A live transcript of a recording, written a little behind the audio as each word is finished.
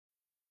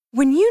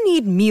When you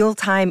need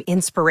mealtime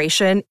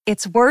inspiration,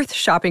 it's worth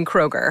shopping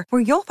Kroger,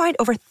 where you'll find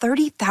over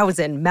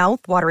 30,000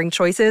 mouth-watering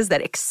choices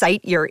that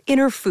excite your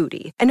inner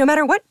foodie. And no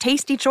matter what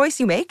tasty choice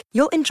you make,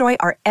 you'll enjoy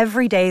our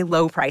everyday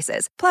low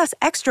prices, plus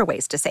extra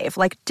ways to save,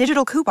 like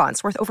digital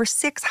coupons worth over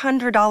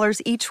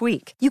 $600 each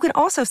week. You can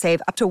also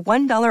save up to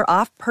 $1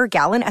 off per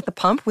gallon at the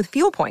pump with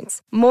fuel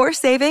points. More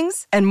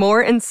savings and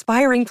more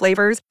inspiring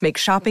flavors make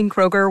shopping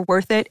Kroger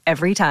worth it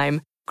every time.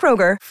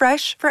 Kroger,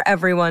 fresh for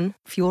everyone.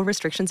 Fuel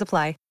restrictions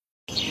apply.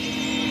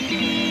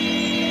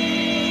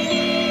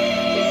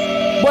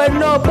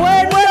 Bueno.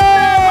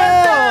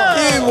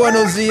 Hey,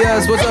 buenos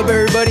dias. What's up,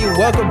 everybody?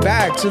 Welcome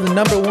back to the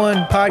number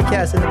one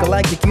podcast in the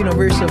galactic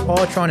universe of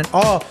Ultron and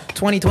all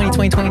 2020,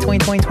 2020,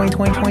 2020, 2020,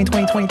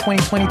 2020, 2020,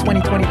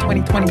 2020,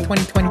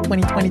 2020,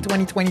 2020, 2020,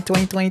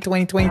 2020, 2020,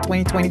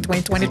 2020, 2020,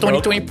 2020,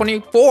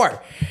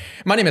 2024.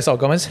 My name is Saul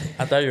Gomez.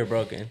 I thought you were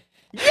broken.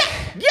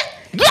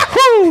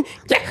 Yahoo!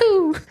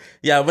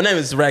 Yeah, my name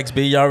is Rex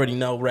B. You already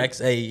know Rex.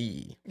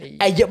 Hey,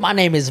 My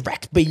name is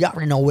Rex B. You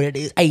already know what it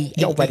is.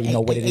 You already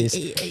know what it is.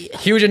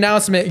 Huge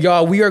announcement,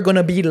 y'all. We are going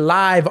to be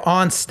live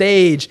on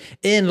stage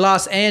in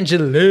Los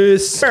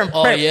Angeles.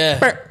 Oh, yeah.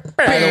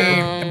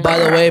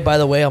 By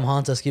the way, I'm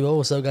Hans Esquivel.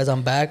 What's up, guys?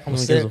 I'm back. I'm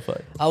sick.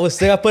 I was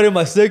sick. I put in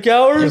my sick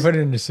hours. You put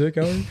it in the sick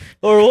hours?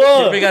 Or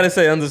what? we gotta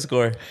say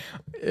underscore.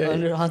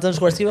 Hans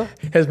underscore Esquivel?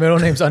 His middle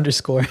name's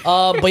underscore.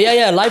 But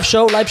yeah, live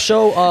show.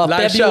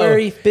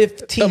 February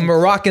 15th. The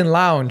Moroccan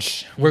Lounge.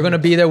 We're going to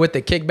be there with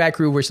the Kickback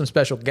crew with some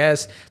special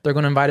guests. They're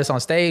going to invite us on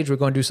stage. We're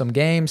going to do some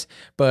games.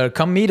 But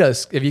come meet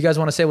us. If you guys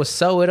want to say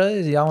what's up with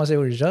us, y'all want to say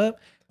what's up,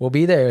 we'll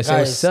be there. Say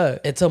what's up.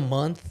 It's a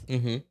month.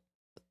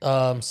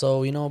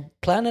 So,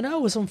 plan it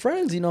out with some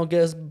friends.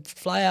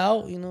 Fly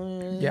out.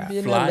 Yeah, be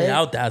in Fly LA.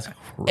 out. That's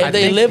If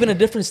they live in a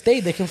different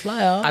state, they can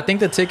fly out. I think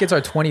the tickets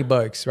are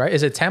 $20, right?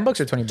 Is it $10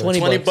 or $20?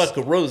 20 bucks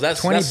a rose.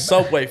 That's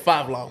Subway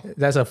 5 long.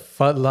 That's a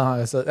foot long.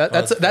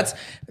 That's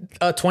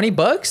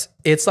 $20.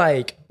 It's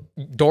like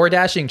door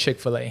dashing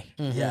Chick-fil-A.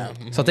 Yeah.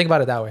 So think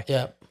about it that way.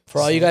 Yeah.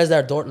 For all you guys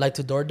that like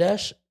to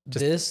DoorDash,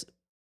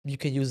 you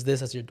can use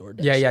this as your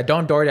DoorDash. Yeah.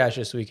 Don't DoorDash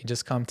this week.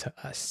 Just come to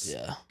us.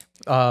 Yeah.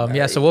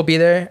 So we'll be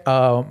there.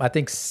 I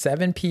think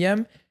 7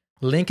 p.m.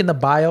 Link in the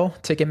bio.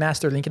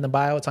 Ticketmaster link in the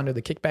bio. It's under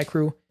the Kickback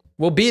crew.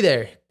 We'll be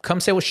there. Come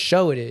say what's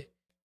show with it.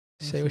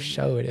 Say what's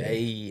show with it.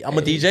 Hey, I'm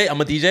a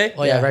DJ.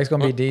 Oh, Yeah, Rex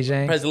gonna be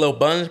DJing. Press a little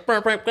buttons.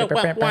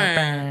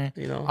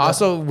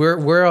 Also,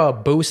 we're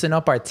boosting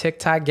up our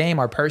TikTok game,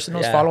 our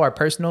personals. Yeah. Follow our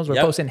personals. We're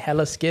posting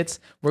hella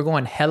skits. We're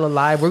going hella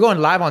live. We're going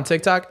live on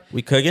TikTok.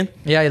 We cooking?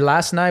 Yeah,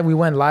 last night we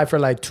went live for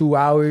like 2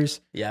 hours.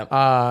 Yeah.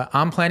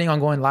 I'm planning on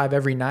going live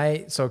every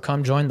night, so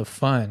come join the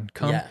fun.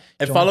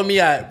 And follow me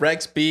at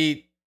Rex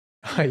B.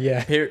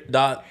 Yeah.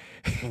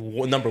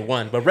 Number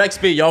 1. But Rex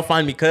B, y'all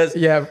find me because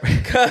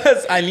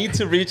I need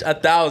to reach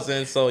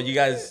 1,000 so you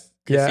guys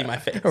can see my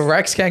face.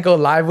 Rex can't go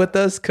live with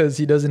us because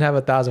he doesn't have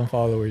 1,000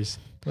 followers.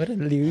 What a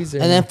loser.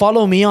 And then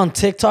follow me on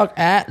TikTok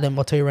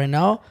I'll tell you right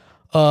now,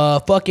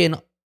 fucking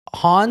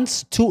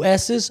Hans 2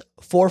 S's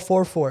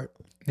 444.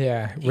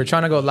 Yeah, we're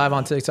trying to go live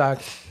on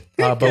TikTok.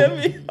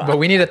 But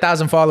we need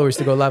 1,000 followers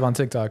to go live on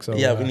TikTok. So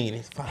we need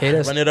it. Hit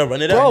us. Run it up.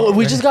 Bro,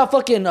 we just got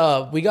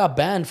we got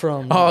banned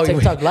from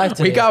TikTok Live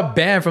today. We got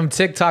banned from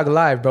TikTok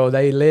Live, bro.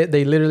 They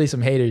literally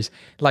some haters.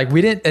 Like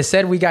it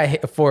said we got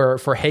hit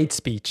for hate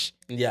speech.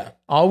 Yeah.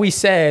 All we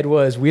said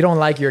was we don't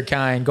like your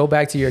kind. Go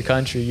back to your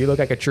country. You look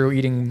like a true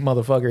eating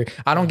motherfucker.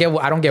 I don't get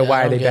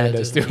why they banned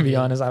us. To be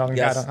honest, I don't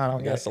get.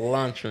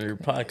 cilantro in your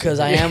pocket. Because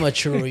I am a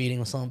true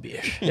eating son of a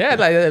bitch. Yeah,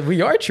 like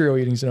we are true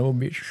eating son of a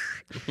bitch.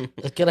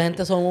 Es que la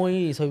gente son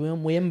muy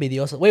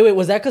envidiosa. Wait,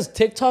 was that because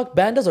TikTok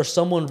banned us or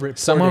someone reported?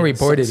 Someone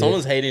reported it.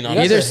 Someone's hating on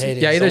us.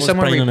 Either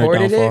someone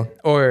reported it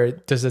or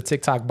there's the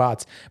TikTok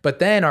bots. But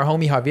then our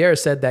homie Javier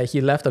said that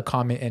he left a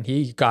comment and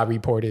he got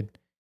reported.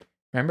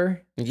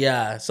 Remember?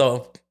 Yeah.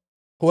 So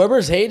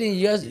whoever's hating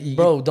you guys,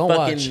 bro, don't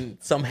watch.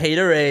 Some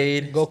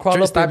haterade. Go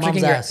crawl up your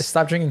mom's ass.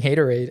 Stop drinking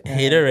haterade.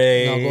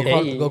 Haterade.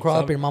 No, go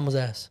crawl up your mama's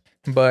ass.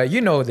 But you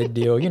know the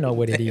deal. You know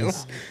what it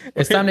is.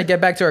 It's time to get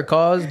back to our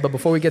cause. But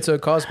before we get to our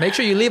cause, make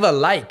sure you leave a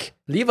like.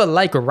 Leave a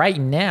like right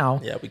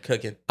now. Yeah, we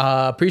cooking.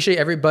 Appreciate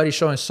everybody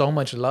showing so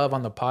much love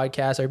on the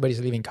podcast.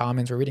 Everybody's leaving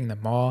comments. We're reading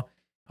them all.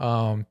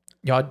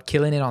 Y'all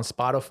killing it on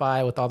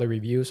Spotify with all the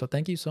reviews. So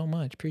thank you so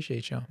much.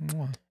 Appreciate y'all.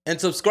 And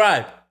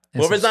subscribe.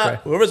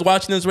 Whoever's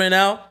watching this right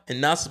now and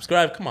not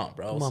subscribed, come on,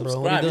 bro.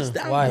 Subscribe. It's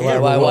down here.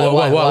 Why?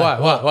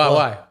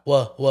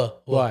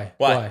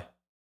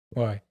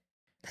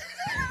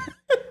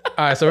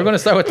 All right, so we're gonna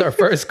start with our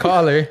first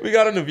caller. We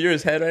got on the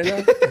viewer's head right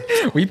now.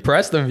 We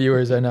pressed them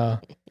viewers right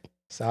now.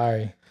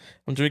 Sorry.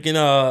 I'm drinking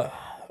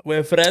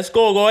with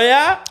Fresco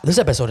Goya. This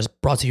episode is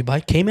brought to you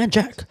by K-Man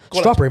Jack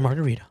Strawberry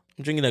Margarita.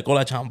 I'm drinking a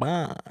Cola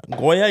Champagne.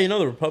 Goya, you know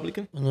the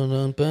Republican? Have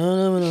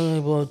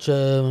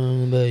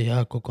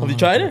you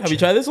tried it? Have you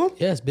tried this one?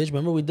 Yes, bitch.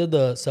 Remember we did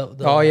the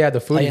foodie,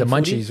 the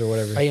munchies or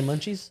whatever. High-end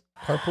munchies?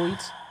 Carpool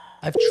eats?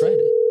 I've tried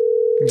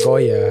it.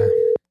 Goya.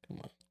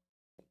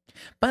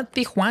 But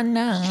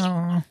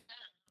Tijuana.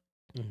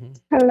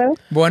 Hello.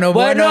 Bueno.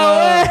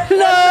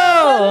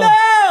 Hello.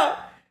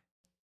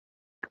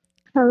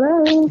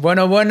 Hello.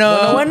 Bueno.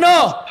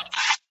 Bueno.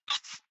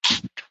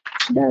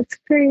 That's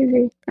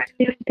crazy. I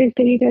didn't think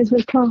that you guys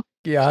would call.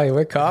 Yeah,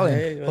 we're calling.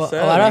 Hey, what's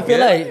Well, up? why do I You feel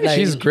good? like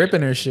She's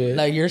gripping her shit.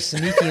 like you're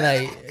sneaky,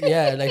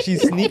 like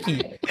she's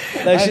sneaky,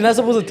 like she's not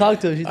supposed to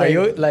talk to. She's Are like,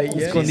 you like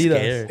She's escondidas.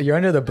 scared. you're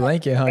under the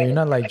blanket, huh? You're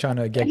not like trying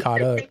to get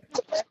caught up.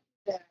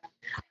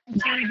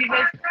 You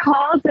guys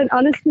called, and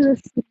honestly,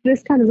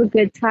 this kind of a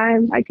good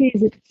time. I could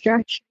use a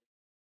distraction.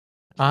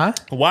 Huh?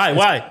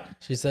 Why?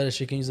 She said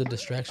she can use a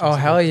distraction. Oh It's a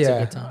hell good- it's a yeah!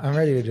 good time. I'm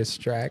ready to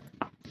distract.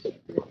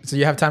 So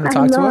you have time to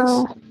talk to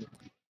us?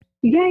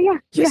 Yeah.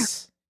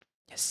 Yes.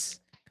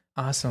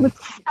 Awesome.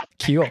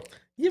 Cute.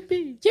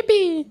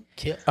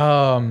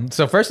 Yippee.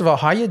 So first of all,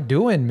 how you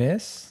doing,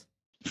 miss?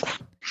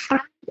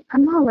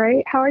 I'm all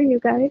right. How are you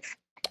guys?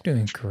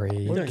 Doing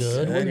great. We're good.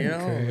 Good, We're you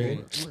know,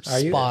 good. Are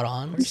you- Spot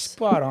on. We're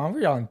spot on.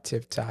 We're all in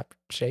tip top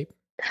shape.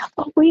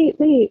 Oh,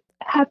 wait.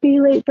 Happy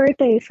late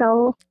birthday,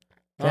 so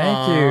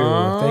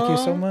Thank you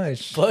so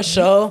much. For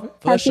sure.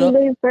 happy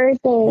late birthday.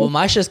 Well,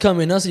 my shit's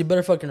coming up, so you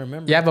better fucking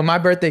remember. Yeah, but my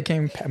birthday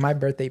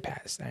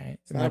passed. All right?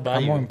 not about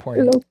I'm more you.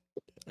 important.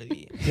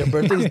 Your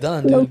birthday's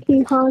done, Low dude.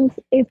 key, Hans,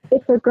 if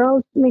a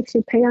girl makes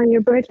you pay on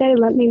your birthday,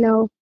 let me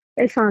know.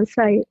 It's on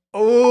site.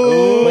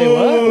 Oh, Wait,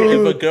 what?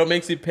 If a girl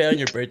makes you pay on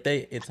your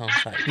birthday, it's on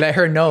site. Let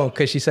her know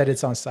because she said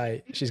it's on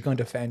site. She's going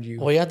to defend you.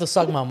 Well, you have to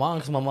suck my mom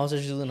because my mom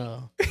said she's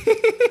gonna.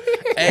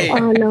 Hey,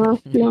 Oh, no.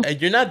 hey,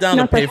 you're not down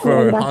to Not pay that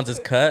for kind. Hans's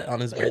cut on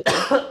his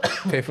birthday.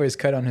 Pay for his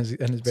cut on his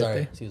Sorry,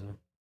 birthday. excuse me.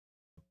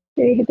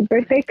 Did you get the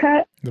birthday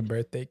cut? The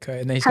birthday cut,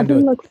 and then he's Have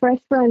gonna him do look fresh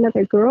for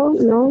another girl?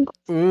 No.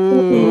 it.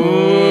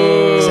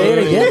 Ooh. Say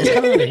it again. It's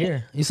coming over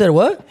here. You said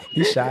what?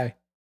 He's shy.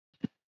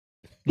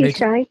 He's Make-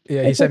 shy.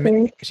 Yeah, he It's said.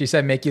 okay. She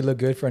said, "Make you look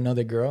good for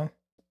another girl."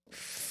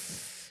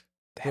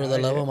 For the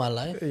love of my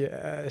life.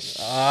 Yeah.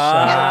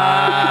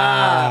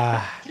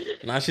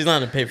 Nah, she's not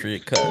gonna pay for your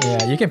cut.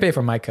 Yeah, you can pay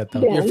for my cut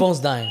though. Yeah. Your phone's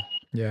dying.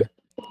 Yeah.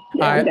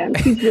 Yeah, I- damn,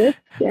 he's good.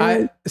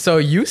 Yeah. So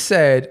you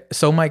said,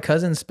 so my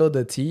cousin spilled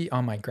the tea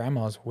on my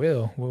grandma's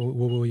will.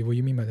 What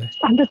you mean by that?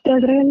 On the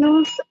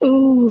terrenos.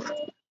 Ooh.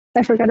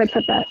 I forgot I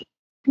put that.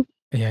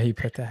 Yeah, he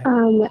put that.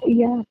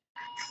 Yeah.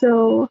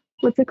 So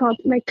what's it called?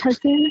 My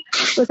cousin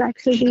was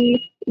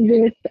actually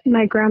with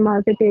my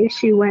grandma the day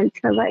she went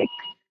to like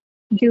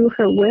do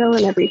her will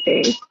and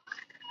everything.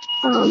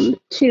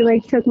 She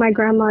like took my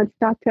grandma and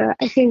stuff to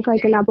I think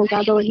like an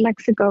abogado in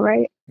Mexico,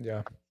 right?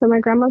 Yeah. So my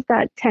grandma's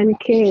got 10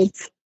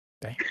 kids.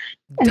 Dang.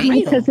 And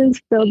my cousin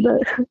spilled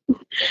the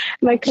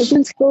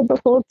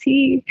whole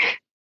tea.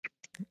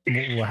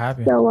 What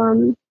happened?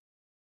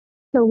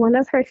 So one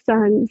of her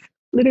sons,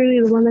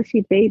 literally the one that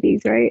she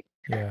babies, right?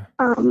 Yeah.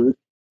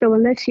 The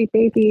one that she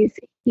babies,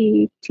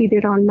 he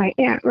cheated on my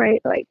aunt,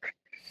 right? Like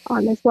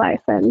on his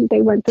wife, and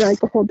they went through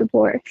like a whole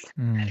divorce.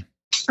 Mm.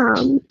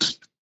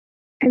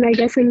 And I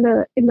guess in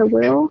the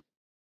will,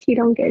 he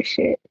don't get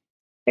shit.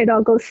 It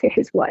all goes to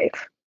his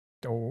wife.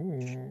 Oh,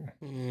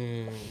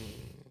 Mm.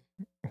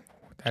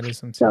 that is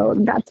some. So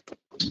that's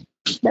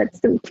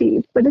some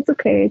tea. But it's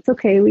okay. It's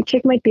okay. We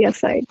took my tia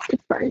side.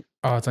 It's fine.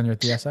 Oh, it's on your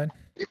tia side.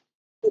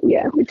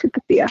 Yeah, we took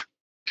the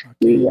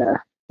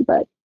tia.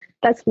 But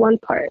that's one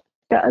part.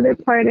 The other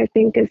part I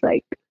think is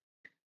like,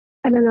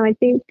 I don't know, I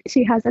think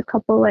she has a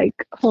couple like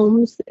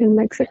homes in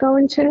Mexico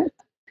and shit.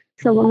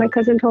 So what my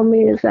cousin told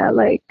me is that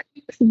like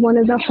one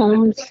of the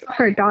homes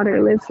her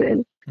daughter lives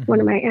in, one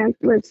of my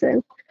aunts lives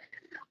in.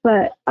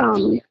 But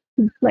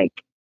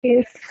like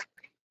if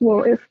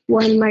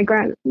when my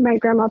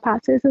grandma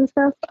passes and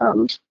stuff,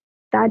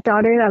 that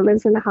daughter that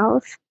lives in the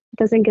house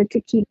doesn't get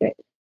to keep it.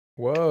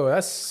 Whoa,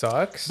 that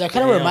sucks. That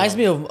kind of reminds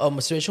me of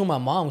a situation with my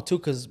mom too,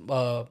 because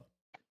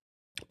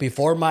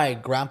before my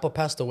grandpa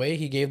passed away,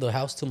 he gave the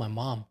house to my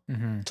mom,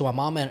 and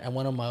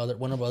one of my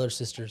other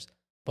sisters.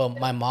 But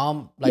my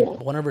mom, like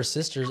one of her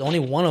sisters, only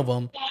one of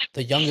them,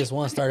 the youngest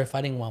one, started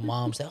fighting with my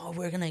mom. Said, "Oh,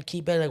 we're gonna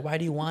keep it. Like, why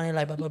do you want it?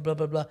 Like, blah blah blah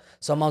blah blah."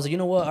 So my mom was like, "You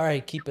know what? All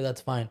right, keep it. That's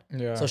fine."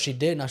 Yeah. So she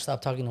did, and I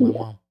stopped talking to my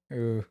mom.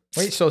 Ooh.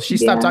 Wait, so she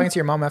stopped Yeah. talking to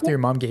your mom after your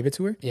mom gave it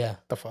to her? Yeah.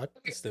 The fuck?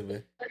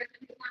 Stupid.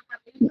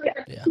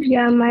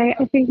 Yeah,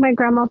 I think my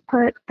grandma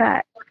put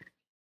that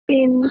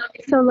in.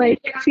 So like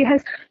she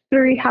has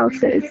 3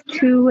 houses,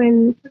 2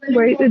 in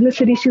the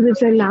city she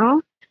lives in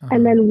now,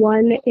 and then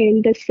 1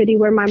 in the city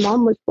where my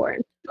mom was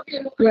born,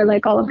 where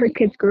like all of her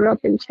kids grew up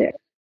and shit.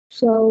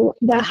 So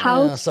the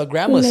house. So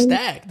grandma's and then-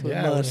 stacked. with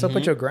Yeah. money. What's up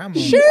with your grandma?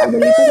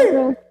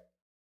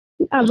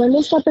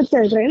 Abuelita de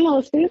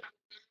terreno, sí.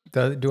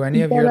 Do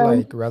any of your Pero-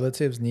 like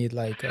relatives need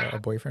like a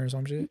boyfriend or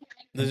some shit?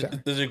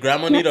 Does your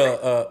grandma need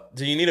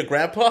do you need a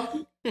grandpa?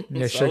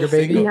 Your So sugar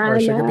baby single. or a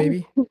sugar Nah.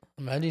 baby?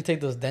 Imagine you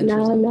take those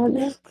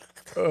dentures.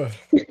 No.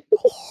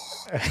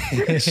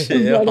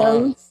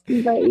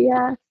 Shit, But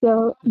yeah,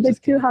 so the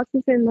 2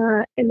 houses in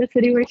the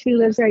city where she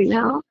lives right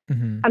now.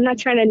 Mhm. I'm not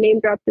trying to name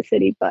drop the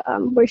city, but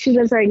where she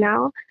lives right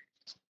now,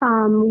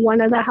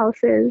 one of the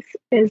houses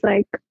is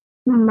like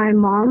my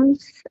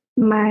mom's,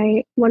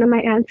 one of my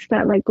aunts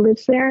that like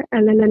lives there,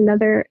 and then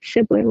another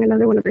sibling,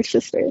 another one of her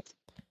sisters.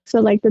 So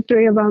like the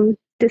 3 of them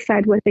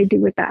decide what they do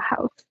with that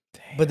house.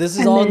 But this is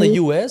And all in the then-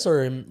 U.S.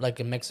 or in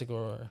Mexico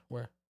or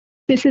where?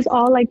 this is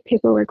all like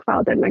paperwork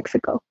filed in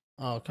Mexico.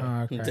 Oh, okay.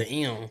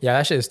 Damn. Yeah,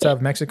 that shit is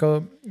tough.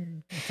 Mexico,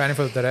 fighting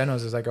for the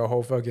terrenos is like a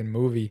whole fucking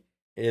movie.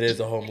 It is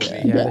a whole movie.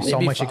 Yeah, there's so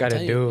much you got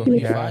to do. You'd be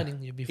Yeah. fighting.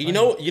 You'd be fighting.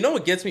 You know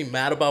what gets me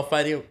mad about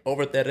fighting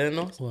over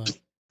terrenos? What?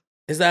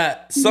 Is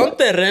that some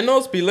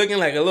terrenos be looking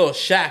like a little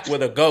shack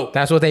with a goat.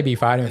 That's what they be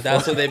fighting for.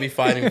 That's what they be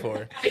fighting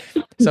for.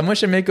 Someone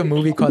should make a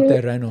movie called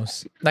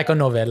Terrenos, like a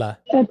novela.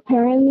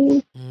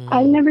 Apparently,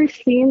 I've never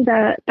seen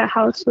the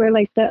house where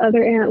like the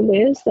other aunt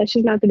lives that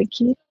she's not going to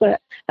keep. But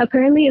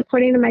apparently,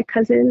 according to my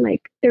cousin,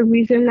 like the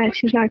reason that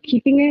she's not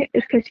keeping it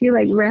is because she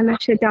like ran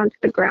that shit down to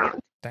the ground.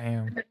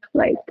 Damn.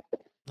 Like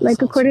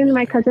according to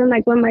my cousin,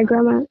 like when my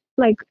grandma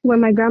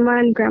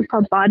and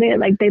grandpa bought it,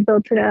 like they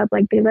built it up,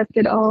 like they left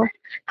it all.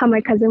 How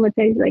my cousin would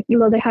say, like,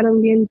 they had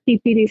them being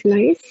pipiri's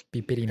nice.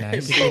 Pipiri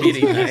nice.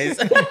 Really nice.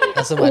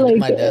 That's what Like,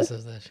 my dad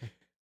says that shit.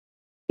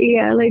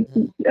 Yeah, like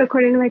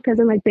according to my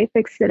cousin, like they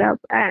fixed it up,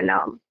 and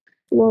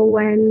well,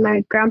 when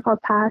my grandpa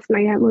passed, my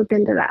aunt moved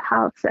into that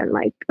house, and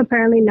like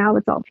apparently now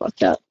it's all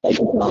fucked up, like it's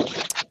all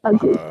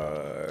ugly.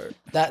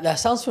 That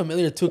sounds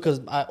familiar too,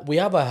 because we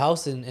have a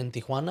house in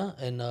Tijuana,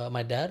 and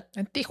my dad.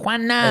 En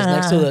Tijuana. It's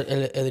next to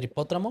the El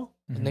Hipódromo,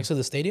 next to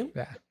the stadium,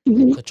 Yeah.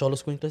 the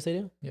Cholos Quinta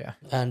Stadium. Yeah.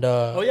 And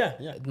Oh yeah.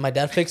 my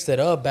dad fixed it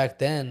up back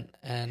then,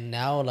 and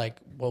now like,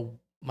 well,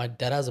 my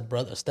dad has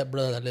a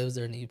stepbrother that lives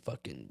there, and he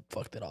fucking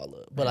fucked it all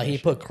up. But like he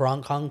put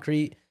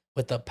concrete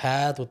with the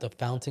path, with the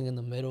fountain in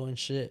the middle and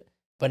shit.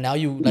 But now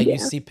you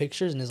see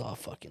pictures, and it's all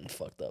fucking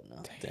fucked up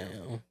now.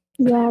 Damn.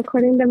 Yeah,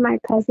 according to my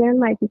cousin,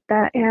 like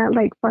that aunt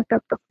like fucked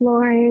up the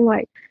flooring,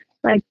 like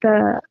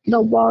the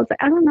walls.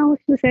 I don't know what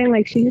she was saying.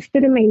 Like she just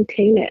didn't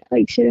maintain it.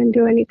 Like she didn't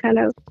do any kind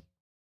of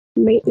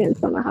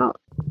maintenance on the house.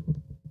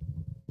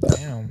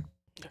 Damn.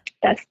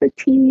 That's the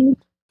tea.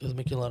 It was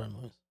making a lot of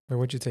noise. Where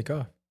would you take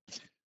off?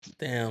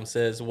 Damn,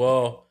 says,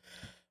 well,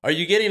 are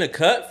you getting a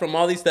cut from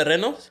all these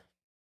terrenos?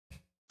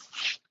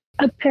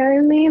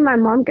 Apparently, my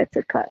mom gets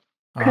a cut.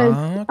 Okay.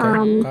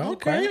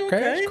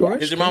 Okay. Of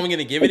course. Is your mom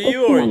gonna give it to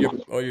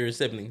you or your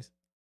siblings?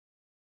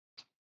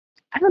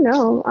 I don't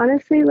know.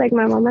 Honestly, like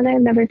my mom and I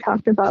never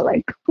talked about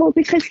like, well,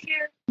 because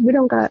here we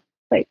don't got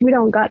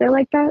it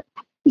like that.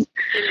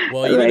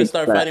 Well, you gotta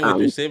start fighting with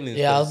your siblings.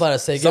 Yeah, I was about to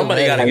say,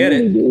 somebody get gotta ready. get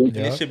it, Really and do.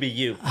 it should be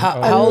you.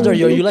 How old are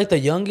you? Are you like the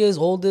youngest,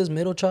 oldest,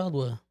 middle child?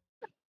 What?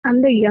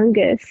 I'm the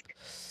youngest.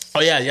 Oh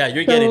yeah,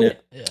 you're getting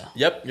it. Yeah.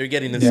 Yep, you're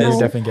getting the Yeah, you're sis.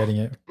 definitely getting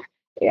it.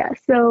 Yeah.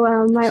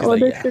 So my She's like,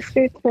 oldest yeah.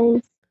 sister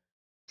turns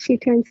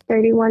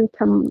 31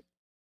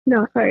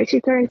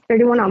 she turns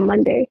 31 on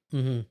Monday.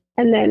 Mm-hmm.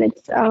 And then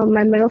it's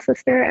my middle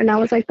sister, and I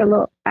was like the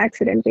little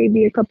accident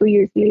baby a couple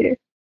years later.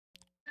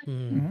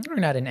 Mm-hmm. You're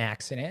not an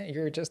accident.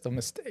 You're just a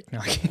mistake. No.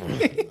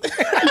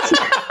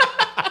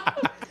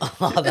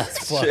 Oh,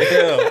 that's fucked.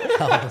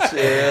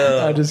 Chill.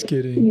 I'm just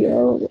kidding.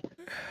 Yo,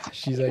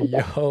 She's like,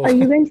 yo. are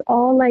you guys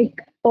all like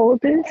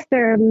oldest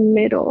or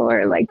middle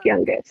or like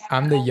youngest?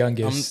 I'm the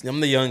youngest. I'm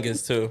the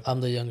youngest too.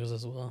 I'm the youngest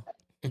as well.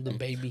 I'm the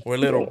baby. We're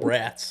little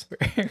brats.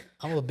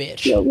 I'm a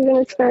bitch. Yo, we're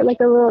gonna start like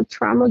a little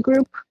trauma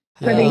group.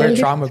 For the Yeah. We're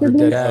youngest trauma group,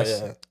 siblings. dead Oh,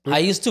 ass. yeah. I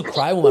used to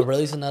cry when my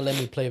brother used to not let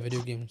me play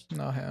video games.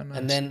 No, hell no.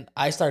 And then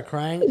I start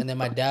crying, and then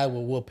my dad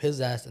will whoop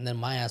his ass, and then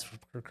my ass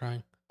for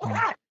crying.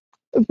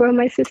 Bro,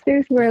 my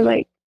sisters were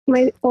like,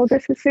 my older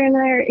sister and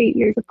I are 8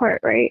 years apart,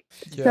 right?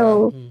 Yeah.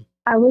 So Mm.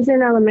 I was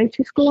in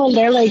elementary school,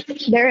 and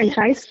they're in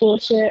high school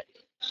shit.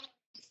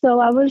 So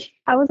I was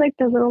like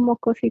the little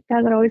mocosita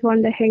that always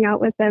wanted to hang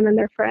out with them and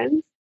their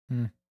friends.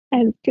 Mm.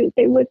 And dude,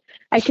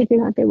 I kid you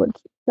not, they would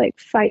like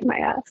fight my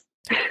ass.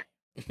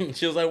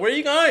 She was like, "Where are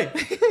you going?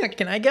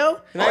 Can I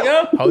go? Can I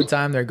go?" Whole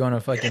time they're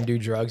gonna fucking do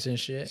drugs and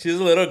shit. She's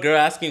a little girl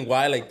asking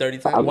why like 30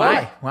 times.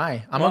 Why?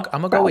 I'm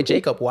gonna go with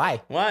Jacob.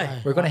 Why?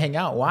 Why? We're gonna hang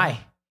out. Why?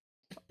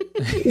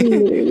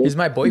 Literally. He's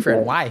my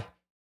boyfriend. Why?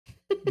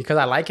 Because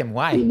I like him.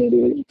 Why?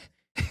 Literally.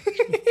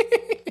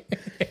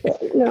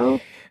 No.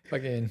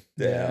 Fucking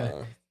Yeah.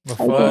 Well,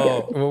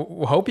 Oh. fuck.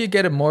 We'll hope you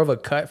get more of a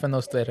cut from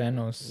those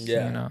terrenos.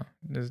 Yeah. You know,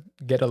 just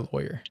get a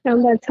lawyer.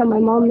 I'm gonna tell my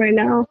mom right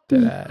now.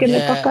 Deadass. Get the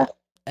fuck Yeah. up.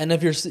 And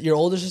if your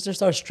older sister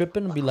starts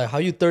stripping, and be like, "How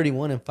you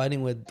 31 and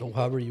fighting with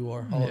however you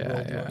are?" How old you Yeah.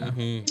 are.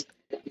 Mhm.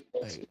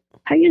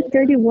 How you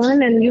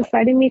 31 and you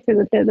fighting me for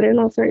the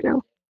terrenos right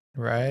now?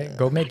 Right?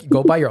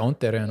 Go buy your own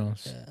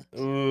terrenos. Yeah.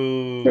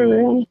 Ooh. For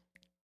real.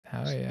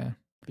 Hell yeah.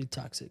 Be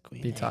toxic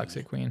queen. Be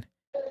toxic queen.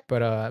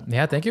 But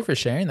yeah, thank you for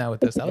sharing that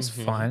with us. That was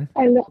Mhm. fun.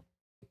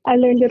 I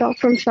learned it all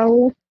from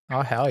Saul.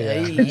 Oh hell yeah.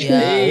 Hey, yeah.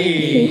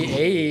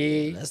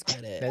 Hey. Let's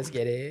get it. Let's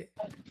get it.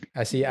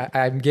 I see.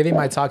 I'm giving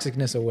my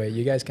toxicness away.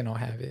 You guys can all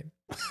have it.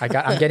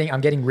 I'm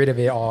getting rid of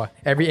it all.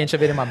 Every inch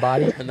of it in my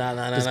body.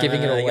 Nah. Just giving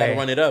it You gotta away.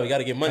 run it up. You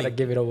gotta get money. Gotta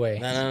give it away.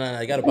 Nah.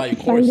 You gotta buy your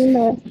course. Finding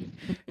the,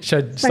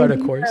 Should start a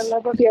finding course. the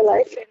love of your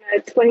life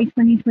in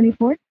 2020,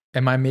 2024.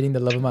 Am I meeting the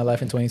love of my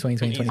life in 2020,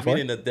 He's 2024?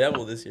 meeting the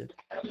devil this year.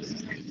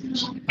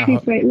 I He's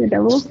fighting the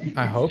devil.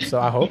 hope so.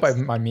 I hope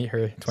I meet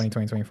her 2020,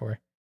 2024.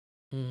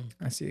 Mm.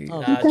 I see. Oh.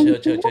 Nah,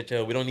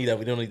 chill. We don't need that.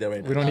 We don't need that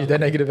right now. We don't need that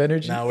negative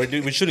energy. Nah,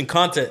 we're shooting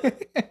content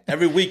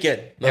every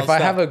weekend. If I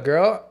have a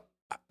girl,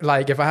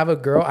 I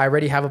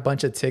already have a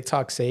bunch of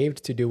TikTok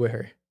saved to do with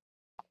her.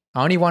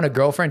 I only want a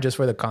girlfriend just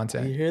for the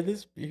content. You hear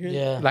this?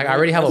 Yeah. Like I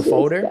already have a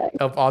folder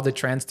of all the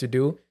trends to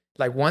do.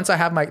 Like once I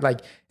have my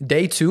like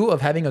day 2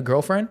 of having a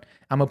girlfriend,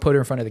 I'm gonna put her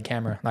in front of the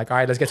camera. Like, all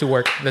right, let's get to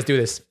work. Let's do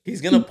this.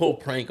 He's gonna pull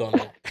prank on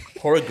her.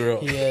 Poor girl.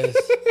 Yes.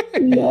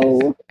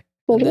 No.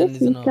 And then he's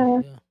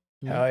gonna,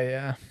 Oh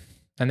yeah.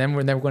 And then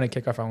we're never gonna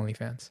kick off our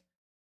OnlyFans.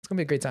 It's gonna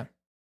be a great time.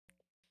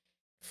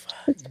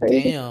 That's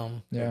crazy.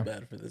 Damn. Yeah.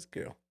 Bad for this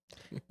girl.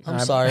 I'm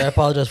sorry. I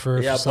apologize for.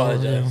 Yeah, I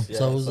apologize. Yeah,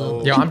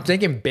 so- Yo, I'm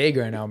thinking big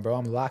right now, bro.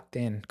 I'm locked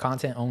in.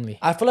 Content only.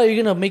 I feel like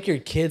you're gonna make your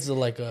kids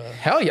like a.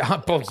 Hell yeah,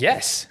 bro.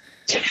 Yes.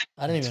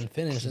 I didn't even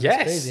finish. It's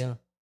Yes. crazy, huh?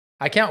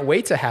 I can't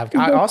wait to have.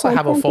 I also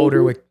have a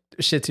folder with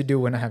shit to do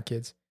when I have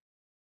kids.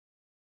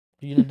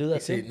 You gonna do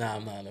that See, too? nah,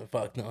 I'm not.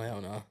 Fuck no,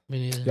 hell no.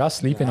 Me neither. Y'all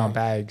sleeping on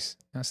bags.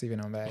 Not sleeping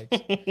on bags.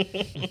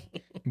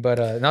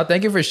 But no,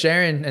 thank you for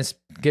sharing and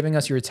giving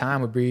us your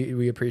time.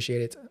 We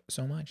appreciate it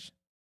so much.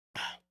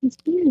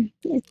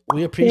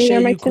 We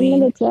appreciate my you, 10 Queen.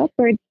 minutes up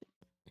or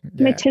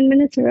my Yeah. 10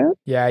 minutes are up?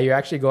 Yeah, you're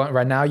actually going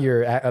right now.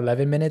 You're at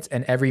 11 minutes,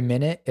 and every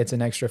minute it's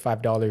an extra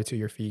 $5 to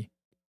your fee.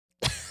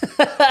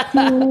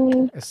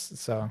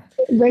 So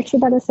Rick's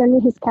about to send me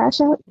his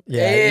cash out.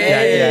 yeah,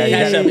 Hey, you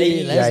cash gotta, up,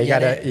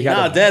 hey, you Nah,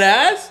 gotta. dead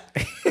ass.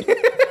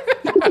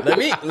 let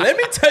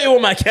me tell you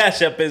what my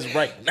cash app is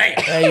right now.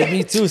 Hey,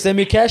 me too. Send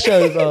me cash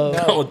out.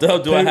 No,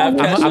 do I have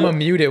cash I'm app? gonna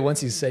mute it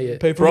once you say it.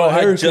 Pay for Bro, my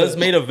I haircut. just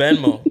made a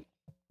Venmo.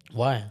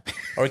 Why?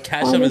 Or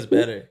Cash App is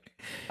better.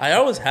 I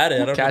always had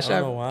it. I don't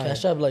know why.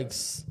 Cash out like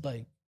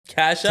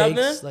Cash App, man?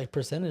 takes like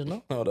percentage,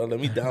 no? Hold on, let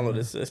me download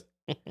this.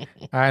 All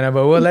right, no,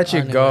 but we'll let you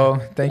Anyway. go.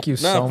 Thank you Nah,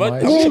 so fuck,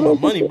 much. I'm getting my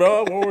money,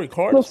 bro. I won't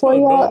record this, Before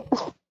y'all,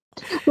 bro.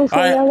 before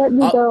Alright, y'all let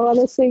me I'll- go,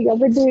 honestly, y'all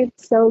been doing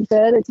so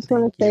good. I just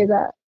want to say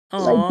that.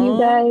 Like, you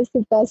guys,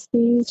 the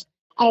besties.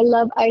 I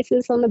love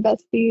Isis on the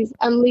besties.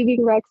 I'm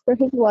leaving Rex for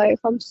his wife.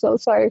 I'm so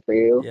sorry for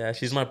you. Yeah,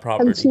 she's my I'm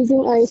property.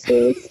 choosing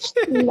Isis.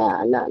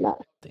 Nah.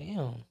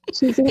 Damn.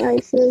 Choosing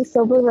Isis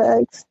over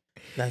Rex.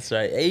 That's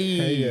right. Hey,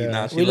 Hey,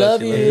 nah, she We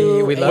loves- love she loves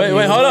you. We love Wait,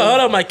 you. hold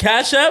on. My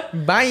Cash App?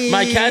 Bye.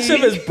 My Cash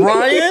App is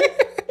Brian?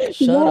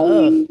 Shut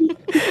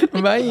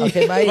up. Bye.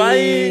 Okay, bye.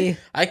 Bye.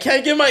 I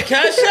can't get my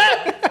Cash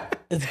App?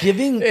 It's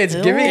giving. It's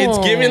giving- It's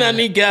giving I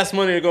need gas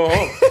money to go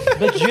home.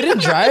 But you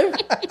didn't drive.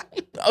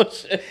 Oh,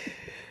 shit.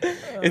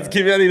 It's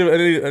giving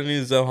I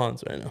need Zell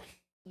Hans right now.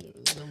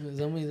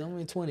 It's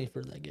only 20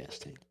 for that gas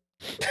tank.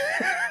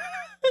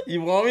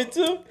 You want me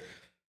to?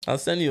 I'll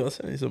send you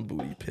some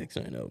booty pics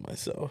right now of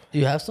myself.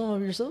 You have some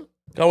of yourself?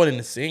 Got one in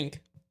the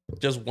sink.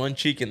 Just one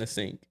cheek in the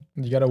sink.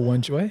 You got a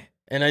one way?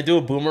 And I do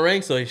a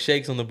boomerang, so he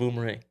shakes on the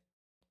boomerang.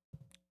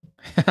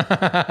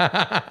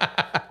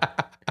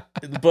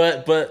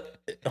 But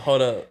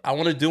hold up. I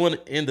want to do one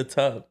in the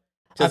tub.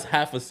 Just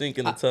half a sink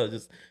in the tub.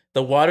 Just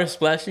the water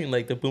splashing,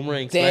 like the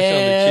boomerang splashing on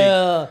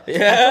Damn. the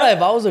cheek. I Yeah. feel like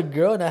if I was a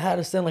girl and I had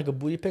to send like a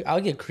booty pic, I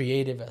would get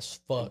creative as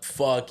fuck.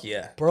 Fuck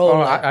yeah. Bro, Oh,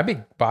 like,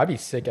 I'd be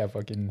sick at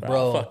fucking. Bro, Bro.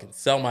 I'll fucking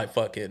sell my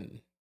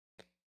fucking.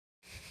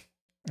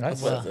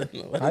 That's What?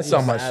 I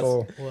sell my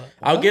soul. what?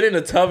 I'll get in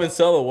the tub and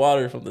sell the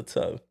water from the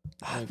tub.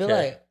 I feel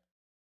Okay. like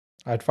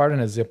I'd fart in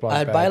a Ziploc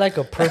I'd bag. buy like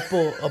a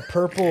purple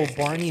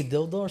Barney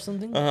dildo or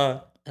something. Uh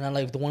huh. And I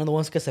like one of the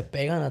ones que se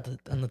pegan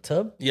on the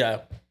tub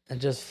Yeah. and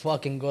just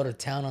fucking go to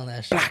town on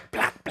that shit.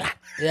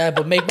 Yeah,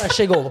 but make my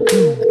shit go.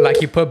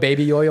 Like you put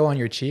baby oil on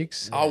your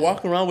cheeks. I'll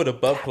walk around with a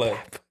butt plug.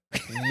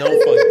 No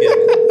fuck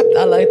giving.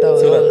 I like that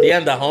To the one.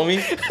 tienda,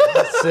 homie.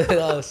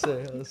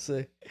 I'll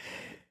say.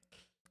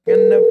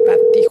 Gonna pa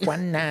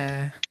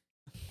Tijuana.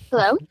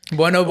 Hello?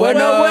 Bueno. Bueno.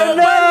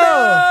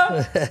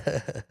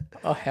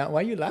 Oh hell,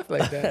 why you laugh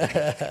like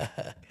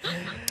that?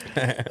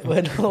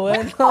 Bueno.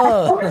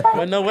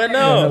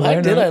 Bueno.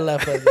 Why did I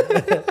laugh at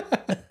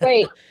that?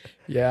 Wait,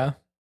 Yeah.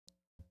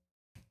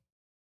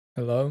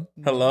 Hello.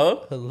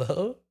 Hello?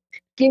 Hello?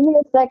 give me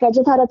a sec. I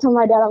just had to tell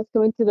my dad I was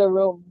coming to the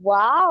room.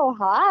 Wow,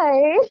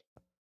 hi.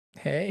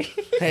 Hey.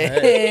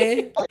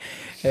 Hey.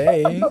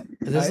 Hey.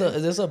 Is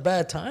this a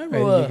bad time? Or Are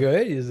you what?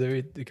 good? Is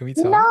there? Can we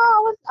talk? No,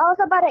 I was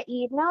about to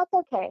eat. No, it's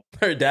okay.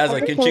 Her dad's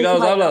like, Okay, ¿Qué chingados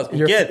fine. hablas?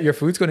 Your, Get. your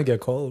food's gonna get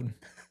cold.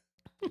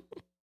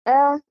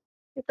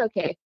 It's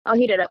okay. I'll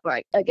heat it up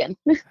right again.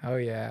 Oh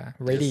yeah,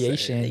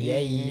 radiation. say.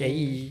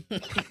 Yay.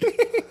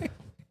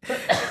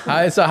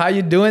 Hi. So how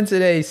you doing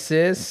today,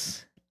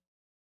 sis?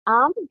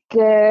 I'm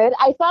good.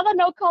 I saw the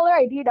no caller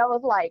ID and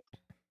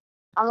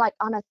I'm like,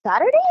 on a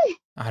Saturday?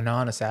 I know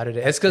on a Saturday.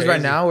 It's because right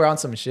Crazy. now we're on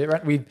some shit.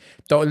 Right,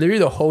 literally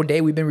the whole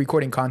day we've been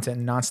recording content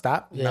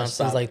nonstop. Yeah, Nonstop.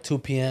 since like 2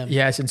 p.m.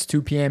 Yeah, since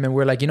 2 p.m. and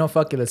we're like,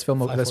 fuck it, let's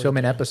film an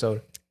 5:43.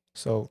 episode.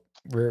 So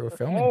we're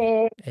filming.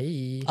 Hey.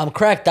 Hey, I'm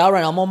cracked out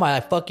right now. I'm on my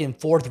fucking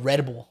 4th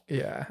Red Bull.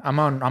 yeah, I'm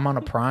on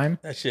a prime.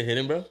 That shit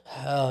hitting, bro.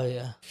 Hell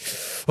yeah.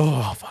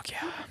 Oh fuck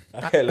yeah!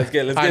 Okay, let's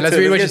get All right, let's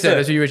to it. read what you get said. to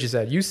Let's it. read what you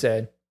said. You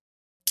said,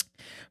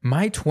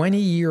 my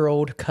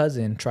 20-year-old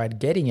cousin tried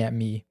getting at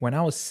me when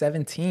I was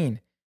 17.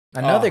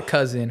 Another Oh.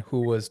 cousin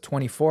who was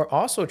 24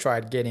 also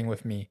tried getting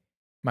with me.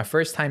 My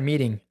first time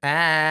meeting.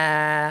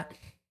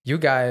 You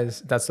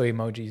guys, that's the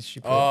emojis she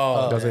put.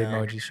 Oh, Those are damn.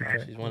 emojis she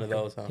put. She's one of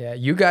those, huh? Yeah,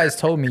 you guys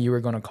told me you were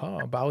gonna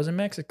call, but I was in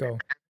Mexico.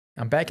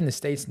 I'm back in the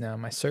States now.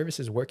 My service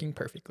is working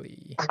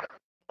perfectly.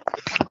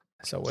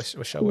 So what's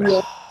up with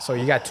it? So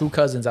you got 2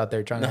 cousins out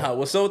there trying to...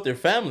 What's up with their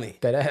family?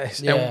 That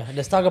ass. Yeah,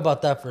 let's talk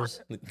about that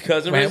first.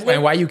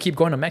 And why you keep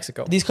going to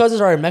Mexico? These cousins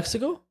are in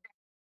Mexico?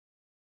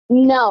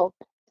 No.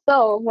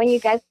 So when you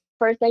guys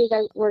first said you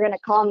guys were gonna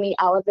call me,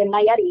 I was in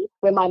Nayarit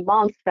with my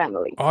mom's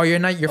family. Oh, you're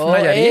from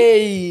Nayarit?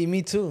 Hey,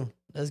 me too.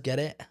 Let's get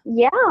it.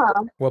 Yeah.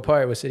 What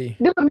part? What city?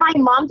 Dude, my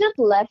mom just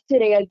left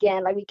today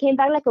again. Like we came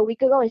back like a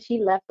week ago and she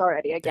left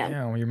already again.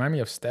 Damn, you remind me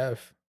of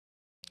Steph.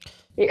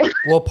 Yeah.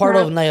 What part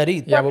of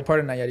Nayarit? Yeah, what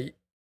part of Nayarit?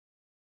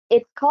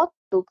 It's called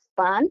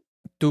Tuxpan.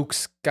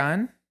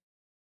 Tuxpan?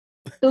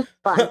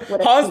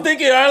 Tuxpan. I was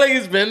thinking like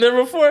he's been there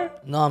before.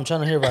 No, I'm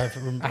trying to hear about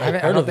it.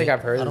 I don't think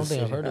I've heard of it. I don't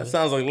think I've heard of That it.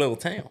 sounds like a little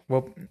town.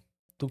 Well,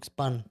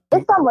 Tuxpan.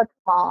 It's somewhat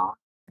small.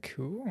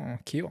 cool.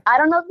 Cute. I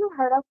don't know if you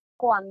heard of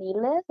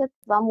Guamiles. It's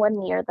somewhere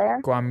near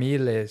there.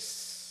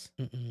 Guamiles.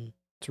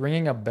 It's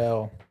ringing a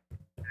bell.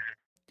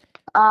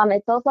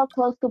 It's also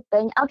close to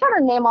Peña. I'm trying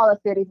to name all the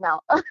cities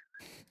now.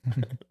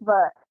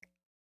 But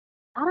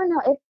I don't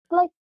know. It's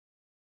like,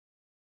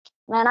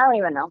 man, I don't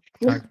even know.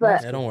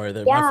 But Yeah, don't worry.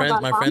 yeah,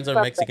 My friends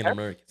are Mexican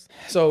Americans.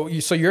 So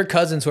your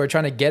cousins who are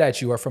trying to get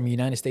at you are from the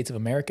United States of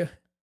America?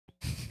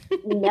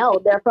 no,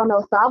 they're from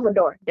El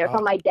Salvador. They're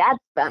from my dad's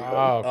family.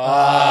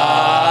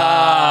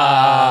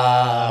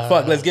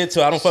 Fuck, let's get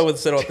to it. I don't fuck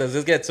with the cerotes.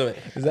 Let's get to it.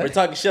 We're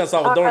talking shit on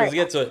Salvador. Let's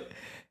get to it.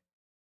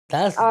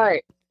 That's All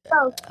right.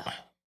 So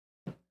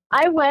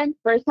I went,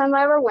 first time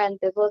I ever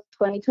went, this was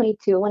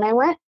 2022 when I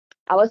went.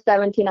 I was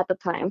 17 at the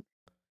time.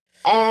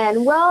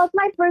 And well, it's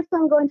my first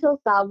time going to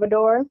El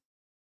Salvador.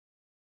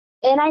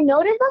 And I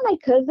noticed that my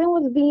cousin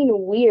was being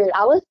weird.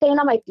 I was staying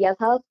at my tia's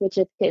house, which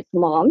is his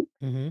mom.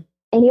 Mm-hmm.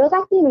 And he was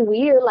acting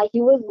weird. Like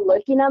he was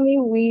looking at me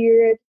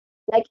weird.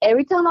 Like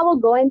every time I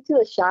would go into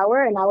the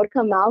shower and I would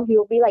come out, he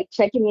would be like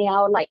checking me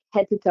out like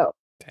head to toe.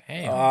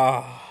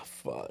 Damn.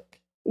 Fuck.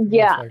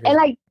 Yeah. And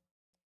like,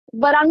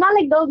 but I'm not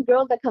like those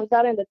girls that comes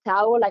out in the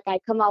towel. Like I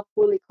come out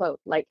fully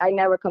clothed. Like I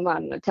never come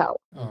out in a towel.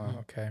 Oh,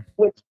 okay.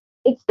 Which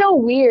it's still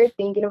weird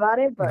thinking about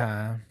it, but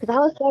because I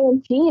was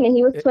 17 and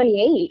he was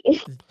 28.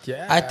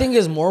 Yeah. I think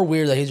it's more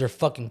weird that he's your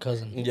fucking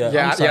cousin. Yeah.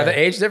 The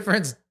age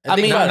difference. I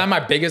mean, not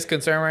my biggest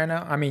concern right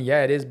now. I mean,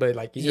 yeah, it is, but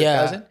like he's your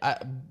cousin.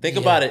 Think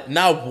about it.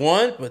 Not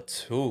one, but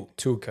two.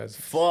 2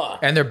 cousins. Fuck.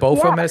 And they're both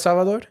from El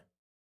Salvador?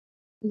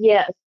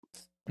 Yes.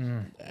 Oh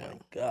my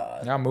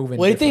God. Now moving.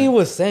 What do you think he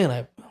was saying?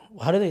 Like,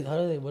 how do they,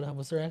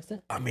 what's their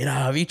accent? Mira,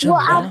 Javicha.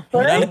 Well,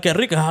 Mira qué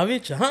rica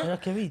Javicha. Mira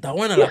qué vida. Está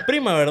buena la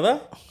prima, ¿verdad?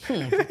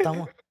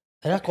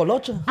 Era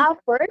colocha. At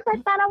first, I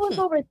thought I was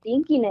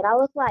overthinking it. I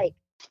was like,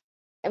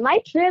 am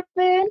I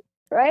tripping?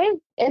 Right?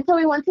 And so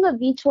we went to the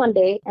beach one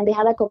day and they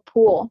had like a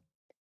pool.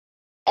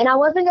 And I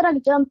wasn't going to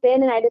jump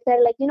in and I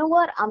decided like, you know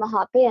what? I'm going to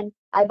hop in.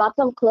 I bought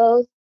some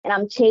clothes and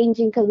I'm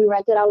changing because we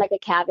rented out like a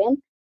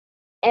cabin.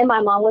 And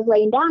my mom was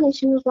laying down and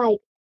she's like,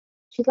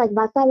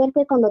 vas a ver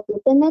que cuando tú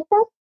te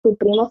metas, tu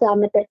primo se va a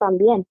meter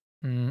también.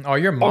 Oh,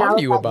 your mom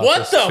knew about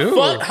this too.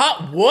 What the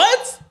fuck?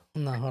 What?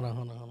 No, hold on.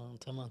 Hold on,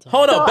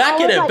 So back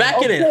I it was in, like,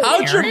 back it in. okay.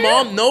 How'd your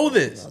mom know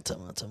this?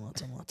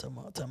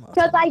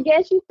 Because I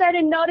guess she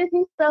started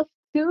noticing stuff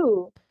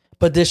too.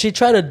 But did she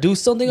try to do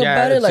something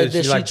about it? Like, did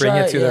did she like bring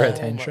try, it to their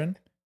attention?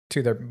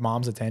 To their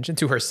mom's attention?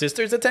 To her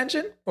sister's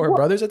attention? Or her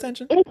brother's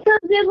attention? It's because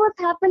this was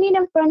happening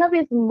in front of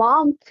his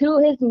mom too.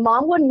 His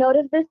mom would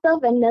notice this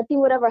stuff and nothing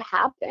would ever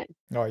happen.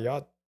 Oh,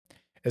 y'all.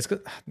 It's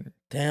good.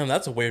 Damn,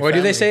 that's a weird What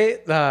family. do they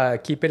say?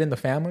 Keep it in the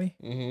family?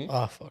 Mm-hmm.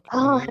 Oh, fuck.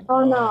 Oh,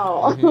 hell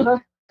no.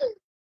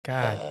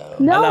 God.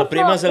 No, A la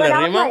prima se le but I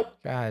was rima? like,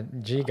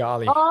 God. Gee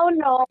golly. oh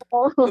no.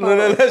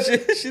 No,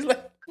 she's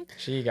like,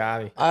 Gee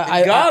golly.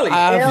 I'd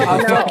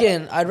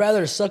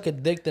rather suck a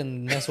dick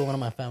than mess with one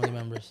of my family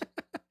members.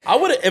 I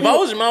would if I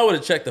was your mom, I would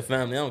have checked the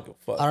family. I don't give a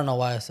fuck. I don't know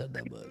why I said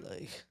that, but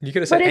like, You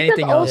could have said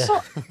anything else.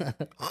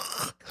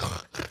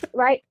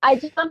 Right? I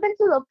just jumped into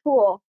the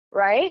pool,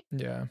 right?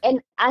 Yeah. And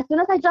as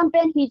soon as I jump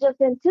in, he jumps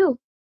in too.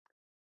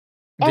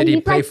 Did he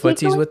he's, play like, footsies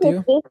tickling with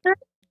his you? sister.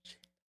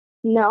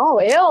 No,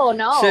 ew,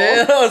 no.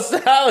 Chill,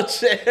 Sal,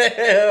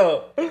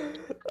 chill.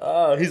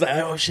 Oh, he's like,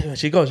 oh shit,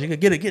 she goes,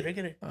 get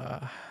it.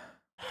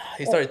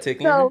 He started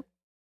tickling her.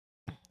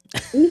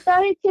 He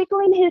started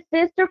tickling his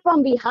sister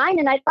from behind,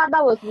 and I thought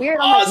that was weird.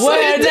 I'm Oh, like,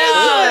 wait,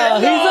 no,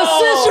 he's a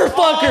sister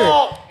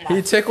fucker.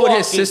 He tickled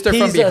his sister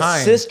from He's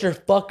behind. a sister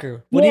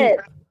fucker. What yes.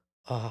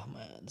 Oh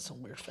man, it's a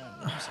weird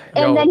family. I'm sorry.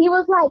 And then he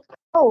was like,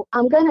 oh,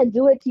 I'm gonna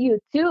do it to you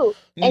too.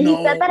 And he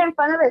said that in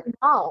front of his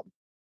mom.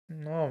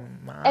 No,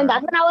 man. And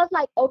that's when I was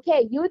like,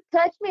 okay, you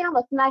touch me, I'm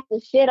gonna smack the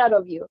shit out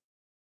of you.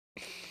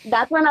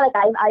 That's when I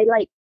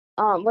like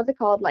what's it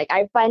called? Like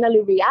I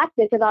finally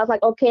reacted because I was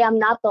like, okay, I'm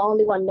not the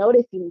only one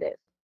noticing this.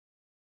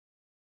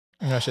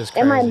 That's just crazy,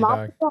 And my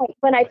mom, dog. like,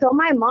 when I told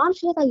my mom,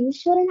 she was like, you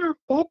shouldn't have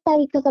said that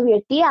because of your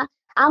tia.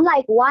 I'm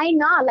like, why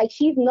not? Like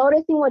she's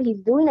noticing what he's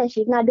doing and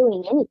she's not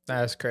doing anything.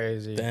 That's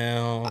crazy.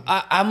 Damn.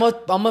 I'm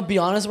gonna be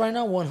honest right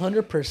now.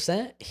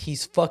 100%,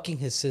 he's fucking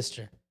his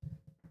sister.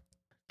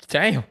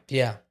 Damn.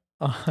 Yeah,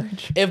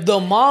 If the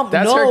mom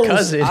That's knows, her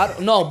cousin. I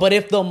don't know, but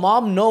if the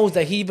mom knows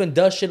that he even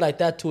does shit like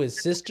that to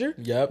his sister,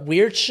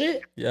 weird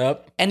shit,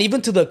 and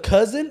even to the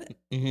cousin,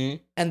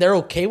 and they're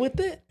okay with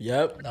it,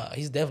 nah,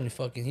 he's definitely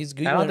fucking. He's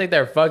good. I don't think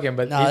they're fucking,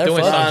 but he's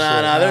doing fucking.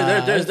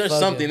 some shit. There's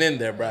something in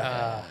there,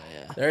 bro.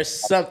 There's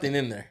something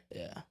in there.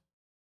 Yeah.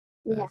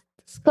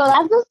 So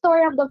that's the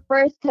story of the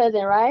first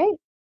cousin, right?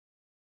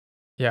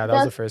 Yeah, that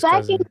was the first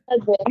cousin.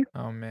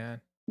 Oh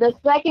man. The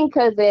second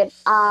cousin,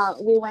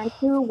 we went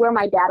to where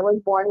my dad was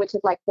born, which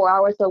is like 4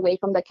 hours away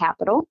from the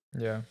capital.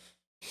 Yeah.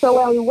 So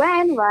when we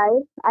went,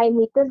 right, I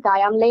meet this guy.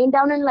 I'm laying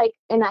down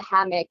in a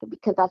hammock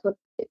because that's what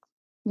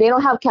they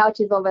don't have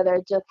couches over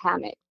there, just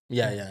hammock.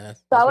 Yeah.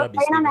 So I was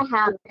laying on a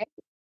hammock,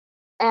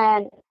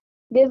 and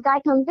this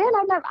guy comes in.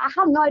 I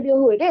have no idea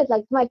who it is.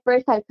 Like, it's my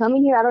first time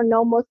coming here. I don't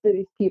know most of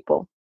these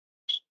people.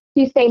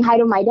 He's saying hi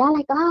to my dad,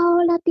 like,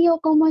 oh, hola tío,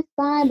 ¿cómo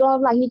está? Blah,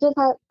 blah. He just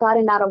had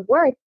gotten out of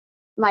work.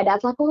 My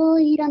dad's like, oh,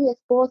 mira mi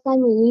esposa,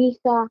 mi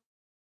hija.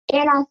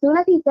 And as soon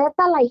as he said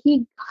that, like,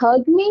 he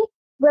hugged me,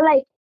 but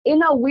like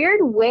in a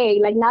weird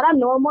way, like not a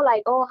normal,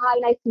 like, oh, hi,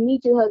 nice to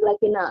meet you hug, like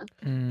in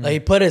a. Like he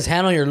put his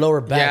hand on your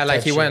lower back. Yeah,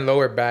 like he went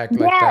lower back.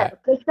 Like that.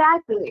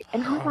 Exactly.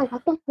 And I was like,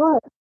 what the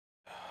fuck?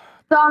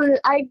 So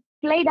I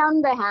lay down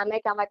in the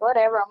hammock. I'm like,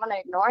 whatever, I'm gonna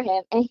ignore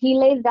him. And he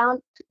lays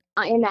down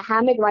in a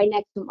hammock right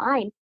next to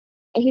mine.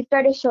 And he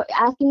started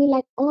asking me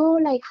like, oh,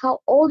 like, how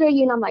old are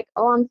you? And I'm like,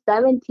 oh, I'm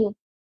 17.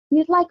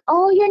 He's like,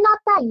 oh, you're not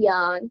that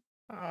young.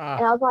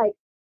 And I was like,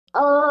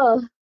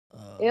 oh,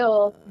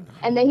 ew.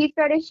 And then he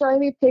started showing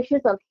me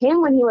pictures of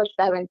him when he was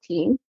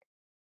 17.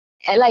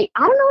 And like,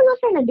 I don't know what he was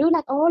trying to do.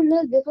 Like, oh,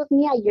 look, this was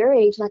me at your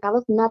age. Like, I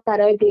was not that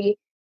ugly.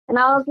 And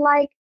I was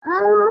like, I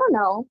don't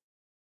know.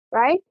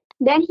 Right?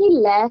 Then he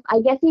left.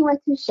 I guess he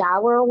went to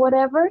shower or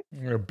whatever.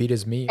 Or beat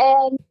his meat.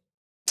 And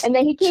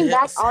then he came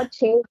back all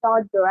changed,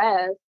 all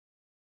dressed.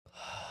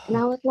 And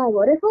I was like,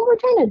 what is what we're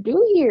trying to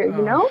do here,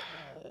 you know?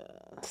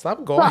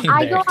 Stop going so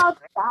I go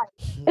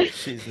outside.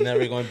 She's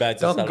never going back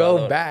to Don't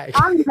go back.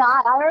 I'm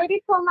not. I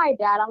already told my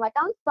dad. I'm like,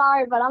 I'm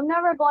sorry, but I'm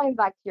never going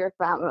back to your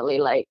family.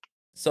 Like,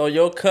 so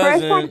your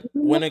cousin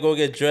went to go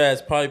get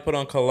dressed, probably put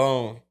on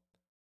cologne.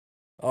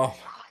 Oh.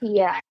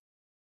 Yeah.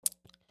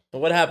 So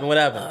what happened?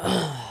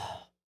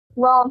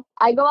 Well,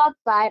 I go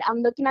outside.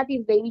 I'm looking at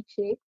these baby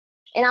chicks.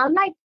 And I'm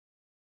like,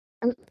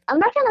 I'm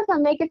not trying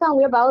to make it sound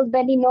weird, but I was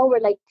bending over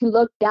like to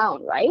look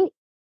down, right?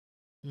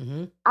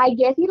 Mm-hmm. I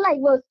guess he like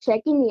was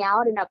checking me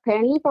out, and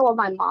apparently, for what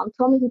my mom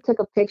told me, he took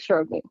a picture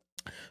of me.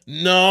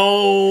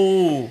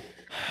 No.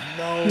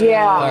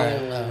 Yeah. All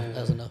right,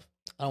 that's enough.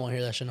 I don't want to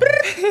hear that shit no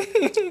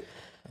more.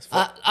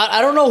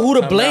 I don't know who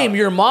to blame,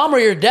 your mom or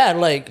your dad.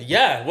 Like,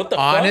 yeah, what the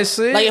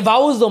honestly, fuck? Like if I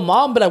was the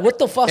mom, but like, what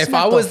the fuck? If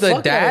I was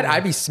the dad,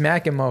 I'd be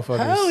smacking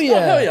motherfuckers. Hell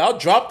yeah, I'll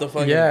drop the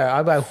fucking. Yeah,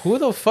 I'd be like, who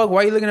the fuck?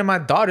 Why are you looking at my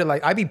daughter?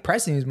 Like, I'd be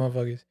pressing these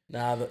motherfuckers.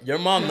 Nah, your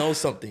mom knows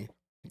something.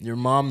 Your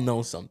mom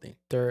knows something.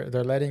 They're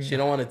letting. She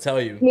don't want to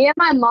tell you. Me and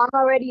my mom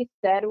already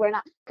said we're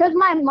not. Cause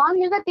my mom,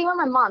 here's the thing with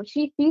my mom.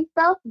 She sees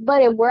stuff,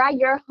 but if we're at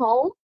your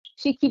home,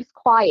 she keeps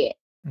quiet.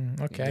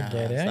 Okay, I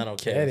get it. It's not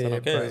okay.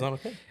 It's not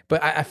okay.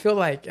 But I feel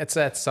like it's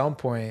at some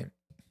point,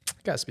 you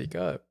gotta speak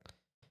up.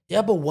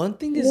 Yeah, but one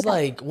thing is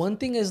like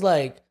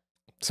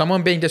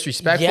someone being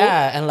disrespectful.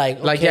 Yeah, and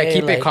okay,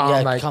 keep it calm.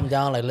 Yeah, like calm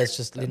down. Like let's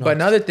just. But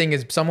another thing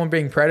is someone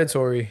being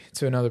predatory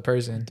to another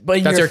person.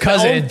 But that's your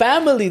cousin. Own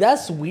family.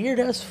 That's weird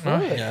as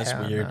fuck. Yeah,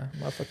 that's weird.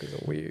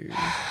 Motherfuckers are weird.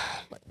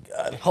 Oh my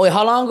god. Oh, wait,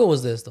 how long ago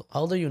was this though?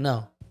 How old are you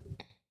now?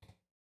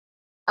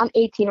 I'm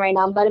 18 right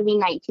now. I'm about to be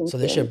 19. So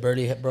this shit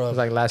barely hit, bro. It was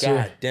like last year.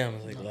 God damn,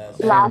 it was like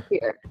last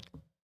year.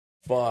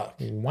 Fuck.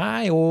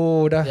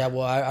 Wild. Yeah,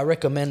 well, I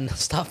recommend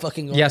stop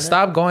fucking going. Yeah,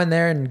 stop going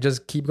there and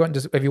just keep going.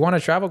 Just if you want to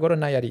travel, go to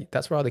Nayarit.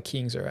 That's where all the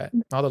kings are at.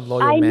 All the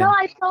loyal men. I know.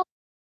 I told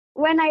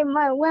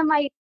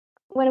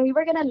when we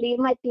were gonna leave,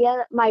 my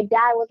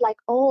dad was like,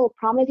 "Oh,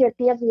 promise your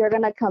tias you're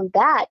gonna come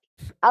back."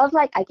 I was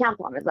like, "I can't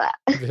promise that."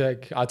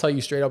 Like, I'll tell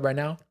you straight up right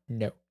now.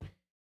 No.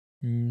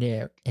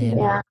 Yeah.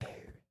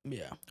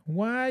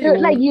 Why? Dude,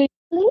 like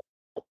usually,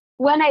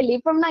 when I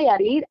leave from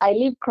Nayarit, I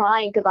leave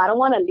crying because I don't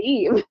want to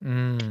leave.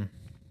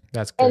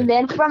 That's good. And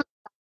then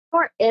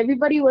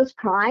everybody was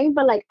crying,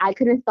 but like I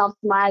couldn't stop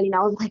smiling. I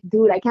was like,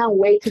 dude, I can't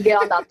wait to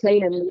get on that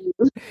plane and leave.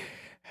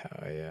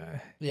 Oh yeah.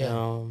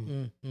 Yeah.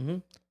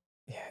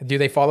 Yeah. Do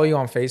they follow you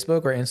on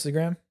Facebook or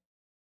Instagram?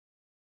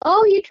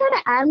 Oh, you try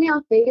to add me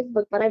on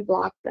Facebook, but I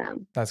blocked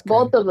them. That's good.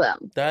 Both of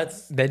them. I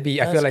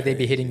feel like they'd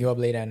be hitting you up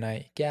late at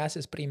night. ¿Qué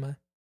haces, prima?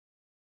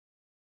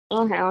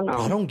 Oh hell no.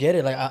 I don't get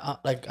it. Like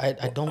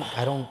I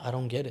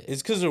don't get it.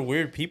 It's because they're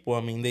weird people.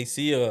 I mean, they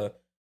see a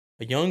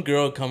young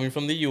girl coming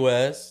from the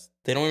U.S.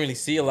 They don't really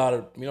see a lot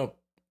of you know.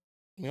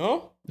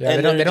 Yeah,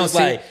 and they don't see.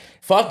 Like,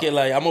 fuck it.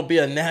 Like I'm gonna be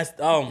a nasty.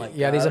 Oh my god.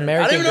 Yeah, these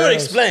American. I don't even know girls. how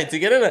to explain.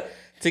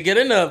 To get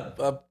in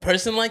a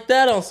person like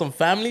that on some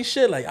family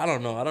shit. Like I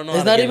don't know.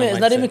 It's not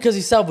even because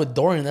he's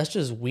Salvadorian. That's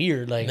just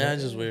weird. Like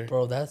that's just weird,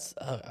 bro. That's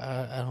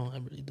I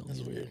really don't.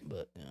 That's weird.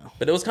 But yeah.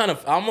 But it was kind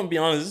of. I'm gonna be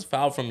honest. This is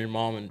foul from your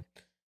mom and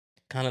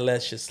kind of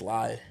let shit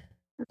slide.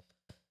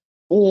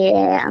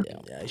 Yeah.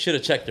 Yeah. You should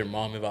have checked your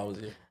mom if I was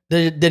you.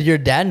 Did your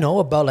dad know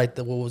about like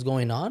what was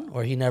going on,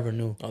 or he never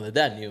knew? Oh, the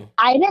dad knew.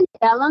 I didn't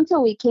tell him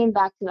until we came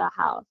back to the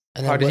house.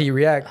 And How did he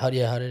react? How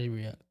did he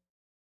react?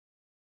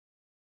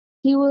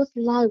 He was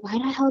like, "Why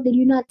the hell did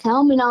you not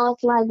tell me?" And I was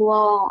like,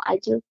 "Well, I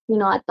just,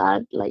 I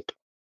thought like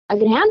I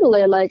could handle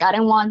it. Like I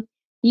didn't want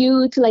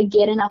you to like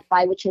get in a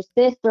fight with your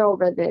sister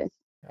over this."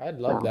 I'd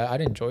love that.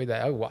 I'd enjoy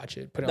that. I would watch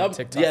it. Put it on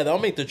TikTok. Yeah, that'll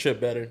make the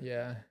trip better.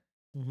 Yeah.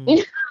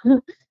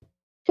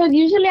 Because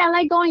usually I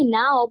like going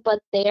now, but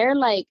there,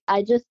 like,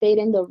 I just stayed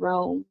in the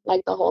room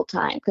like the whole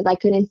time because I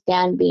couldn't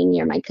stand being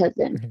near my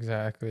cousin.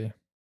 Exactly.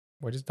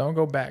 Well, just don't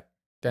go back.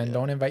 Then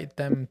don't invite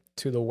them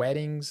to the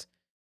weddings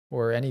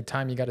or any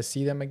time you got to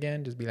see them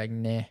again. Just be like,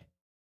 nah.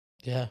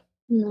 Yeah,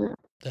 No,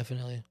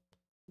 definitely.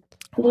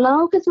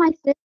 because my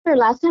sister,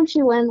 last time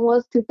she went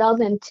was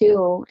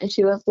 2002, and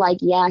she was like,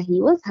 yeah,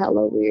 he was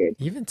hella weird.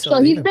 Even So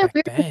he's even been back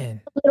weird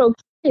then. as a little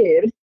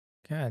kid.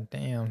 God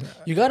damn.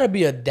 You gotta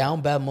be a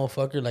down bad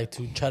motherfucker, like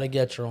to try to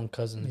get your own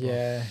cousin. Bro.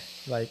 Yeah.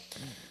 Like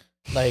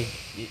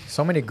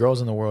so many girls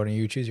in the world and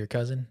you choose your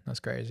cousin. That's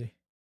crazy.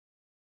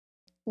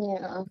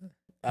 Yeah.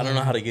 I don't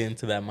know how to get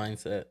into that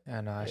mindset.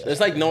 I know.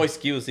 There's like no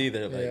excuse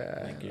either. Like, Yeah,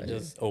 like you're like-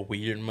 just a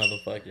weird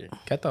motherfucker.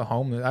 Get the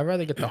homeless. I'd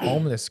rather get the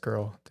homeless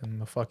girl than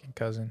the fucking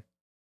cousin.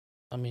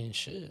 I mean,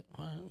 shit.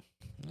 Why-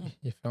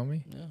 You feel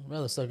me? Yeah, I'd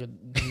rather suck a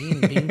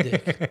bean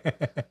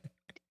dick.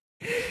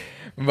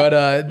 But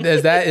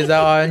is that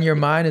on your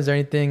mind? Is there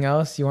anything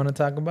else you want to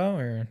talk about?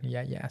 Or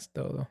yeah,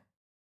 still.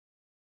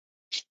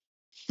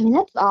 I mean,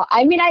 that's all.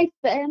 I mean, I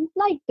sent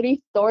like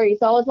 3 stories.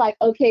 So I was like,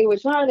 okay,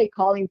 which one are they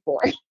calling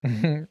for?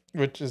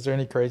 Which is there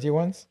any crazy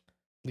ones?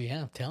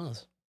 Yeah, tell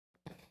us.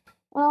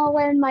 Oh,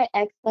 when my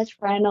ex-best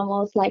friend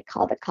almost like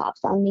called the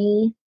cops on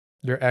me.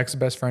 Your ex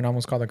best friend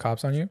almost called the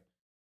cops on you?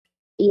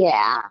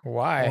 Yeah.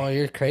 Why? Oh,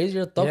 you're crazy.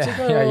 You're toxic.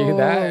 Yeah, are you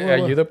that?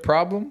 Are you the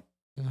problem?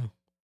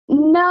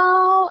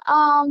 No,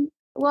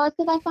 well, it's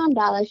because I found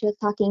out that she was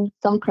talking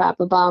some crap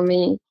about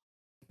me.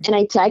 And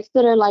I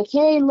texted her like,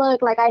 hey,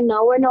 look, like I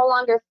know we're no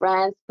longer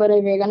friends, but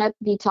if you're gonna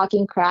be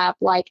talking crap,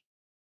 like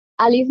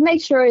at least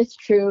make sure it's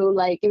true.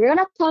 Like if you're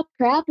gonna talk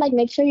crap, like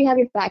make sure you have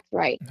your facts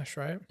right. That's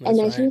right. And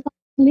then she was like,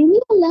 leave me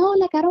alone,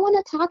 like I don't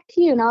want to talk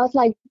to you. And I was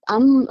like,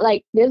 I'm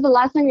like, this is the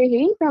last time you're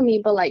hearing from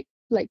me, but like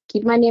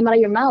keep my name out of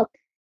your mouth.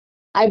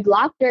 I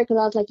blocked her because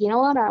I was like, you know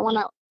what, I don't want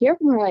to hear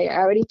from her. I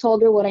already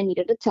told her what I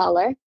needed to tell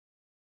her.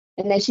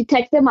 And then she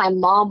texted my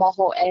mom a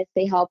whole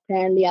essay how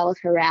apparently I was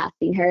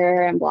harassing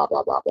her and blah,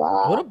 blah, blah,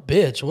 blah. What a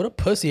bitch. What a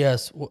pussy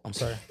ass. I'm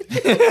sorry.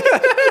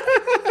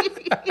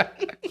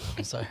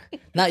 I'm sorry.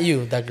 Not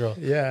you, that girl.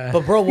 Yeah.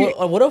 But bro,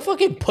 what a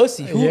fucking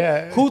pussy.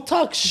 Who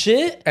talks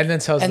shit and then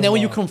tells and the then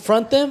when you mom.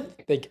 confront them,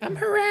 I'm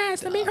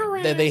harassed. I'm being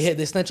harassed.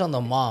 they snitch on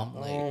the mom.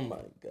 Like, Oh my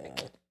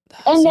god.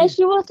 And then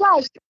she was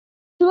like,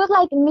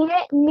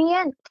 me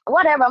and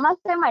whatever. I'm not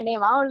saying my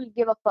name. I don't really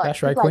give a fuck.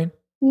 That's right, She's like,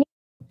 Queen.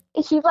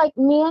 she's like,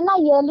 me and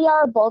Nayeli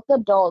are both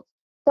adults.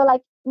 So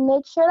like,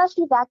 make sure that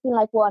she's acting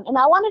like one. And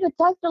I wanted to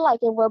text her like,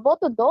 if we're both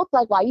adults,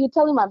 like, why are you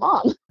telling my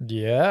mom?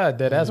 Yeah,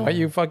 that's why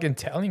you fucking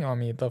telling on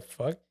me. The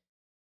fuck?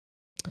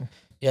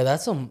 yeah,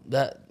 that's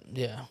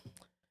yeah.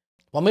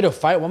 Want me to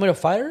fight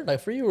her?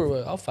 Like for you or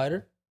what? I'll fight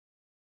her.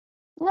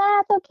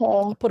 Nah, it's okay.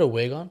 I'll put a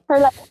wig on. Her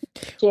like,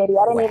 shitty.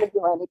 I didn't even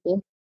do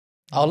anything.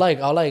 I'll like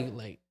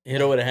hit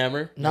her with a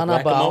hammer. No,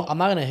 like but whack-a-mole? I'm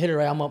not gonna hit her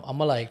right. I'm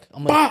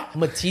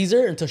gonna tease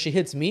her until she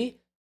hits me.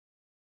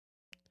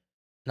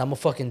 And I'm gonna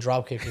fucking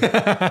drop kick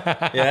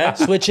her. Yeah.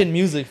 Switching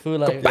music, fool,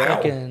 like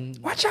fucking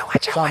Watch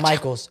out, Shawn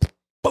Michaels.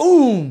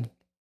 Boom.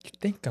 You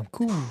think I'm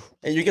cool?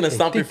 And you're gonna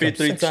stomp your think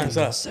feet I'm 3 times,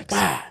 huh? Sexy.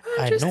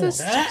 I know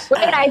that.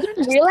 Wait, I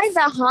just realized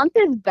that Hans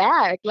is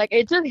back. Like,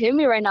 it just hit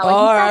me right now. Like,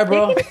 All he's right, not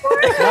bro. thinking for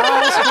it?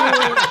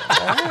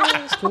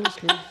 It's cool. It's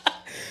cool.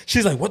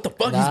 She's like, what the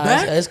fuck? He's Nah,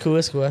 back? it's cool.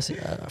 It's cool. I see,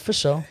 for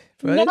sure.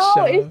 No,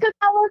 it's because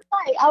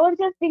I was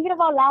just thinking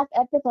about last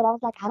episode. I was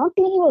like, I don't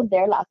think he was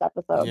there last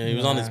episode. Yeah, he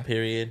was on his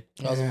period.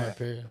 I was on my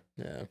period.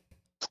 Yeah.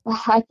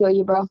 I feel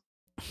you, bro.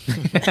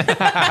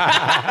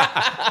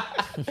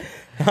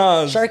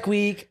 Shark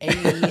Week.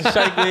 Ay.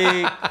 Shark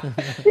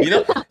Week.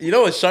 You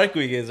know what Shark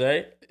Week is,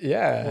 right?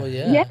 Yeah. Well,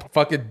 yeah. Yeah.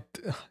 Fucking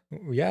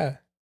yeah.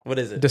 What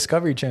is it?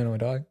 Discovery Channel,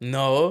 dog.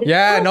 No.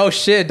 Yeah, no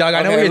shit, dog.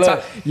 I know Okay, what you're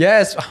look. talking.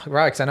 Yes,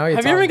 Rox, I know what you're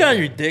Have talking. you ever gotten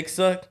about. your dick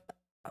sucked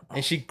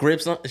and she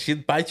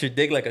bites your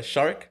dick like a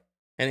shark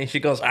and then she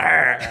goes,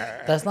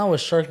 "Arr." That's not what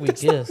Shark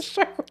Week is.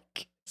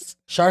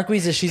 Shark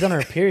Week is she's on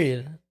her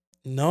period.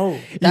 No.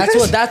 That's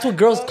what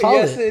girls call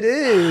Yes, it. it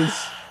is.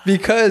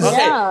 Because Okay,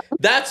 Yeah.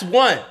 that's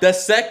one. The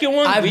second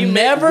one, I've we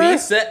never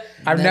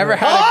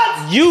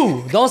had.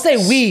 You don't say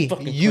we.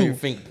 Fucking point You your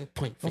finger.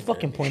 Point don't finger.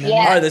 fucking point at Yeah.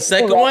 me. All right, the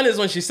second one is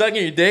when she's sucking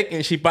your dick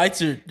and she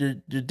bites your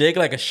dick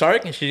like a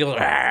shark and she goes,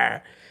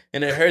 "Arr,"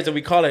 and it hurts. And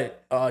we call it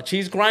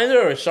cheese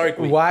grinder or Shark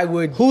Week. Why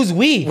would Who's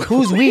we?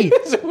 Who's we?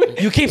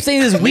 You keep saying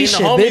this Me we and the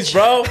shit, homies, bitch.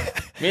 bro.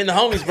 Me and the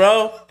homies,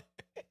 bro.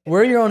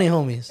 We're your only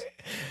homies.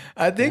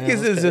 I think Yeah,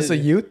 this that's is just a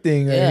crazy. youth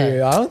thing right Yeah.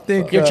 here. I don't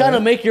think You're trying to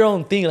make your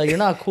own thing. Like you're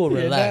not cool.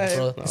 you're Relax,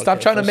 not- bro. Stop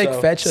Okay, trying to for make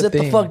sure. fetch a Sit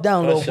thing. the fuck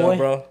down, For little sure, boy.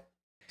 bro.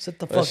 Sit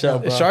the For fuck sure,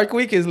 down, bro. bro. Shark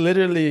Week is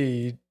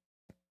literally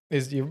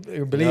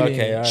you're believing.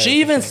 Okay, all right.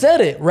 She even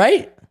said it,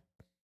 right?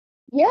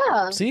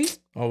 Yeah. See?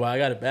 Oh, well, I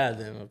got it bad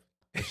then.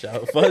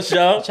 For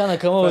sure. Trying to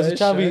come over. For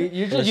Trying to sure. be,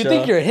 you For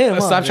think you're him,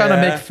 huh? Stop trying to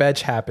Yeah. make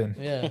fetch happen.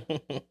 Yeah.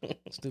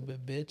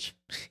 Stupid bitch.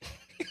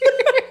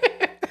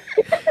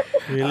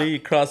 Really? You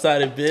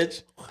cross-eyed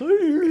bitch?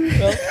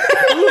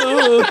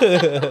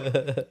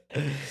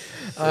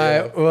 All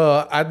right.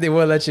 Well, I think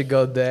we'll let you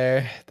go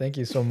there. Thank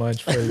you so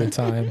much for your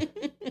time.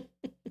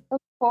 Of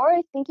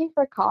course. Thank you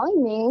for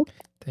calling me.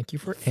 Thank you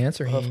for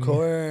answering. Of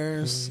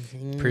course.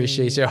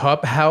 Appreciate you. How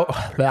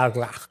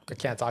I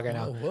can't talk right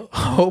now. Whoa.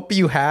 Hope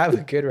you have a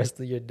good rest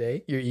of your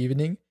day, your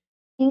evening.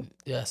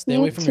 Yeah, stay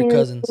away from your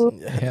cousins.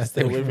 Yeah,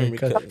 Stay away from your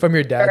cousin. from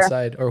your dad's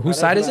side. Or whose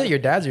side is it? Your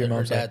dad's or your Her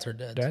mom's dad's side?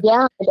 her dad. Dad? Yeah,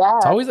 my It's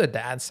dad. always the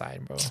dad's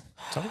side, bro. It's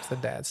always the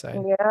dad's side.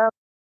 All Yeah.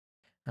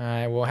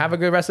 right. Well, have a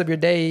good rest of your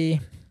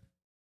day.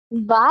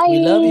 Bye. We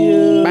love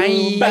you.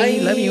 Bye. Bye.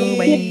 Love you.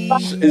 Bye.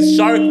 It's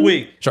Shark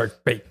Week.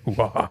 Shark bait.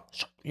 Ooh-ah.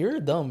 You're a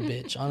dumb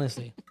bitch,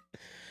 honestly.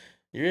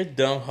 You're a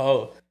dumb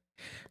hoe.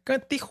 Go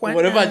Tijuana.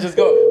 What if I just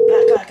go?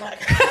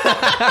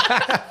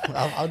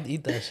 I'll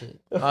eat that shit.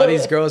 All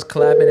these girls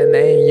clapping and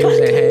they ain't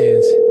using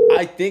hands.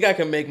 I think I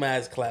can make my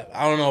ass clap.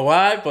 I don't know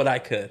why, but I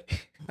could.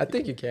 I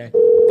think you can.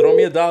 Throw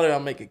me $1, I'll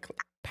make it clap.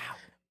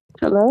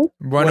 Hello?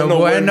 Bueno, Bueno,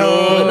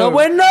 bueno.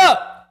 Bueno.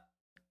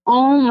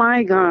 Oh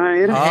my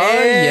God. Oh,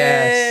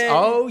 yes.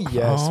 Oh,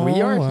 yes.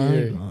 We are my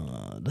here.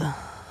 God.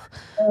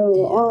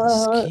 Oh,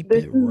 Yes, keep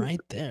this it is- right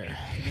there,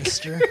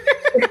 mister.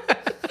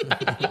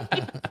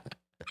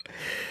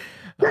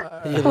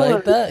 You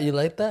like that? You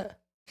like that?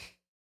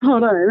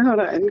 Hold on.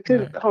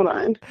 Hold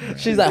on.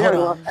 She's like, hold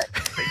on.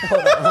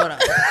 Hold on.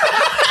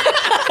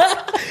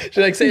 She's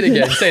like, say it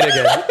again. Say it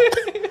again.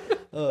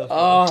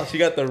 Oh, she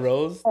got the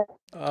rose.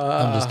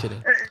 I'm just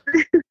kidding.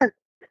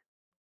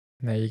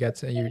 Now you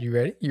got you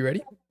ready? You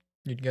ready?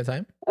 You got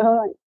time?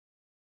 No,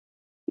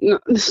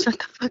 shut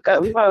the fuck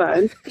up. Hold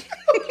on.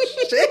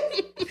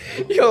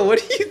 Yo,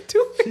 what are you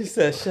doing? She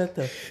said, "Shut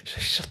the."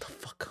 Shut the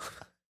fuck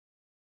up.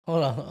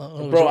 Hold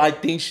on. Bro, I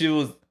think she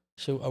was.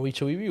 Should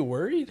we be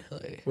worried?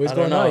 Like, What's I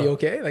don't going on? know. You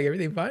okay? Like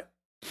everything fine?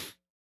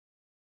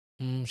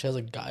 she has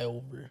a guy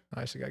over.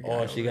 Oh, she got a guy.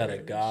 Oh, she over got a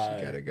there. guy.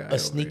 She got a guy. A over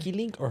sneaky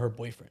link or her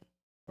boyfriend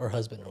or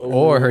husband? Oh.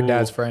 Or her Ooh.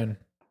 dad's friend.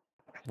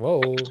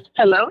 Whoa.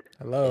 Hello?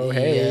 Hello.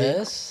 Hey.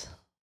 Yes.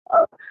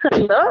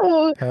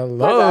 Hello.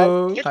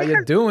 Hello. How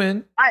you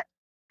doing?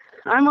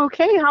 I'm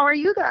okay. How are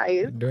you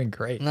guys? Doing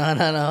great. No. Hold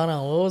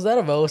on. What was that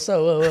about? What's up?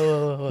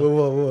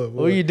 Whoa.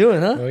 What are you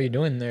doing, huh? What are you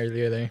doing there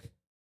the other day?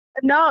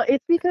 No,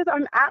 it's because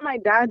I'm at my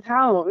dad's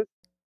house.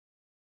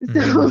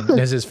 So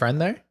Is his friend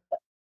there?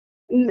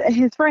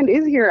 his friend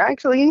is here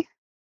actually.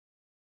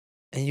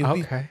 And you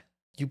Okay.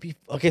 be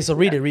okay. So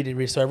read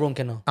it, so everyone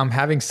can know. I'm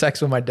having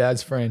sex with my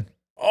dad's friend.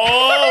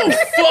 Oh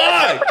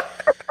fuck!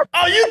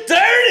 Oh, you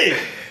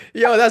dirty!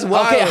 Yo, that's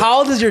wild. Okay, how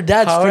old is your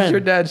dad's How friend? is your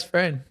dad's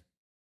friend?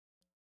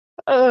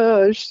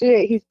 Oh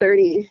shit, he's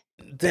 30.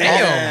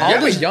 Damn. How You old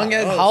have a is- young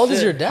ass. How old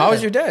is your dad? How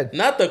is your dad?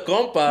 Not the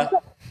compa.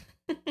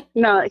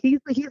 No, he's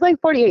like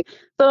 48.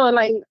 So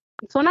like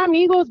son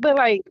amigos, but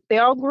like they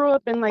all grew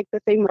up in like the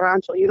same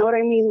rancho. You know what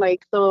I mean?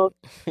 Like so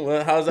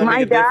Well, how's that my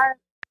make a difference? dad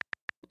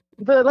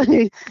but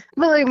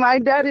like my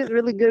dad is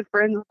really good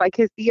friends with like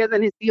his tias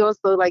and his tios,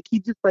 so like he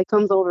just like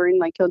comes over and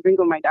like he'll drink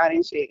with my dad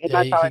and shit. And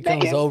Yeah, that's how I he met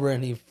comes him. over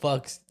and he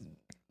fucks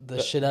the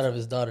shit out of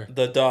his daughter.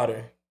 The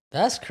daughter.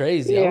 That's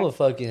crazy. Yeah. I'm a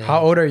fucking. How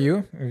old are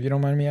you, if you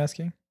don't mind me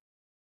asking?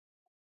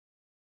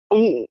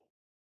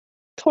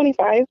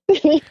 25.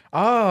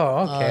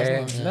 Oh, it's okay.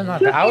 not- Then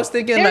not yeah. bad. I was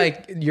thinking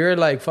like you're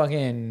like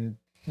fucking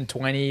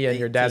 20 and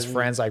your dad's 18.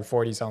 friend's like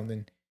 40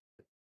 something.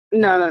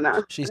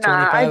 No. She's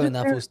Nah, 25 I and just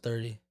that heard- fool's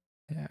 30.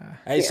 Yeah.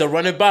 Hey, so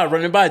run it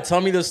by.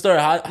 Tell me the story.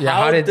 How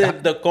how did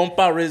did the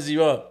compa raise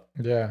you up?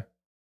 Yeah.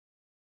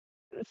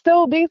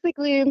 So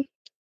basically,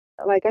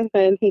 like I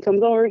said, he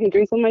comes over, he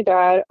drinks with my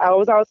dad. I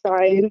was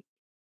outside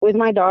with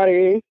my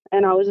daughter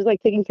and I was just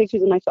like taking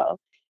pictures of myself.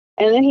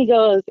 And then he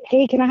goes,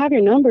 "Hey, can I have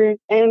your number?"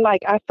 And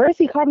like at first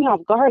he caught me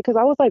off guard because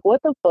I was like,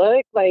 "What the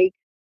fuck? Like,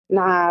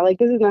 nah, like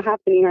this is not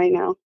happening right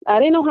now." I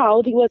didn't know how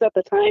old he was at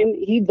the time.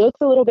 He looks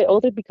a little bit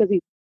older because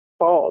he's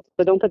bald,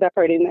 but don't put that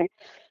part in there.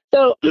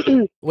 So Wait.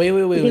 He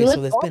So looks that's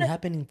been older.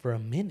 happening for a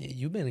minute.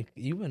 You've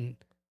been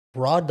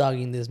raw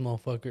dogging this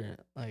motherfucker.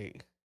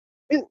 Like,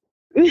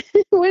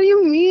 what do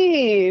you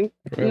mean?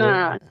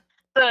 Nah.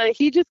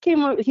 He just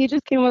came up. He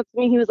just came up to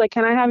me. He was like,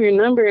 "Can I have your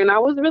number?" And I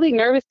was really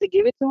nervous to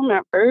give it to him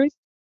at first.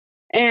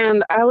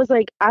 And I was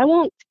like, "I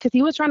won't," because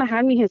he was trying to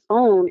hand me his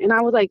phone. And I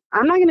was like,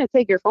 "I'm not gonna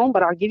take your phone,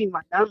 but I'll give you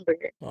my number."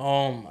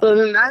 Oh my So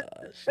then that-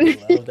 gosh. She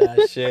loved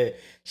that shit.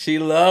 She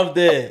loved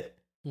it.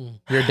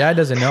 Your dad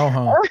doesn't know,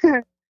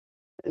 huh?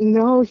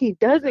 No, he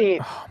doesn't.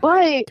 Oh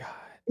my But God.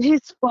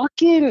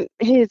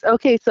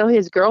 so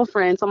his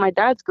girlfriend. So my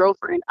dad's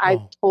girlfriend. I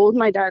Oh. told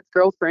my dad's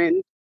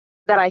girlfriend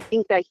that I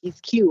think that he's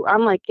cute.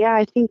 I'm like, "Yeah,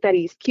 I think that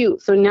he's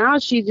cute." So now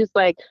she's just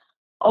like,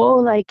 oh,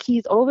 like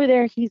he's over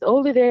there.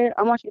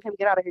 I'm watching him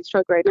get out of his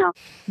truck right now.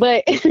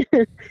 But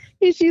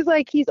she's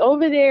like, he's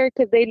over there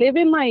because they live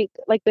in like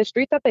the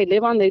street that they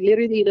live on. They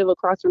literally live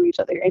across from each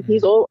other, and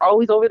he's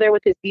always over there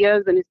with his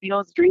tias and his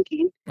tios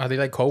drinking. Are they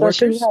like So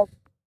coworkers?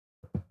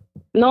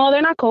 no,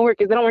 they're not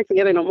coworkers. They don't work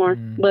together no more.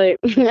 But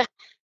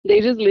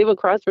they just live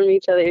across from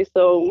each other.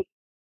 So,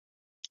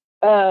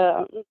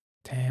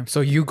 Damn.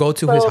 So you go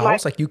to his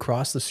house? Like you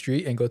cross the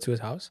street and go to his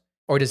house?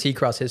 Or does he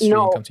cross his street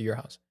and come to your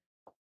house?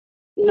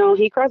 No,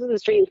 he crosses the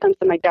street and comes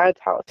to my dad's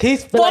house.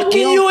 He's fucking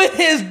you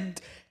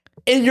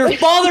in your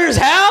father's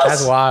house?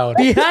 That's wild.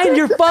 Behind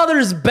your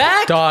father's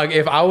back? Dog,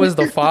 if I was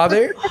the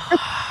father,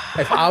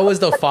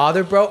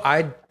 bro,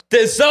 I'd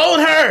disown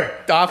her.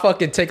 I'll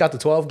fucking take out the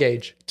 12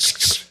 gauge.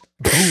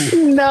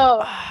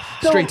 No.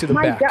 Straight to the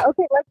my back. Dad,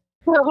 okay,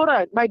 hold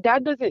on. My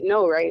dad doesn't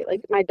know, right?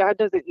 Like, my dad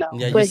doesn't know.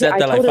 Yeah, you But said I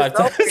that like told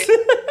 5 his times.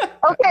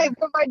 Okay,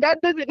 but my dad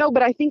doesn't know,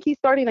 but I think he's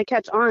starting to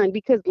catch on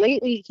because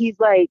lately he's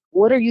like,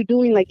 what are you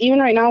doing? Like, even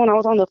right now when I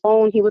was on the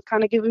phone, he was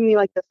kind of giving me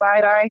like the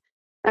side eye.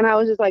 And I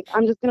was just like,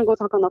 I'm just going to go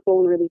talk on the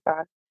phone really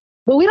fast.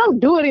 But we don't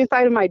do it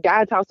inside of my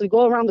dad's house. We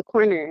go around the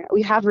corner.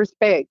 We have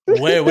respect.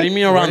 Wait, what do you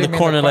mean around the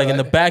corner? Like in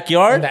the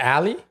backyard? In the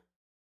alley?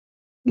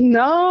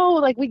 No,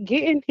 like we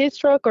get in his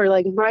truck or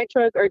like my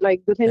truck or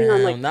like depending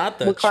on like not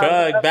the what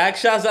car- truck. Back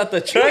shots at the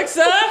truck,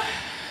 son.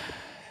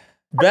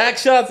 Back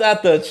shots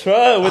at the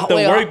truck with the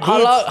work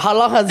boots. How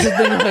long has this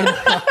been going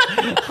on?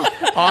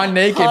 On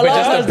naked, How but long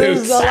just has the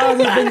boots.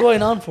 this been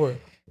going on for?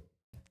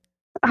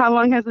 How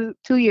long has it?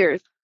 2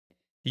 years.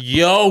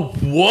 Yo,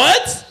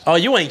 what? Oh,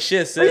 you ain't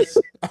shit, sis.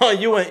 Oh,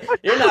 you're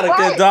not a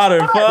good daughter.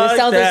 Fuck This sounds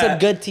like that. some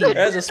good tea.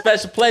 There's a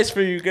special place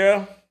for you,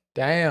 girl.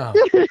 Damn.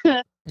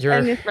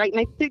 And it's right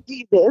next to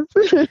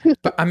Jesus.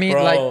 But I mean,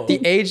 Bro. like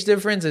the age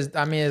difference is.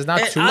 I mean, it's not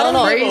too I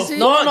don't crazy.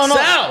 give a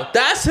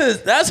fuck, Sal.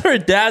 That's her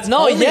dad's.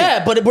 No, homie.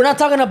 yeah, but we're not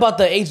talking about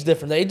the age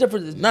difference. The age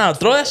difference. Nah,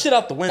 throw that shit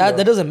out the window.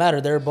 That doesn't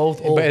matter. They're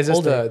both old. But it's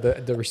just older.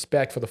 the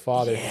respect for the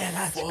father. Yeah,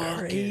 that's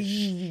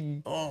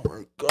crazy. Oh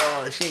my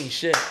god, she ain't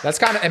shit. That's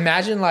kind of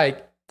imagine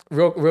like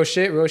real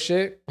shit.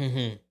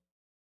 Mm-hmm.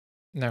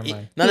 Never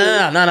mind.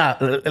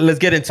 No. Let's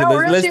get into No, this.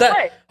 real Let's shit,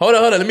 dive. what? Hold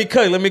on. Let me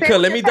cook. Let what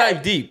me you dive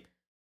said. deep.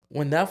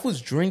 When that was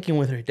drinking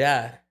with her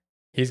dad,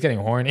 He's getting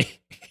horny.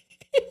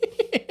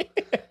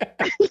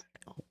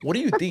 what do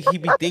you think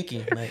he'd be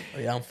thinking? Like, oh,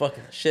 yeah, I'm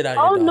fucking the shit out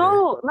of Oh your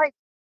daughter.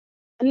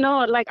 no,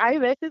 like I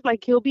message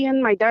like he'll be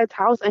in my dad's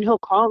house and he'll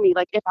call me.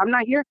 Like if I'm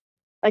not here,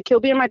 like he'll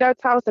be in my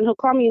dad's house and he'll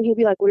call me and he'll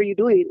be like, "What are you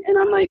doing?" And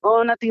I'm like,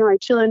 "Oh, nothing,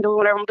 like chilling, doing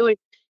whatever I'm doing."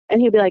 And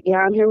he'll be like, "Yeah,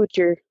 I'm here with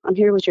your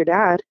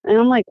dad." And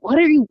I'm like, "What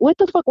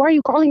the fuck? Why are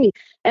you calling me?"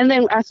 And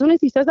then as soon as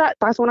he says that,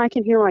 that's when I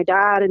can hear my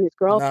dad and his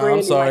girlfriend.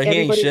 I'm sorry, and, like,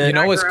 he ain't everybody shit. in You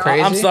know my what's girl.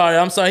 crazy? I'm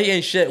sorry, he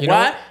ain't shit. You know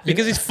Why? what?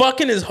 Because he's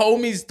fucking his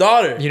homie's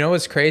daughter. You know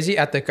what's crazy?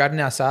 At the carne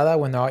asada,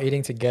 when they're all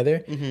eating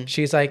together,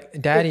 she's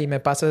like, "Daddy, me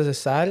pasas de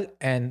sal,"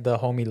 and the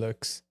homie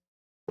looks.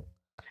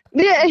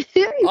 Yeah.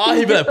 Oh,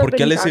 he'd be like, ¿por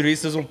qué le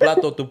sirviste un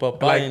plato a tu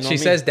papá? Like y no she a mí?"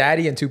 says,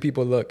 "Daddy," and two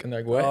people look, and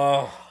they're like, "What?"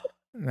 Oh,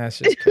 That's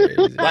just crazy.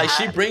 like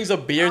she brings a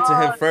beer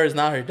to him first,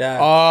 not her dad.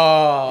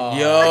 Oh,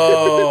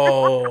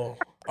 Yo,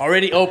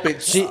 already open.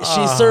 She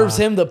serves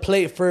him the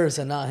plate first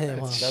and not him.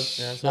 Huh?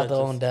 That's Not what the I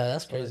own dad.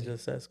 That's That's what I crazy.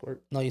 just said,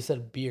 Squirt. No, you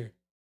said beer.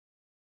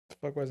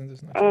 fuck wasn't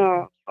this?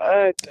 Oh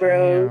fuck,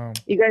 bro! Damn.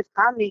 You guys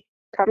caught me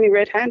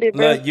red-handed,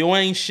 bro. Look, you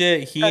ain't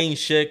shit. He ain't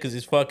shit because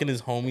he's fucking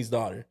his homie's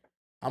daughter.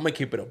 I'm gonna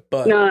keep it a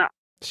buck. No,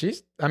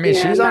 She's. I mean,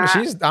 Yeah, she's on. nah.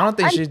 She's. I don't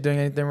think she's doing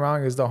anything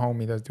wrong. It's the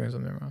homie that's doing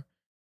something wrong.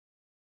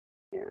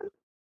 Yeah.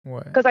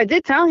 What? because I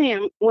did tell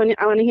him when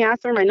he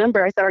asked for my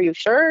number, I said, "Are you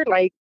sure?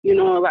 Like, you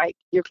know, like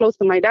you're close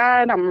to my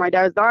dad. I'm my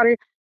dad's daughter."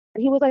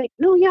 And he was like,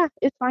 "No, yeah,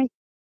 it's fine."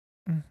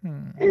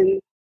 Mm-hmm.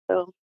 And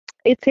so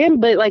it's him,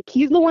 but like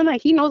he's the one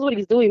that he knows what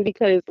he's doing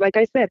because, like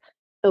I said,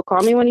 he'll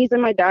call me when he's in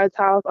my dad's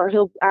house, or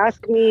he'll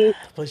ask me.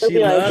 But He'll she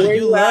be like, loves "Where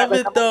you. you at?" Love Like,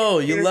 it I'm though.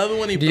 over You here. love it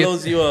when he Do you-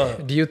 blows you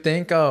up. Do you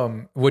think?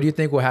 What do you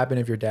think will happen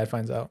if your dad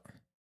finds out?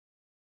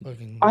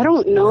 I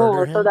don't know,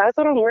 Murder so him? that's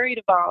what I'm worried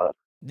about.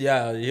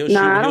 Yeah, he'll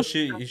Nah, I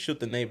shoot. don't- You shoot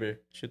the neighbor.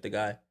 Shoot the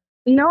guy.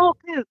 No,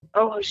 cause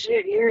oh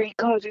shit, here he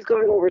comes. He's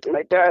going over to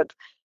my dad's.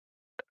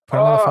 Put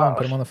him on the phone. Oh.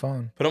 Put him on the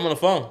phone. Put him on the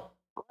phone.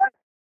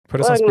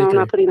 Put us on Fuck, no, I'm speaker.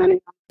 not putting that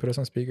in. Put us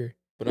on speaker.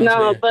 Put him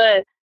No, on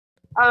speaker.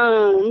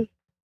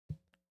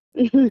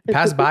 but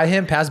Pass by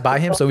him. Pass by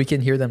him so we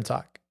can hear them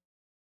talk.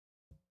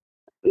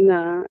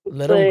 nah.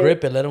 Let but- him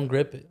grip it. Let him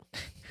grip it.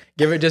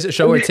 Give her just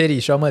show her titty.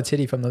 Show him a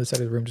titty from the other side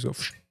of the room. Just go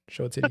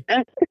show a titty.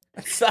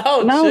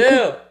 So No,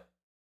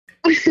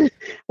 chill.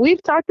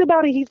 We've talked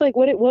about it. He's like,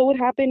 what would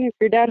happen if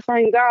your dad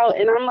finds out?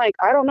 And I'm like,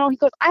 I don't know. He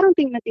goes, I don't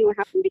think nothing will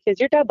happen because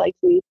your dad likes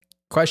me.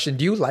 Question: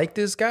 do you like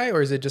this guy,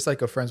 or is it just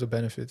like a friends with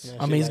benefits? Yeah.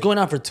 I She mean, he's likes- going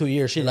on for 2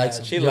 years. She likes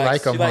him. She You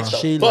likes like him, She likes huh?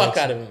 the She fuck likes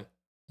out him. of him.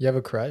 You have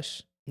a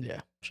crush?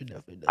 Yeah, she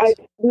definitely does.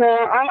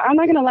 I'm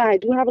not gonna lie. I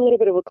do have a little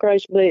bit of a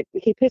crush, but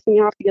he pissed me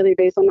off the other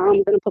day, so now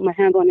I'm gonna put my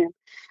hands on him.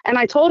 And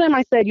I told him,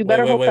 I said, you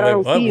better hope that I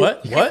don't see you.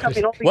 What? You're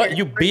coming over What? here.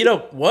 You beat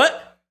up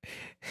what?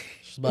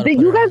 She's about to put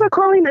You her guys on. are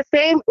calling the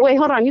same. Wait,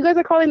 hold on. You guys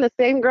are calling the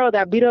same girl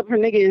that beat up her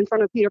nigga in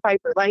front of Peter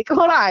Piper. Like,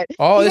 hold on.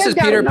 Oh, You this guys is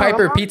gotta Peter know,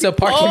 Piper huh? Pizza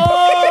Parking.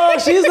 Oh,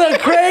 she's the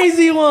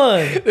crazy one.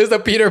 This is the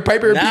Peter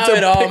Piper Now Pizza.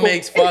 it all Pickle-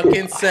 makes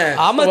fucking sense.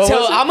 I'm What was it?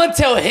 gonna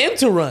tell him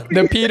to run.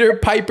 the Peter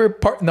Piper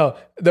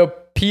the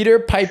Peter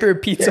Piper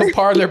Pizza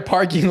Parlor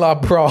parking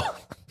lot brawl.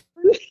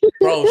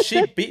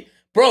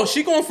 Bro,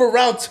 she going for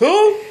round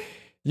 2?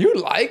 You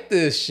like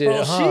this shit,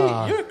 Bro,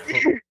 huh?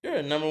 you're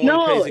a number one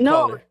No, crazy no.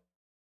 caller.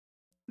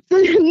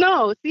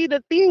 No, see,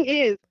 the thing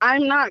is,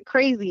 I'm not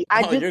crazy.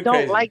 I Oh, you're just don't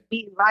crazy. like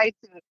being lied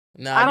to. I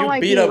Nah, don't you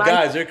like beat being up lied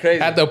guys. You're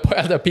crazy. at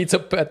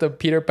the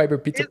Peter Piper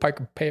Pizza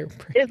Parker.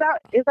 Is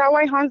that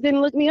why Hans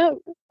didn't look me up?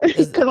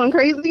 Because I'm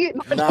crazy.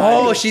 Nah,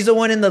 Oh, she's the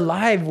one in the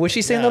live. What's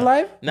she saying in the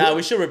live? Nah,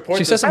 we should report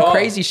She this said some call.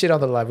 crazy shit on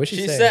the live. What'd she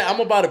She say? said, I'm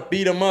about to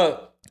beat him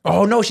up.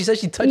 Oh no, she said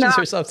she touches Nah.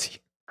 herself. To you.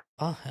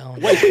 Oh hell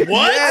no. Wait,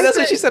 what? Yeah, that's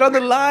what she said on the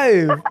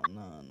live.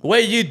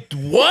 Wait, you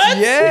what?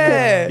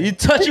 Yeah. You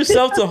touch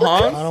yourself to I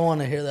Hans? don't want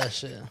to hear that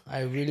shit.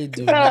 I really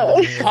do. not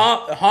wanna hear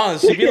that.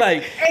 Hans,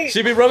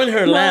 she be rubbing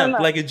her lamp no.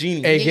 like a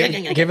genie.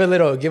 Hey, give a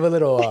little,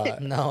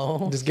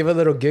 No, just give a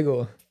little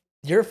giggle.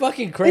 you're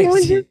fucking It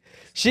was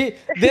crazy.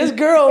 This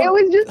girl. It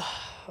was just.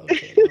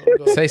 Okay, no,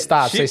 go. Say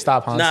stop. She- Say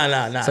stop, Hans.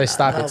 Nah. Say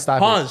stop it. Stop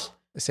Hans,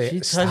 it. Say she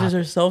stop. touches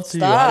herself to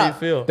you. How do you Stop.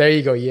 feel? There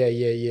you go.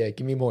 Yeah.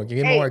 Give me more. Give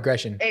me Hey, more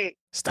aggression. Hey,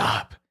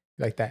 Stop.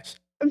 Like that.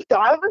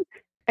 stop.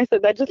 I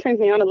said that just turns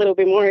me on a little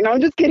bit more. No,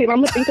 I'm just kidding. I'm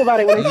gonna think about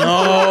it when I.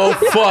 No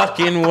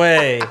fucking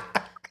way.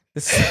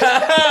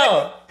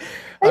 Sal,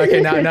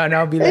 Okay,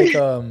 now be like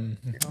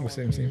what's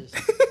the name?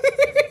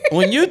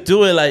 when you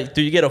do it, like,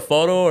 do you get a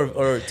photo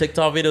or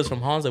TikTok videos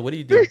from Hans? Like, what do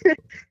you do?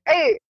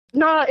 Hey,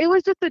 no, it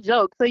was just a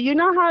joke. So you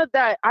know how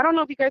that? I don't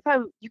know if you guys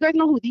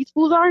know who these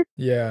fools are.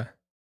 Yeah.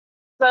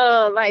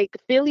 So like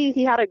Philly,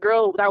 he had a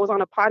girl that was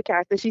on a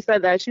podcast, and she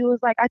said that she was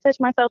like, "I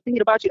touched myself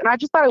thinking about you," and I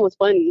just thought it was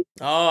funny.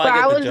 Oh, So I I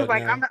get was the just joke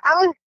like, now.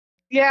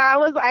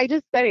 I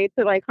just said it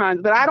to like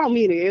Hans, but I don't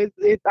mean it.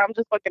 I'm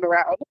just fucking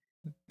around.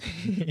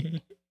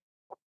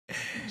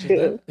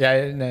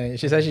 Yeah, no,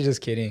 she said she's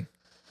just kidding.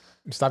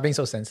 Stop being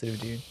so sensitive,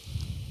 dude.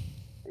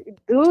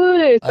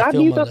 Dude, stop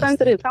feel being so molested.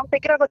 sensitive. Don't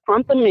take it as a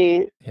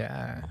compliment.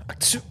 Yeah.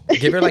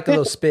 Give her like a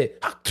little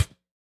spit. Give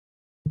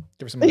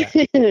her some of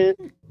that.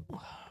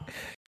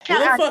 Who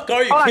the fuck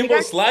are you, Hold on, you Kimbo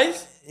guys-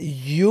 Slice?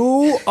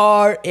 You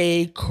are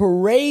a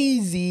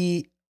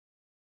crazy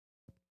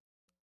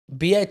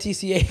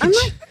bitch. I'm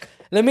not-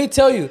 Let me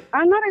tell you.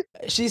 I'm not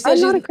She said a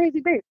she's.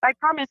 crazy bitch. I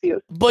promise you.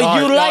 But Oh,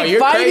 you no, like you're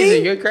fighting?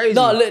 crazy. You're crazy.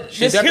 No, She's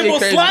this definitely Kimbo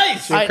crazy.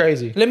 Slice. You're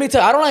crazy. Let me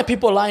tell you, I don't like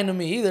people lying to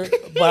me either.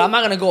 But I'm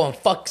not gonna go and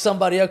fuck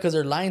somebody up because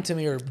they're lying to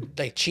me or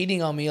like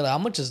cheating on me. Like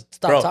I'm gonna just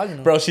stop talking to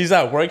them. Bro, she's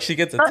at work. She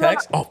gets a No, no,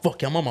 text. Oh,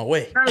 fuck, I'm on my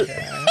way.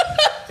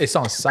 It's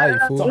on site,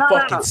 fool. No,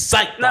 Fucking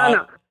psych,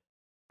 dog.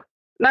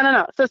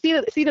 No. So see,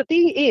 the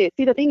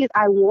thing is,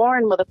 I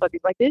warn motherfuckers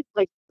like this,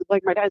 like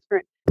my dad's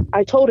friend.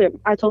 I told him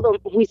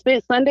we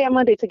spent Sunday and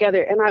Monday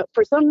together, and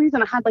for some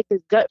reason I had like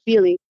this gut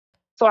feeling.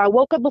 So I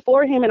woke up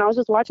before him and I was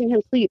just watching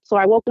him sleep. So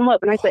I woke him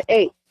up and I said,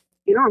 "Hey,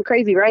 you know I'm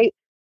crazy, right?"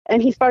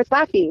 And he starts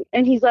laughing,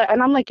 and he's like,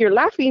 and I'm like, "You're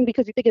laughing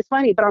because you think it's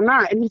funny, but I'm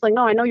not." And he's like,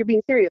 "No, I know you're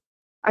being serious."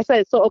 I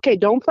said, "So okay,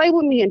 don't play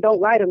with me and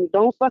don't lie to me.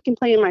 Don't fucking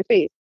play in my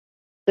face."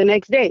 The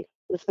next day,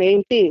 the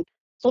same thing.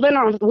 So then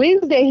on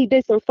Wednesday, he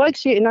did some fuck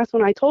shit, and that's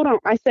when I told him,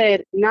 I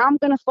said, "Now I'm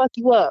gonna fuck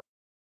you up.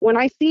 When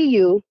I see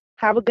you,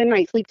 have a good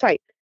night, sleep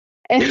tight."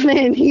 And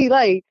then he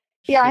like,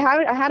 yeah,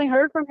 I hadn't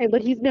heard from him,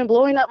 but he's been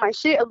blowing up my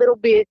shit a little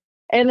bit.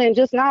 And then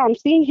just now I'm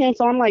seeing him,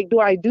 so I'm like, do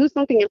I do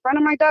something in front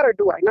of my dad or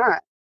do I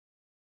not?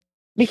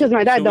 Because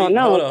my dad Should don't we-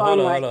 know. Hold so on, I'm hold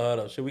on, like, hold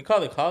on. Should we call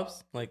the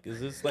cops? Like, is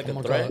this like I'm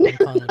a gonna threat?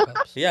 call the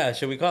cops. Yeah,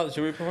 should we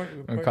report?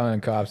 I'm calling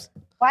the cops.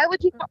 why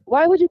would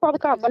you call the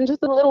cops? I'm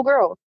just a little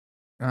girl.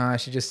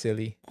 She's just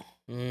silly.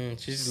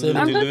 She's Silly.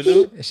 I'm Lulu not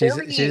Lulu. being She's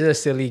silly. a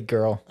silly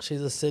girl.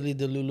 She's a silly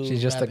delulu.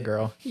 She's just a rabbit.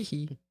 girl.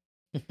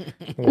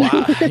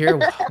 Wow,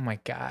 oh my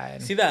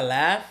god. See that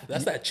laugh?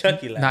 That's that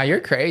Chucky laugh. Nah, you're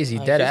crazy.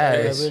 I Dead just-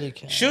 I ass. really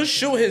can't.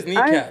 Shoot his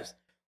kneecaps.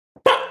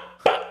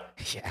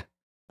 Yeah.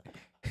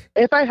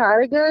 If I had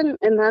a gun,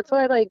 and that's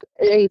why, like,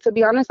 hey, to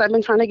be honest, I've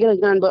been trying to get a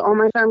gun, but all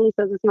my family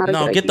says it's not a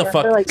No, good get the idea.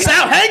 fuck. They're like,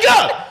 Sal, hang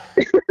up!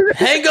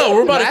 Hang up.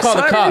 We're about to call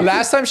the cops.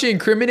 Last time she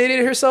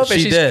incriminated herself,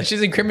 and She did.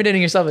 she's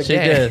incriminating herself She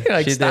again. did.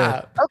 Like, She did.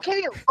 stop.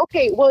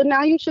 Okay. Well,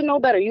 now you should know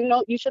better.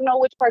 You should know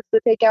which parts to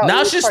take out. Now and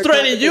which she's parts not to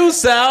threatening take you, out.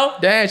 Sal.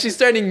 Damn, she's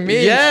threatening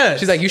me. Yes.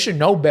 She's like, you should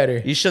know better.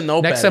 You should know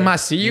Next better. time I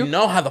see you,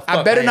 know how the fuck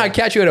I better am. not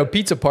catch you at a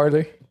pizza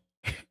parlor.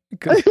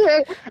 'Cause-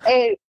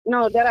 Hey,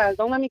 no, deadass.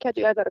 Don't let me catch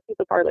you guys at a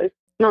pizza parlor.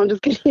 No, I'm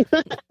just kidding.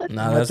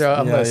 Nah,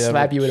 I'm gonna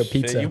slap but you with a shit,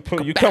 pizza.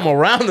 You come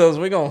around us,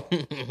 we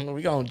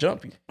gon'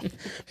 jump you.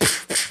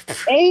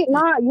 Hey,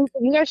 nah, you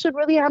guys should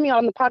really have me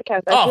on the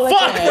podcast. I Oh feel like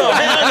fuck no!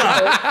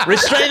 Hell no!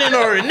 Restraining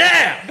order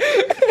now.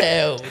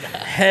 Hell nah.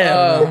 Hell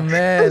Oh no!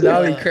 man, that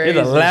would be You're crazy.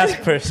 the last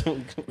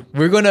person.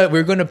 We're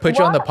gonna put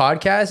you on the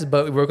podcast,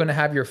 but we're gonna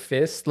have your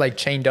fists like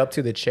chained up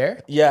to the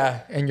chair Yeah.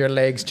 and your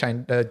legs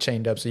chained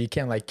up, so you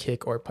can't like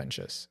kick or punch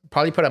us.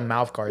 Probably put a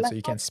mouth guard so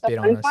you can't spit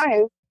on I'm us.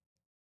 fine.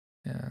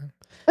 Yeah.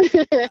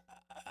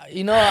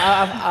 You know,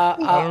 I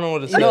don't know what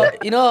to say.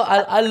 You know,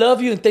 I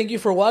love you and thank you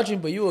for watching,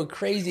 but you a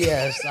crazy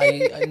ass.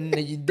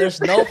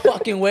 There's no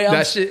fucking way.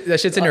 That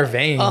shit's in your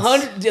veins.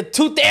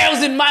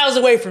 2,000 miles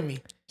away from me.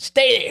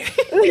 Stay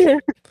there.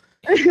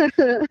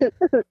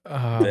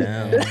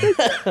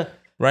 Damn.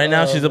 Right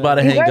now, she's about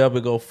to hang up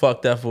and go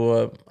fuck that fool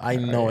up. I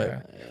know it.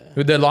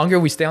 The longer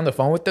we stay on the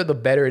phone with them, the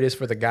better it is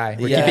for the guy.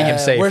 We're keeping him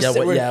safe.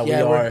 We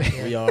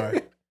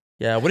are.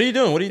 Yeah, what are you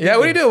doing? What are you doing? Yeah,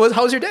 what are you doing?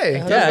 How's your day?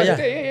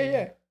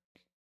 Yeah.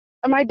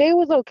 My day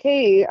was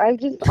okay. I've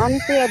been fine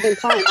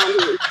on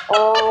here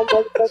all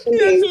motherfucking You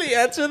day. actually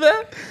answer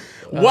that?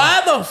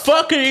 Why the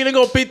fuck are you gonna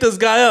go beat this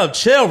guy up?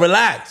 Chill,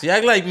 relax. You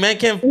act like man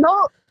can't.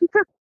 No,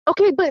 because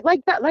okay, but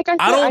like that, like I said,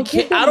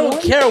 I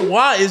don't care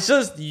why. It's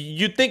just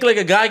you think like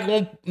a guy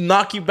won't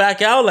knock you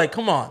back out. Like,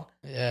 come on.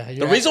 Yeah.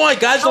 The reason why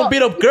guys don't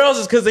beat up girls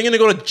is because they're gonna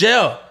go to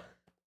jail.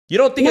 You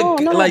don't think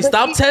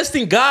stop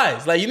testing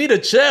guys. Like, you need to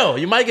chill.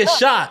 You might get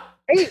shot.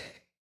 Hey,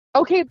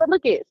 okay, but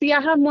look it. See,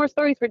 I have more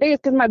stories for days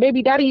because my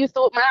baby daddy used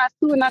to whip my ass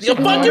too, and that's Your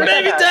fucking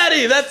baby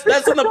daddy. That's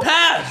in the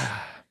past.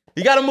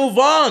 You gotta move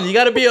on. You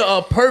gotta be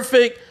a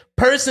perfect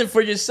person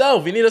for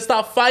yourself. You need to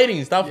stop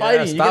fighting. Stop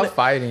fighting. Stop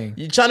fighting.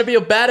 You're trying to be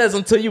a badass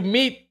until you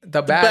meet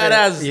The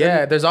badass.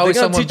 Yeah, there's always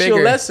they're gonna someone teach you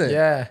bigger. a lesson.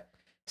 Yeah.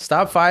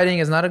 Stop fighting.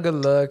 It's not a good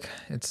look.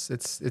 It's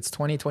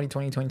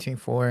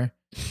 2024.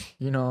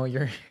 You know,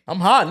 I'm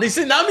hot. They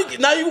say now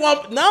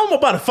I'm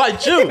about to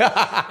fight you. You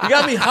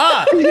got me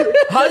hot.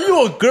 How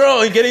you a girl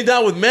and getting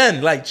down with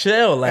men? Like,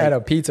 chill. Like, at a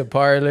pizza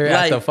parlor,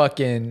 at the like-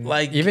 fucking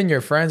like- even your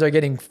friends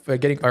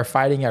are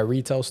fighting at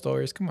retail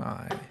stores. Come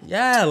on.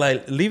 yeah,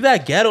 like leave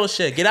that ghetto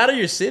shit. Get out of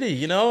your city,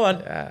 you know?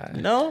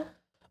 You know?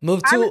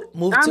 Move I'm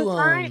to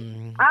fine.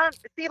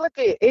 See, look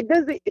it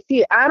doesn't.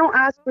 See, I don't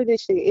ask for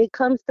this shit. It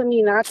comes to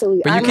me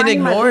naturally. But you can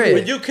ignore it.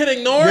 But you could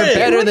ignore You're it.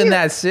 better than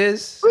that,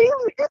 sis.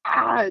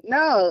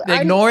 No,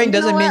 Ignoring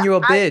doesn't mean you're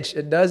a bitch.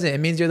 It doesn't. It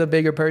means you're the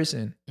bigger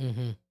person.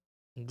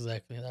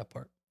 Exactly that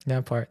part.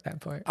 That part.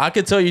 I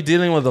could tell you're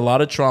dealing with a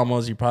lot of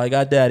traumas. You probably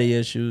got daddy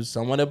issues.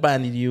 Someone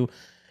abandoned you.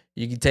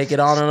 You can take it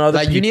on other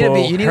Like, people.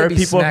 you need to hurt be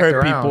people. smacked Hurt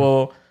around.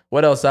 people.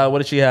 What else? What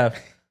did she have?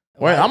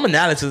 I'm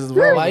analysis as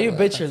well. Why you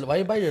bite your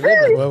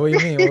lip? What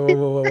do you mean?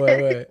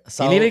 What?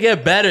 So, You need to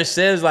get better,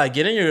 sis. Like,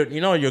 get in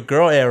your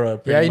girl era.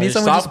 Yeah, you need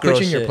someone just to put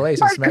you in your shit. place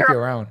and smack you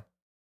around.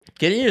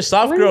 Get in your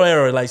soft girl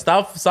era. Like,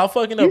 stop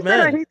fucking You up, said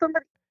I man. need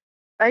somebody.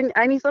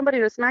 I need somebody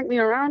to smack me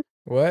around.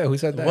 What? Who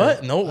said that?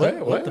 What? No,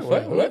 what the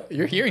fuck? What?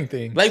 You're hearing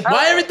things. Like,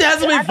 why everything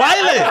has to be I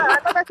violent?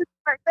 thought that's what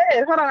I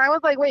said. Hold on, I was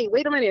like, wait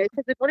a minute.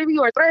 Because if one of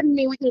you are threatening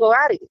me, we can go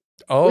at it. We can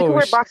Oh,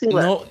 wear boxing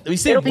gloves. No, you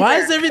see, It'll be why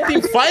fair. is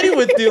everything fighting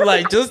with you?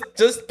 Like,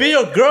 just be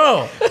a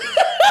girl.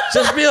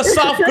 Just be a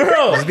soft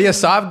girl. just be a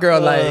soft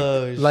girl,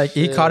 Oh, like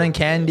eat shit. cotton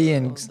candy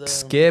and Damn.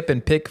 skip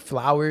and pick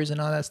flowers and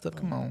all that stuff.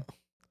 Come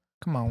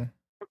on.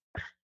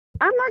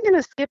 I'm not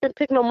gonna skip and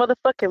pick no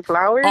motherfucking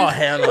flowers. Oh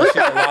hell no, she's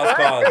a lost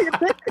cause.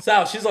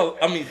 Sal, she's a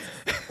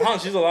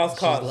lost She's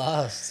cause.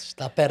 lost.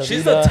 Está perdida.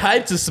 She's the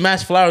type to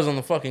smash flowers on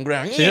the fucking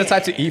ground. She's the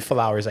type to eat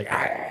flowers. Like,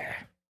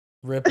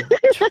 Rip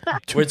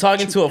it. We're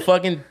talking to a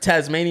fucking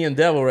Tasmanian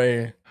devil right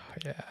here.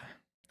 yeah.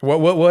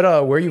 What? Where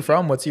are you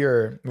from? What's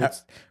your?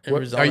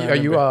 Arizona, Are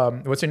you? I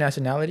What's your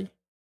nationality?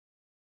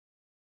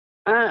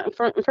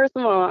 First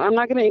of all, I'm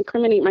not gonna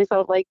incriminate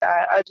myself like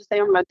that. I'll just say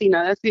I'm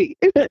Latina. That's it.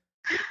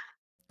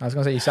 I was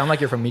gonna say you sound like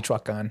you're from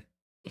Michoacan.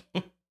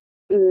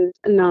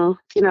 No,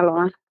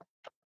 Sinaloa.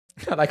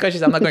 Like how she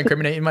said, I'm not going to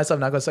incriminate myself.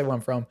 I'm not going to say where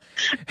I'm from.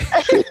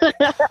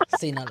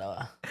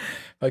 Sinaloa.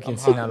 Fucking I'm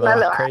hot. Sinaloa,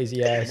 Sinaloa.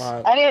 crazy ass.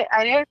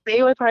 I didn't say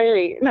it was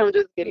pirate. No, I'm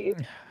just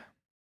kidding.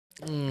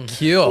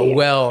 Cool.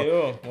 Well,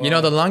 Cool. you know,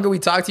 the longer we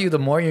talk to you, the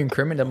more you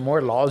incriminate, the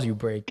more laws you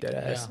break. That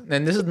ass.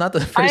 And this is not the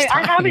first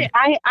time.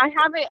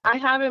 I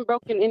haven't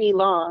broken any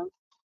laws.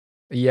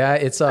 Yeah,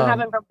 it's I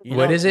haven't broken. You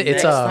What know, is it?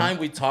 It's next time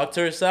we talk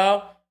to her,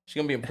 Sal, she's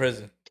gonna be in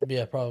prison.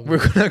 Yeah, probably.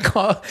 we're gonna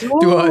call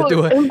do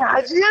a.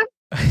 Imagine.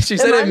 She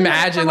said, Imagine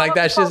 "Imagine like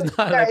that shit's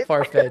not like guys.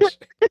 far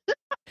fetched."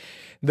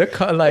 The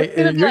call, like It's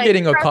gonna be you're like,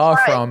 getting a press call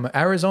one. from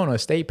Arizona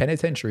State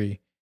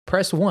Penitentiary.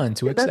 Press 1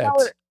 to That's not accept.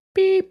 what-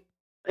 Beep.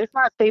 It's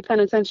not state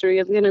penitentiary.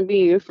 It's gonna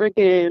be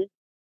freaking.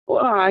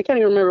 Well, I can't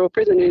even remember what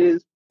prison it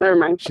is. Never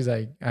mind. She's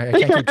like, I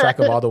can't keep track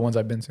of all the ones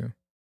I've been to.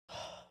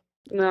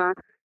 Nah.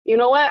 You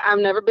know what? I've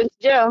never been to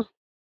jail.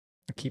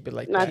 Keep it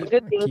like Not a that.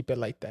 good thing. Keep it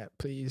like that,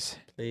 please.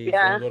 Please,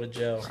 Yeah. don't go to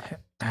jail.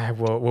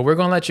 Well, we're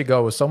gonna let you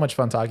go. It was so much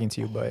fun talking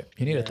to you, but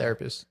you need a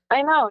therapist.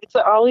 I know. It's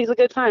always a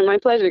good time. My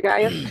pleasure,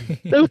 guys.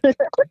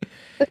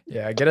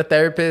 Yeah, get a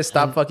therapist.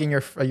 Stop fucking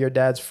your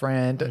dad's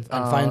friend. And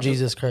find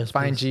Jesus Christ.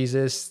 Find please.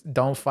 Jesus.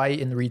 Don't fight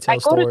in the retail I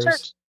go to stores.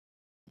 church.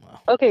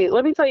 Okay,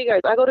 let me tell you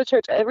guys. I go to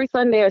church every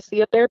Sunday. I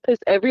see a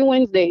therapist every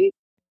Wednesday.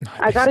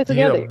 I got it You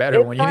need together. a better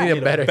It's one. You need fine.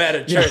 a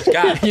better church.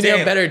 God you need a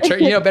damn. better church.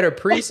 You need a better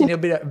priest. You need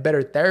a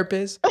better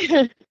therapist.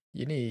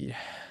 You need,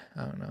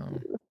 I don't know.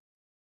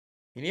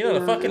 You need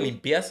a fucking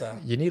limpieza.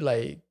 You need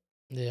like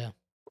Yeah.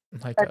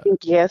 a, I think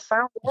yes. I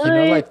you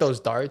know, like would. those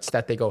darts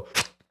that they go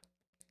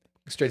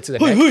straight to the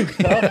neck.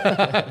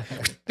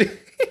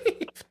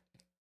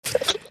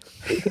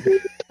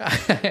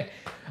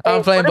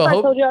 I'm playing, what if but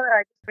I told y'all that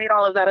I just made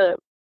all of that up?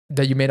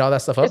 that you made all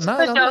that stuff up. It's No,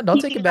 just no, no, a don't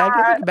take it back.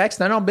 Don't take it back.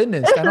 Stand on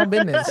business. Stand on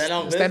business.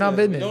 Stand on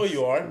business. We know who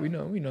you are. We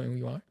know who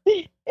you are.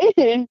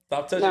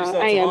 Stop touching No, yourself.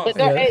 I am. But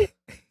hey,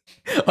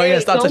 Oh yeah,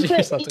 stop don't touching put-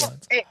 yourself too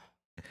much. Hey,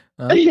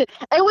 Huh? it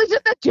was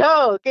just a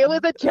joke. It was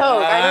a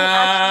joke.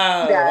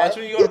 I don't actually do that. Watch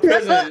when you go to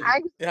prison.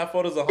 I- You have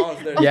photos of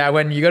Hans there. Yeah,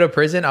 when you go to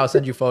prison, I'll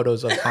send you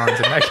photos of Hans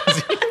and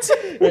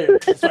magazines.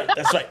 That's right.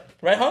 That's right.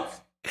 Right,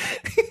 Hans?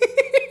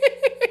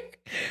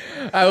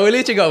 We'll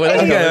let you go. We'll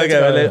let you go. Okay,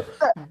 We'll let you okay,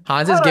 go.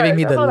 Hans is giving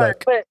me the Hold on,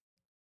 look. but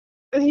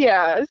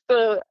yeah,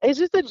 so it's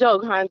just a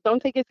joke, Hans.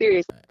 Don't take it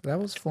seriously. That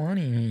was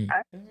funny.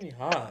 Give me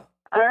hot.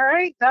 All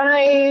right,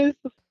 guys.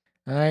 All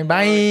right,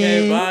 bye.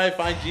 Okay, bye.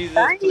 Find Jesus,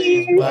 Bye.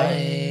 please.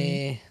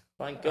 Bye.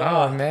 Find Oh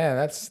God. man,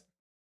 that's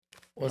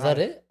Was that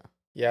it?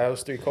 yeah. That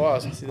was 3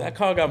 calls. See, that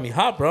call got me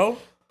hot, bro.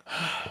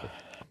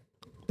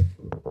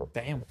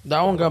 Damn.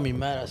 That one got me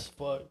mad as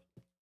fuck.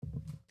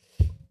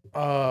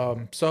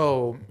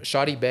 So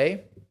Shawty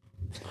Bay.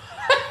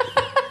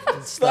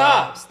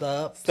 Stop.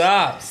 Stop,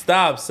 Sal.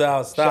 Stop.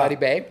 Shawty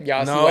Bay.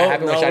 Y'all see No, what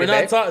happened with we're Shawty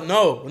Bay? not talking.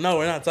 No,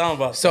 we're not talking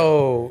about.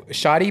 So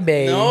Shawty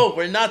Bay. No,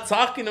 we're not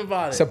talking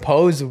about it.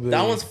 Supposedly.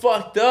 That one's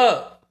fucked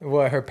up.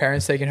 what? Her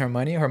parents taking her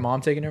money? Her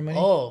mom taking her money?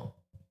 Oh,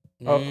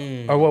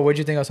 Or what? What'd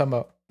you think I was talking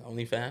about?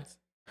 OnlyFans.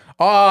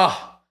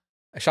 Oh,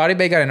 Shawty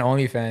Bay got an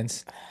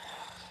OnlyFans.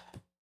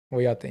 What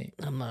y'all think?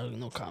 I'm not.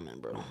 No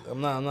comment, bro.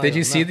 I'm not. Did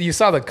you see? You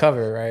saw the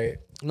cover, right?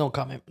 No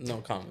comment. No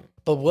comment.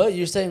 But what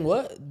you're saying?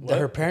 What? That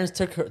her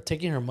parents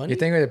taking her money? You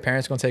think her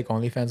parents gonna take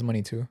OnlyFans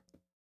money too?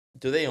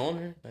 Do they own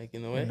her? Like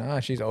in a way?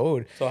 Nah, she's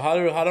old. So how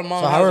do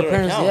mom? So how has her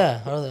parents? account? Yeah.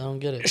 How do they? I don't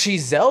get it. She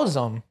sells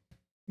them,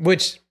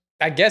 which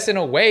I guess in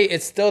a way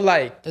it's still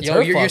like It's yo,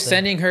 her you're fault then.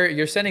 sending her,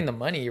 you're sending the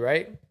money,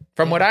 right?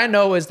 From what I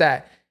know is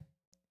that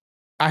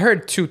I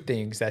heard 2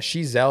 things: that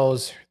she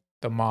sells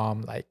the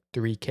mom like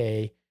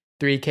 3K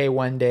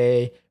one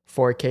day,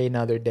 4K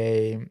another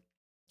day,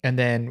 and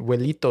then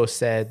Wilito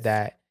said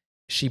that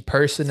she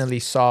personally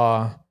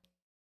saw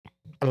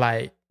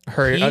like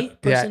her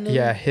personally?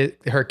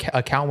 her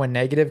account went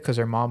negative because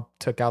her mom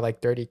took out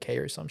like 30K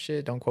or some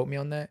shit. Don't quote me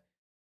on that,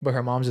 but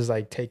her mom's just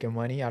like taking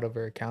money out of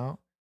her account.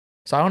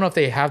 So I don't know if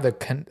they have the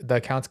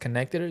accounts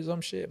connected or some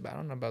shit, but I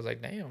don't know. But I was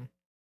like, damn.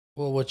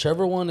 Well,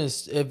 whichever one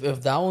is,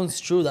 if that one's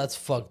true, that's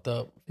fucked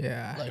up.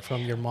 Yeah. Like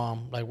from your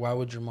mom. Like, why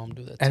would your mom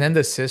do that? And then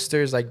the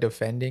sister's like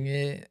defending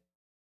it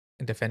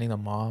and defending the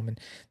mom. And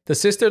the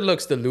sister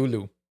looks the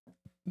Lulu.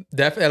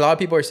 Definitely, a lot of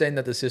people are saying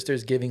that the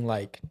sister's giving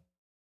like,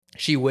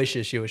 she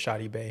wishes she was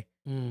Shawty Bay.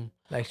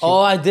 Like, she,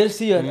 I did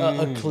see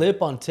a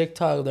clip on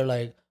TikTok. They're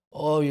like,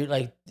 oh,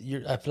 I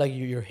feel like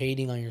you're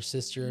hating on your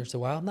sister. So,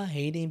 well, I'm not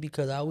hating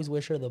because I always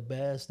wish her the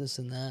best, this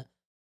and that.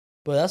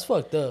 But that's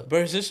fucked up.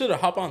 But she should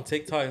hop on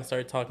TikTok and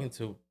start talking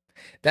to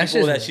that's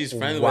people just that she's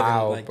friends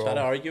wow, with and like bro. try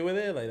to argue with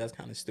it. Like that's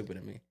kind of stupid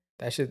to me.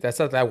 That's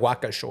like that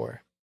Waka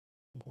Shore.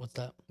 What's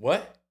that?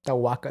 What? The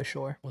Waka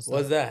Shore. What's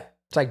What's that?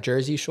 It's like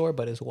Jersey Shore,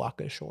 but it's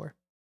Waka Shore.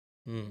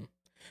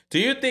 Do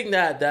you think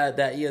that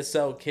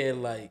ESL kid,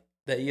 like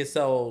the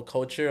ESL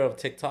culture of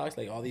TikToks,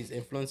 like all these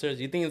influencers,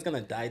 do you think it's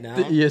gonna die down?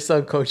 The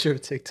ESL culture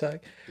of TikTok.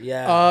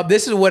 Yeah.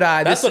 This is what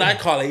I. That's what I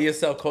call it.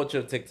 ESL culture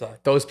of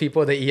TikTok. Those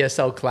people, the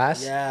ESL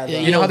class. Yeah. Yeah,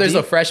 You know how there's a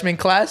ELD? freshman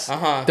class?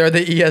 Uh-huh. They're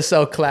the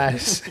ESL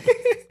class.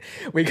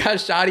 We got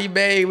Shawty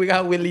Bay, we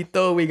got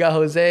Wilito, we got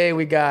Jose,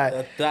 we got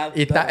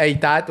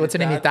Itat. What's her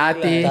name?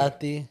 Itati.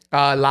 Tati.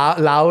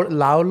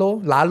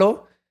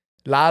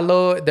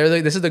 Lalo.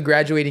 This is the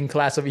graduating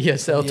class of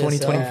ESL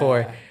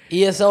 2024.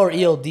 ESL or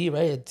ELD,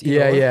 right? It's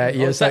either or. Yeah,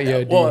 ESL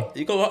EOD. Well,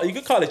 you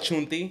could call it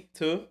Chunti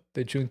too.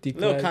 The Chunti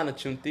Little class. kind of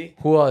Chunti.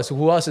 Who else?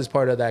 Who else is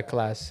part of that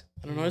class?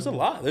 I don't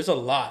know. There's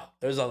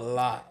a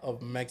lot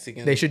of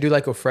Mexicans. They should do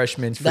like a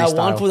freshman's That freestyle.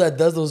 one fool that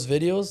does those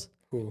videos.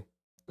 Who?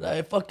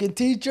 Like, fucking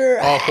teacher.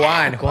 Oh,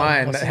 Juan.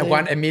 What's his name?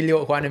 Juan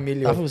Emilio.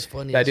 That was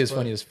funny. That as dude's fuck.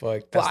 funny as fuck.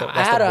 Well, That's the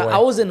boy.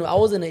 I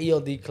was in an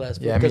ELD class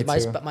Yeah,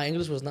 because me too. my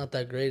English was not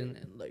that great and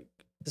like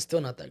it's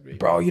still not that great.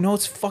 Bro, you know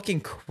what's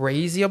fucking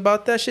crazy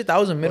about that shit? That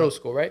was in middle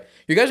school, right?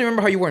 You guys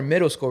remember how you were in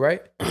middle school,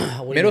 right? What do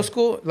you Middle mean?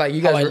 school, like you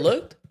How guys I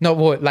looked? No,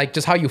 what, like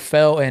just how you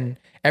felt and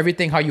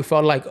everything, how you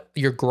felt like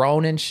you're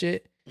grown and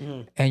shit.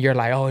 And you're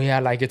like, oh yeah,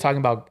 like you're talking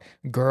about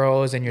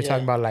girls and you're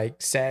talking about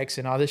like sex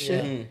and all this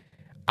shit.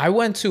 I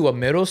went to a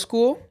middle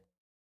school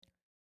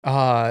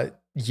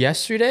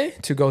yesterday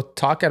to go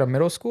talk at a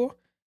middle school.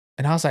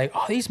 And I was like,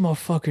 oh, these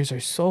motherfuckers are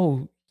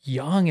so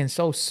young and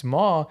so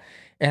small.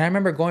 And I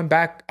remember going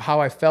back how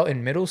I felt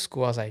in middle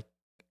school. I was like,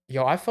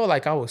 yo, I felt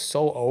like I was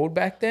so old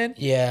back then.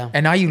 Yeah.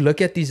 And now you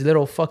look at these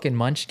little fucking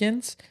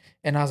munchkins.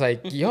 And I was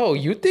like, yo,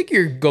 you think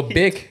you're go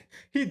big?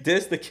 He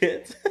dissed the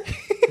kids.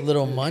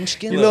 Little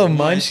munchkin. You little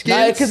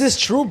munchkins? Because it's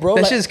true, bro.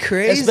 That's just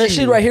crazy.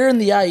 Especially right here in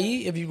the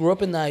IE. If you grew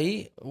up in the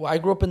IE, I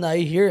grew up in the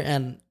IE here,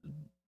 and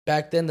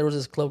back then there was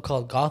this club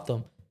called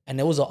Gotham, and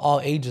it was an all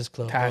ages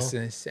club. That's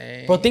bro.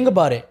 insane. Bro, think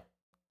about it.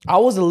 I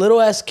was a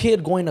little ass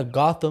kid going to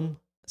Gotham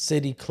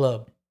City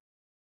Club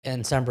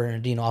in San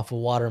Bernardino off of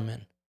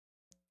Waterman.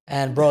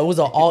 And bro, it was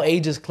an all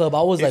ages club.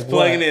 I was He's like,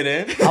 plugging what?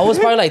 it in. I was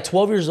probably like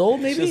 12 years old,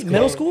 maybe Just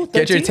middle go. school.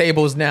 Get your 13?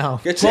 tables now.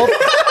 Get your-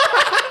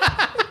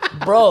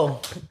 Bro.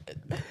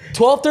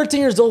 12, 13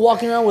 years old,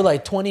 walking around with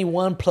like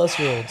 21 plus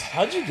year olds.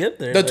 How'd you get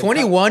there? The Like,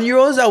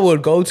 21-year-olds that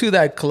would go to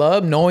that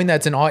club knowing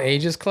that's an all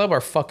ages club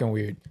are fucking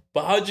weird.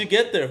 But how'd you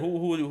get there?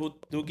 Who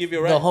give you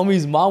a ride? The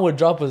homie's mom would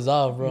drop us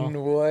off, bro.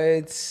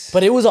 What?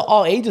 But it was an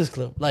all ages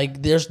club. Like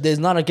there's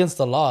not against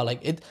the law. Like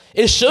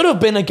it should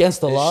have been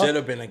against the law. It should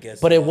have been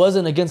against. But the it law.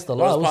 wasn't against the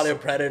There law. was It probably was-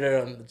 a predator.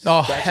 And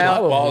Oh scratching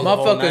hell, his balls the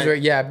whole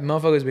motherfuckers night.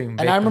 motherfuckers being.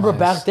 and I remember back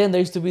victimized. then there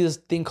used to be this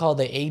thing called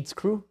the AIDS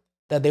crew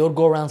that they would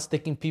go around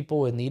sticking people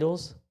with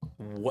needles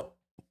What?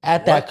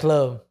 at that What?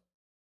 club.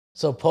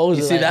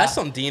 Supposedly, You see, like, that's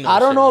some Dino. I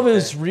don't shit know if right it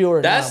was there. real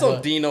or That's not. some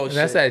but- Dino shit.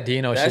 That's that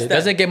Dino That's shit. that-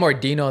 Doesn't get more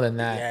Dino than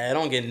that. Yeah, I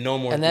don't get no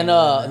more. And then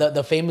Dino than that.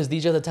 the famous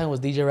DJ at the time was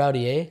DJ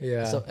Rowdy A.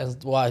 Yeah. So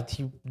and well,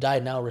 he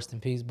died now, rest in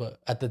peace. But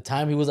at the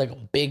time he was like a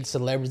big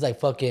celebrity, He's like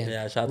fucking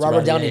Yeah, shout out to Robert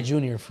Rowdy Downey A.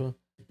 Jr. Fool.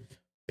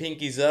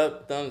 Pinkies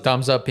up, thumbs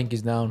Thumbs up,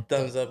 pinkies down.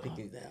 thumbs up,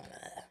 pinkies down.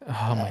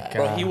 Oh my god,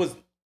 Bro, he was.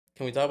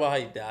 Can we talk about how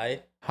he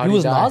died? How He did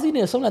was die? nausing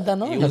it or something like that.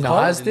 No, He in was the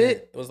car? Nased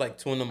it? It was like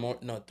 2 in the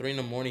morning. No, 3 in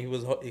the morning. He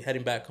was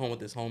heading back home with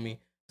his homie.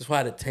 This why I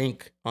had a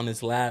tank on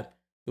his lap.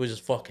 He was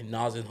just fucking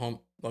nauseous. Home,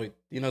 like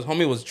his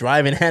homie was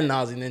driving and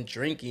nauseous and then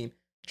drinking,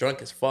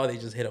 drunk as fuck. They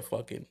just hit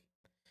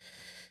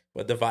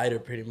a divider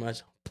pretty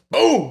much.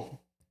 Boom!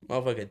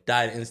 Motherfucker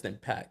died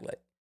instant pack. Like,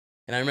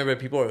 and I remember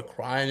people were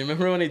crying.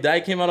 Remember when he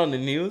died? Came out on the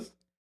news.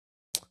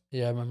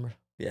 Yeah, I remember.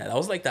 Yeah, that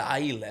was like the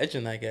IE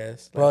legend, I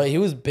guess. Like, Bro, he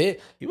was big.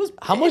 he was.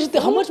 How big, much?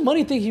 How fool. much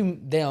money think he?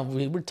 Damn,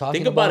 we were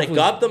talking. Think about it. who's-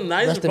 Gotham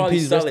Knights rest were in probably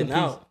peace, rest in selling peace.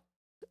 out.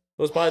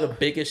 It was probably the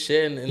biggest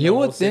shit in You the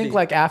would whole think city.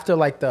 like after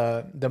like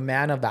the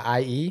man of the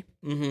IE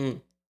Mm-hmm.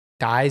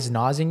 dies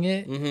nausing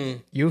it,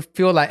 Mm-hmm. you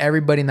feel like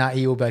everybody in the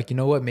IE will be like, you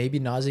know what, maybe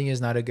nausing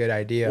is not a good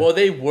idea. Well,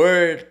 they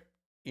were,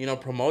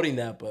 promoting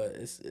that, but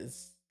it's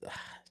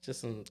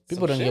just some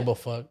People don't shit. give a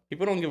fuck.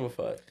 People don't give a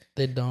fuck.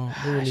 They don't. They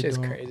That really shit's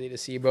don't. crazy to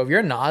see, bro. If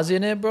you're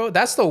nauseating it, bro,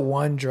 that's the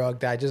one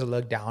drug that I just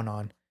look down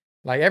on.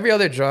 Like every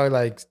other drug,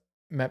 like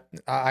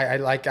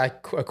I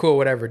cool,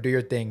 whatever, do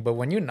your thing. But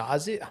when you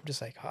nausea, I'm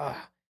just like,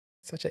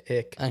 such a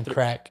ick. And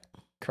crack.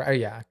 Crack,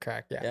 yeah.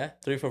 Yeah,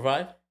 3 for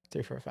 5.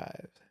 3 for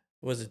 5.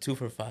 Was it 2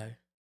 for 5?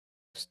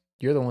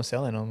 You're the one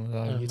selling them.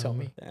 So you tell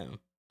me. Damn,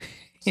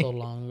 So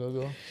long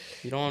ago.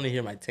 you don't want to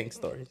hear my tank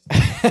stories.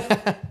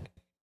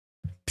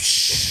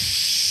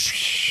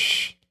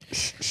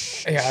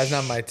 Yeah, that's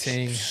not my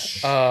thing.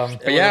 And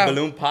But when yeah, the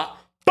balloon pop.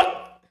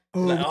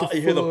 what the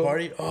You hear the fuck?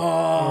 party?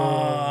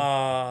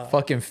 Oh,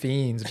 Fucking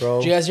fiends, bro.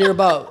 Did you guys hear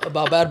about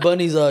Bad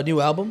Bunny's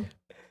new album?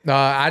 No,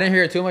 I didn't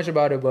hear too much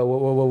about it, but what?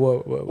 Well,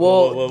 what?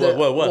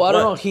 well, I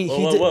don't know. He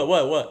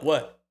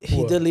What?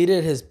 he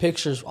deleted his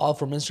pictures all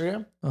from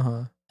Instagram,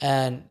 Uh-huh.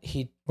 and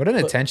he What an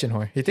But- attention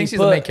whore. He thinks he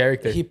he's the main put-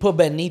 character. He put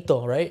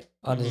Benito right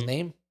on his Mhm.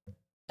 name,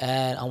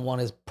 and on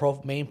his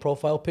main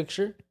profile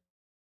picture.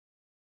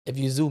 If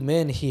you zoom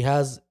in, he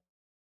has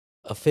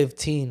a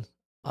 15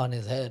 on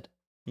his head.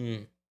 Hmm.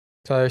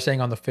 So they're saying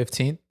on the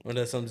 15th. When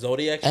there's some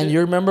Zodiac And shit? you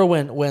remember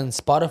when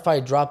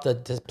Spotify dropped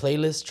this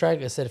playlist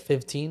track? It said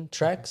 15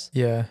 tracks.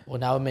 Yeah. Well,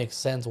 now it makes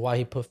sense why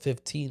he put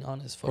 15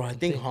 on his fucking Bro, I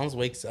think thing. Hans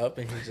wakes up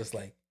and he's just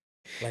like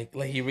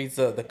he reads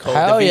the code.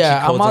 Hell Da Vinci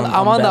yeah, codes I'm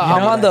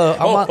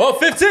on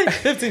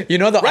 15. You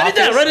know the Write it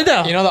down, office- write it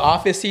down. You know the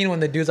office scene when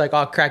the dude's like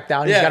all cracked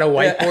down, he's Yeah, got a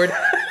yeah. whiteboard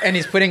and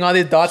he's putting all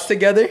these dots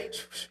together.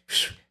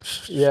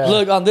 Yeah.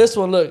 Look on this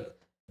one. Look,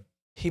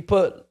 he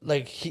put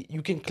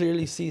you can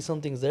clearly see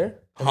something's there.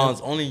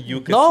 Hans, only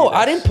you can No, see that.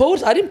 I didn't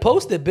post. I didn't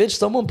post it, bitch.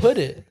 Someone put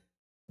it.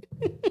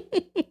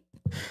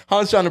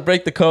 Hans trying to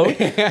break the code.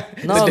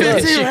 No, Da look,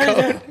 Vinci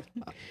Code.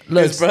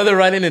 look, His brother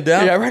writing it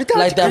down. Yeah, write it down.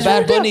 like that Just write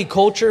Bad it down. Bunny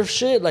culture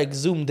shit. Like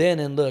zoomed in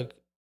and look.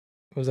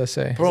 What does that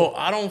say? Bro,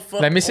 I don't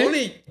fuck. Let me see.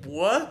 Only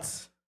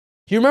what?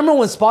 You remember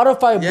when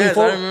Spotify Yes,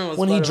 before I remember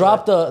when he Spotify.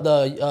 dropped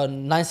the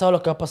Nine Sabe Lo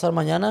Que Va a Pasar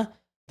Mañana?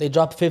 They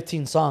dropped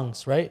 15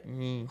 songs, right?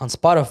 Mm. On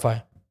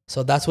Spotify.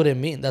 So that's what it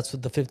means. That's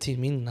what the 15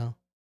 means now.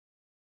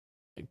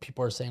 Like,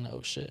 people are saying,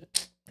 "Oh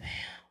shit."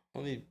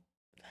 Only.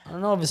 I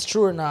don't know if it's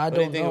true or not. I What do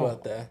you don't think know.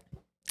 about that?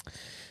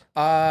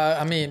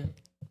 I mean,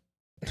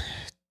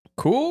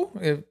 cool.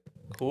 If,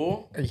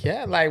 Cool.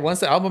 yeah, like once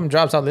the album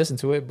drops, I'll listen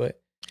to it,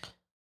 but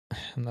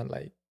I'm not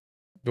like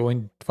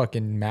doing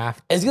fucking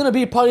math. It's gonna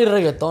be probably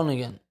reggaeton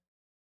again.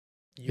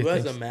 You You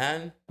as think a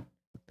man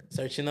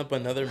searching up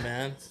another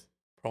man's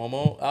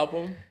promo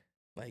album,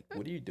 like,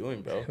 what are you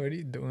doing, bro? What are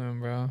you doing,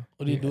 bro?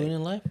 What are you doing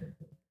in life?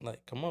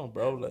 Like, come on,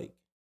 bro. Like,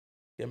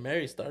 get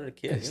married, start a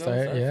kid. Start,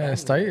 a family.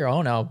 start your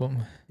own album.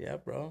 Yeah,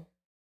 bro.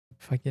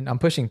 Fucking, I'm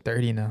pushing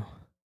 30 now.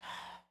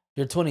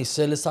 You're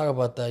 26. Let's talk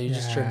about that. You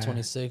just turned Yeah.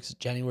 26,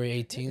 January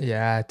 18th.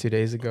 Yeah, 2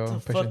 days ago. What I'm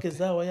the pushing. fuck is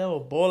that? Why you have a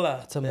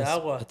bola It's a, de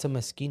agua? it's a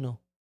mezquino.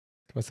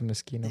 What's a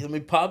mosquito? Let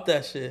me pop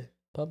that shit.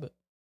 Pub it.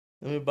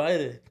 Let me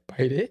bite it.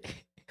 Bite it.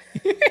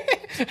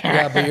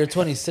 Yeah, but you're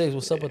 26.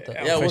 What's up with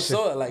that? Yeah, what's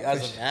pushing- up? Like,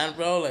 as a man,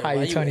 bro, like, How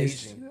why you you 20?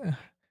 aging?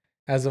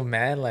 As a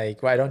man,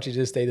 like, why don't you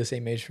just stay the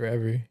same age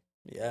forever?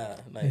 Yeah,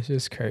 like, It's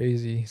just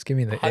crazy. It's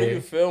giving me the how do you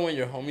ick. feel when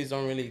your homies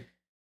don't really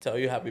tell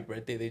you happy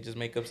birthday, they just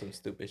make up some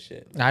stupid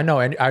shit. I know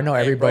Hey,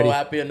 everybody. bro,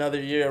 happy another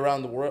year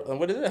around the world.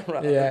 What is it?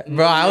 Yeah,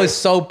 bro, I was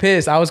so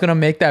pissed. I was gonna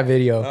make that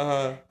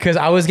video because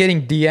I was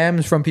getting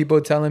DMs from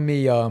people telling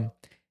me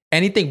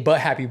anything but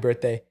happy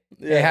birthday,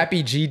 hey,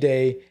 happy G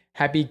day,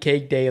 happy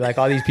cake day, like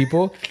all these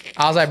people.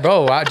 I was like,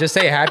 bro, I'll just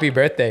say happy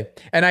birthday.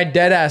 And I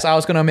dead ass, I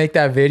was gonna make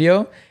that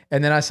video,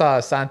 and then I saw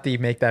Santi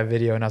make that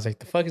video, and I was like,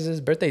 the fuck is this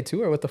birthday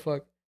too, or what the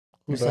fuck?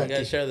 You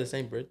guys share the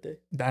same birthday?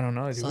 I don't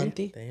know.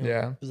 Santi?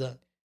 Yeah. Who's that?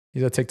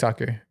 He's a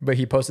TikToker, but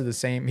he posted the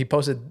same. He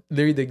posted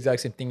literally the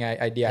exact same thing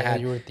idea I had.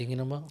 You were thinking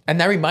about?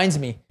 And that reminds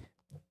me,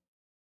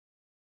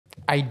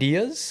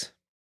 ideas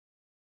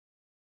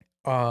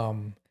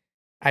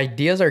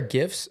are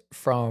gifts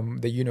from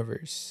the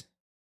universe.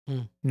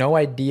 No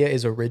idea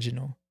is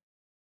original.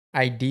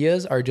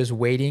 Ideas are just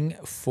waiting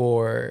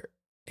for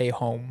a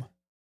home.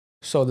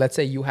 So let's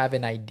say you have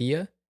an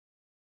idea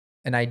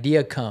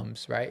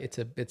comes, right?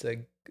 It's a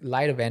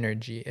light of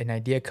energy. An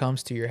idea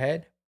comes to your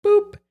head,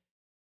 boop.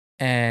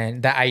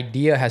 And that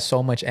idea has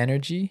so much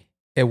energy,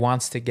 it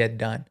wants to get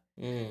done.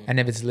 And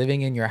if it's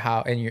living in your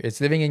house and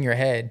it's living in your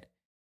head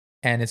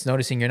and it's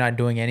noticing you're not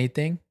doing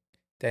anything,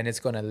 then it's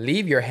going to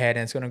leave your head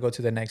and it's going to go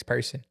to the next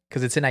person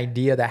because it's an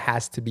idea that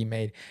has to be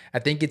made. I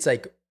think it's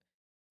like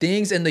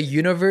things in the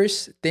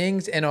universe,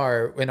 things in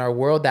our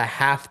world that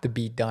have to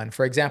be done.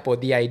 For example,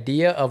 the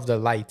idea of the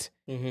light.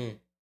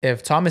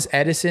 If Thomas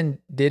Edison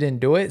didn't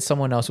do it,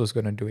 someone else was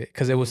going to do it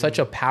because it was such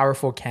a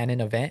powerful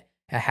canon event.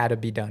 It had to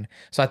be done.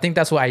 So I think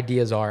that's what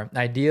ideas are.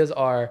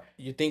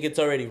 You think it's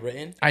already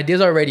written? Ideas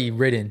are already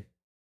written.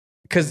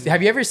 Because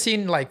have you ever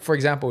seen, like, for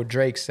example,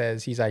 Drake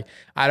says, he's like,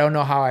 I don't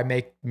know how I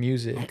make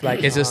music.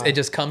 Like, it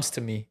just comes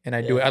to me and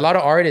I do it. A lot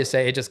of artists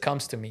say it just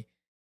comes to me.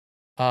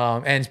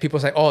 And people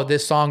say, oh,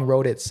 this song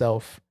wrote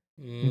itself.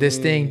 This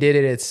thing did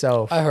it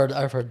itself. I've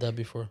heard that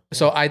before.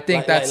 So I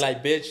think that's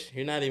like, bitch,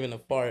 you're not even a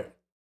fart.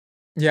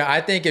 Yeah, I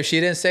think if she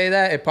didn't say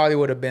that, it probably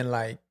would have been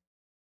like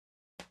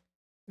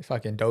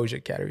fucking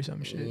Doja Cat or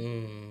some shit.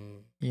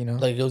 You know?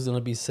 Like it was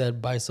gonna be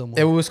said by someone.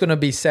 It was gonna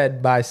be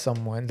said by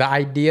someone.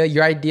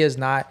 Your idea is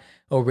not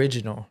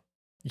original.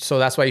 So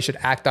that's why you should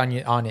act on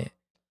it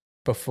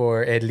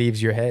before it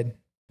leaves your head.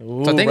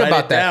 Ooh, so think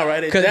about that.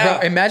 Write it Because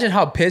down. imagine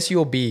how pissed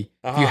you'll be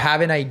if you have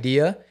an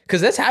idea.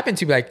 Because that's happened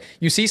to you. Like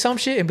you see some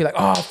shit and be like,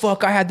 oh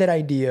fuck, I had that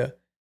idea,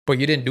 but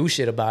you didn't do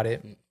shit about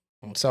it.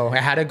 So I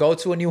had to go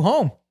to a new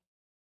home.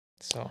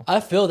 So I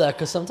feel that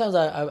because sometimes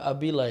I'll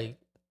be like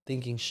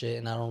thinking shit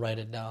and I don't write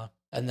it down,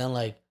 and then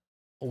like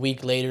a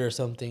week later or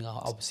something,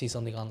 I'll see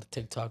something on the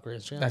TikTok or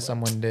Instagram that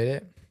someone did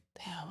it.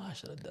 Damn, I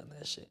should have done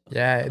that shit.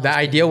 Yeah, that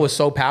idea was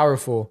so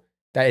powerful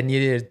that it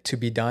needed to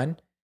be done.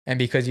 And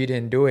because you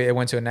didn't do it, it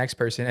went to the next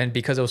person. And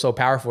because it was so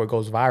powerful, it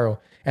goes viral.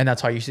 And that's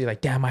how you see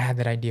like, damn, I had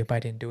that idea, but I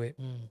didn't do it.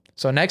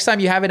 So next time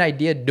you have an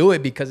idea, do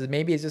it because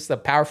maybe it's just a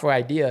powerful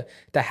idea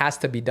that has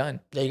to be done.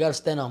 Yeah, you got to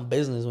stand on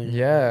business when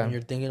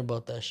you're thinking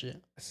about that shit.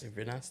 If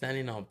you're not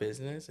standing on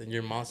business and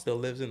your mom still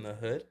lives in the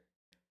hood.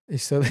 You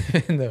still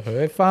live in the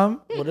hood, fam?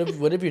 What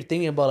if you're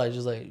thinking about like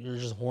you're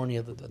just horny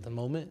at the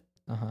moment?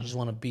 You just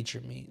want to beat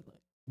your meat.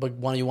 But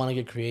you want to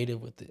get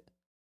creative with it.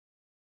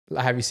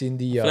 Have you seen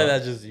the... I feel like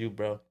that's just you,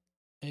 bro.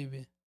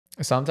 Maybe.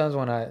 Sometimes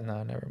when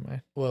no, never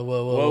mind.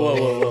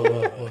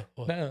 Whoa.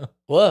 No.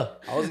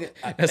 What?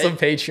 That's some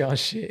Patreon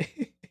shit.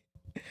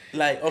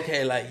 Like,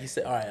 okay, like he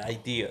said, all right,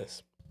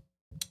 ideas.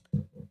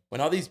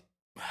 When all these,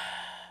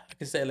 I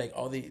can say like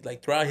all the,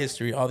 like throughout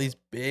history, all these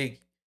big,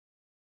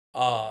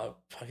 I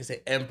can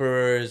say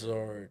emperors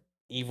or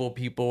evil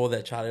people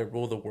that try to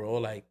rule the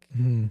world, like,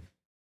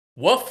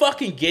 what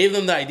fucking gave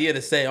them the idea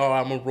to say, oh,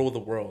 I'm gonna rule the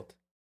world?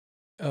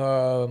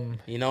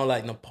 You know,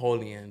 like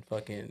Napoleon,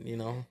 fucking, you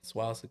know,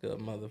 swastika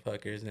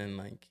motherfuckers and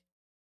like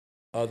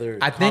other.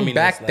 I think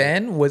back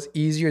then was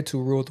easier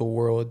to rule the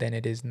world than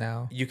it is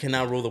now. You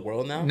cannot rule the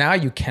world now? Now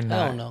you cannot.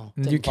 I don't know.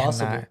 It's you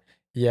impossible. cannot.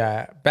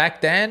 Yeah.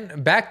 Back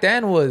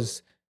then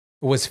was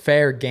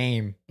fair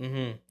game.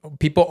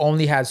 People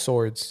only had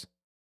swords.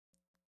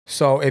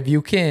 So if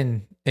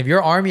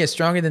your army is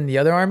stronger than the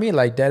other army,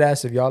 like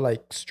deadass, if y'all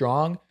like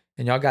strong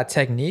and y'all got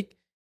technique,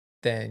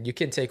 then you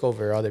can take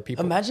over other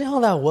people. Imagine how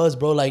that was,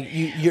 bro. Like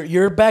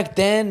you're back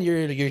then,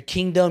 your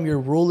kingdom, your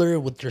ruler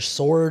with your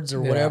swords or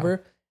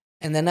whatever,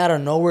 and then out of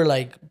nowhere,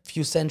 like a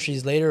few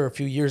centuries later or a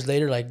few years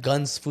later, like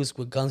fools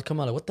with guns come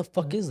out. Like, what the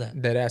fuck is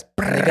that? That ass.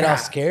 And they get all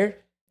scared.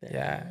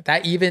 Yeah,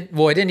 it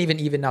didn't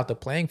even out the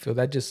playing field.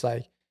 That just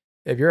like,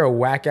 if you're a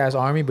whack ass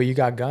army but you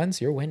got guns,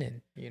 you're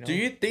winning. You know? Do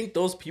you think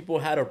those people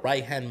had a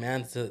right hand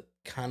man to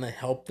kind of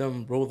help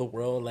them rule the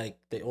world? Like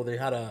they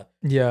had a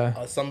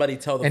somebody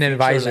tell them an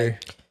advisor.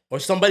 Like, or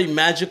somebody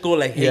magical,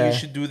 like, hey, you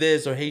should do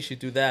this, or hey, you should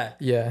do that.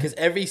 Yeah. Because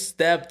every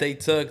step they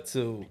took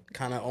to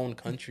kind of own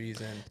countries.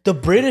 And the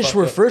British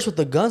were first with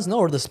the guns, no?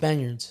 Or the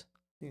Spaniards?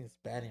 I think it's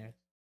Spaniards.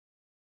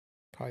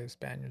 Probably the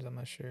Spaniards, I'm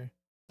not sure.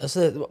 That's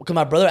it. Because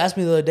my brother asked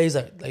me the other day, he's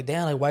like,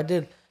 damn, like, why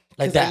did...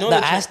 Like, the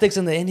Aztecs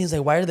and the Indians,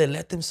 like, why did they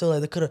let them so?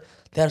 Like,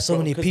 they had so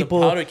many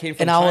people. The powder came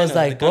from and China, I was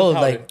like, bro,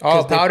 like...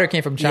 powder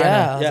came from China.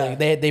 Yeah, I was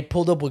like, they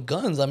pulled up with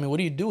guns. I mean, what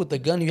do you do with the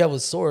gun you have a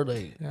sword?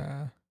 Like,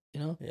 yeah. You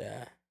know?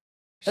 Yeah.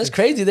 That's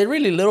crazy. They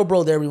really little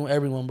bro to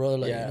everyone, bro.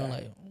 Like, Yeah. you know,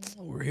 like,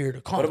 we're here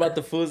to conquer. What about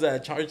the fools that are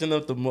charging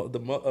up the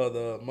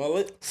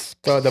mullet?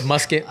 Bro, the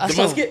musket. On the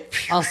some- musket?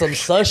 On some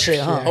sus shit,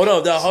 huh? Hold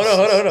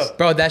up.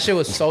 Bro, that shit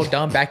was so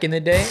dumb back in the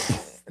day.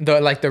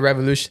 The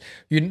revolution.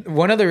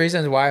 One of the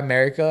reasons why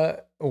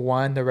America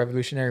won the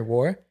Revolutionary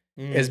War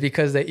is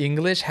because the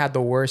English had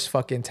the worst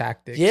fucking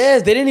tactics.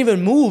 Yes, they didn't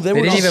even move. They were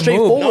didn't just even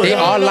move. straightforward. They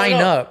all line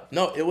up.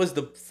 No, it was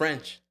the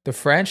French. The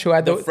French who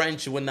had The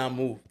French would not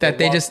move. that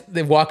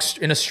they walk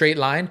in a straight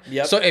line.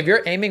 Yep. So if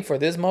you're aiming for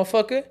this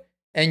motherfucker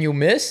and you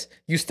miss,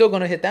 you still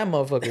gonna hit that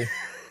motherfucker.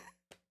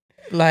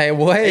 Like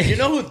what? Hey, you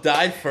know who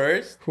died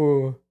first?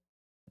 Who?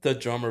 The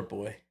drummer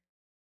boy.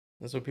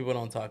 That's what people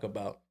don't talk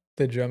about.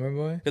 The drummer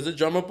boy? Because the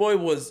drummer boy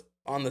was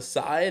on the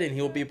side and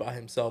he'll be by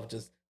himself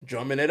just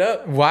drumming it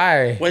up.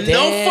 Why? With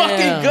no Damn.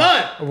 fucking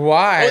gun.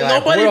 Why? With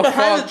nobody who the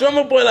behind fuck- the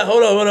drummer boy. Like,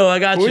 hold on, I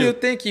got Who you. do you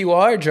think you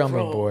are, drummer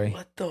Bro, boy?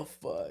 what the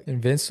fuck?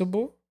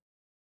 Invincible?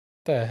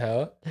 The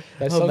hell?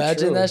 That's so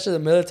Imagine true. that shit. The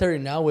military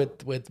now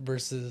with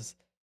versus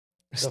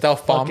the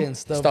Stealth bomb. fucking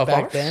stuff Stealth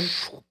back bomb.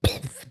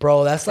 then.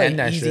 Bro, that's like And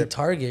that easy shit.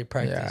 target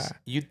practice. Yeah.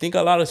 You think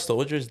a lot of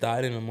soldiers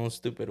died in the most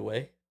stupid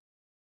way?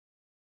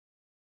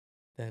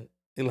 Then,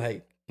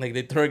 like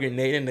they throw a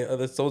grenade and the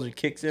other soldier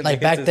kicks in. Like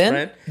hits back his then?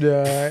 friend.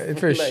 Yeah,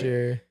 for Like,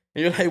 sure.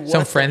 And you're like, what Some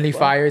the friendly fuck?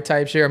 fire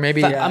type shit, or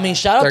maybe. I mean,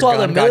 shout out their to all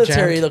the gun got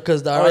military jammed. though,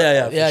 because Oh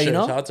yeah, for yeah, sure. you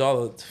know. Shout out to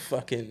all the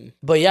fucking.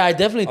 But yeah, I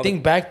definitely All think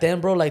the- back then,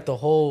 bro, like the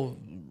whole,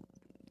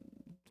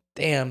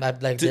 damn,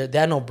 like they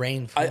had no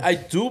brain. fool. I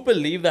do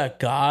believe that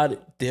God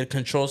did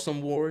control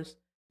some wars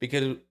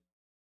because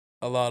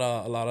a lot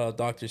of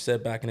doctors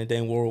said back in the day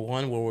in World War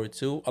I, World War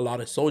II, a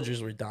lot of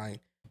soldiers were dying,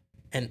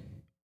 and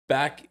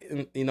back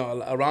in,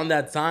 around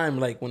that time,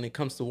 like when it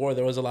comes to war,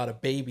 there was a lot of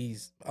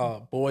babies,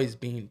 boys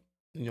being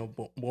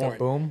born.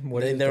 Boom.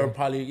 What They is were that?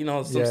 probably some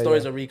Yeah,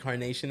 stories yeah. of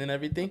reincarnation and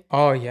everything.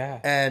 Oh yeah.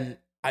 And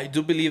I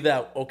do believe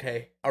that,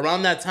 okay,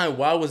 around that time,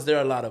 why was there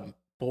a lot of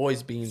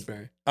boys being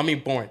born?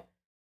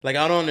 Like,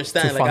 I don't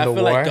understand. To Like, I fund feel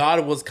the like war?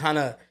 God was kind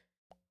of,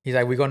 He's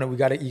like,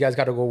 you guys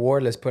gotta go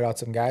war. Let's put out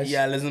some guys.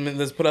 yeah,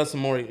 let's put out some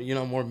more,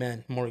 more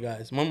men, more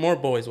guys, more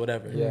boys,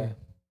 whatever. Yeah.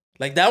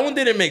 Like, that one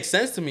didn't make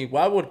sense to me.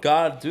 Why would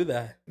God do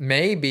that?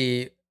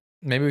 Maybe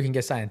we can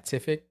get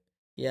scientific.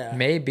 Yeah.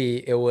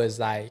 Maybe it was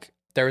like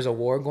there was a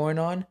war going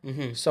on,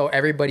 Mm-hmm. so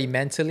everybody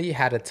mentally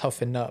had to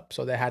toughen up.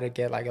 So they had to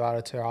get like a lot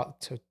of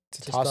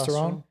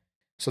testosterone.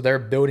 So they're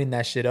building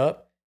that shit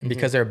up. And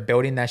because they're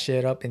building that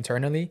shit up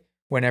internally,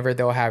 whenever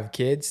they'll have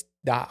kids,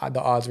 the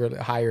odds were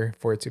higher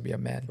for it to be a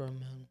man. Bro,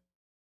 man.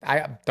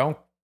 I don't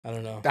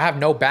know. I have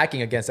no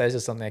backing against that. It's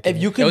just something. If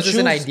you it can was just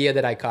an choose- idea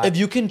that I caught. If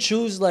you can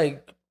choose,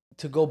 like,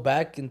 to go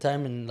back in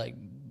time and like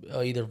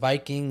either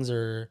Vikings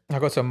or I'll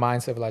go to a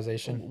Mayan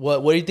civilization.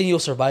 what do you think you'll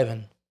survive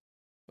in?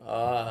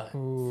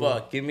 Ooh.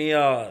 Fuck. Give me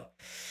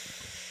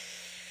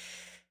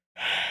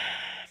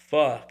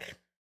fuck.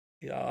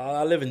 Yeah,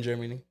 I live in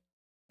Germany.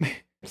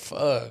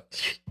 Fuck,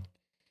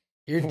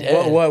 you're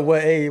dead.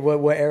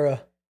 What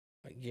era?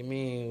 Like, give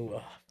me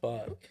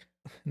fuck.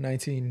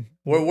 19.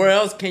 Where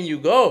else can you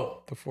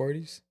go? The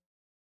 40s.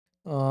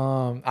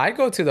 I'd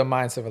go to the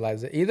Mayan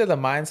civilization. Either the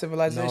Mayan No,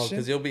 civilization.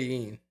 because you'll be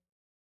eaten.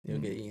 You'll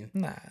get eaten.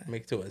 Nah.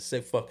 Make to a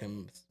sick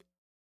fucking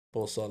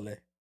pozole.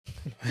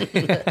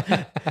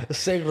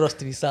 Sick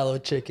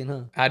rostizado chicken,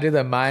 huh? I do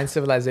the Mayan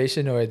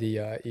civilization or the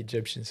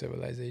Egyptian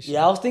civilization.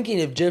 Yeah, I was thinking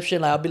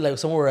Egyptian. Like, I'll be like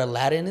somewhere where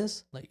Aladdin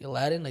is, like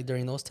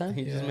during those times.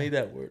 He just Yeah. made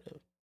that word up.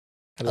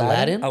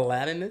 Aladdin.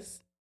 Aladdin is?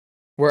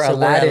 Where So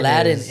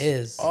Aladdin,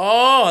 is.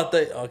 Oh, I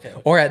thought, okay.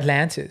 Or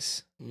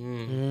Atlantis.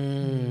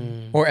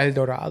 Mm. Or El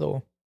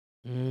Dorado.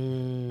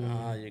 Mm.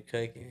 Ah, you're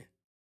cooking.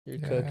 You're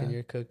Yeah. cooking.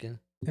 You're cooking.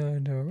 El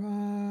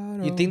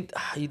Dorado. You think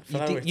you feel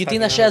like we're think talking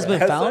that shit has out been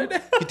of our found?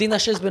 heads right now. You think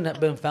that shit's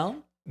been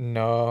found?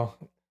 No.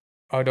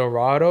 El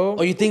Dorado?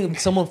 Or you think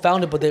someone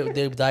found it but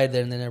they died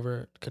there and they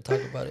never could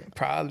talk about it?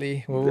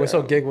 Probably.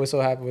 Whistle gig,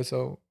 whistle happy,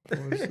 whistle.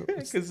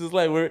 Because it's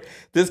like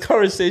this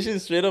conversation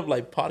is straight up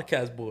like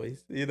podcast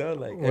boys, Like, hey,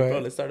 bro,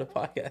 Right. let's start a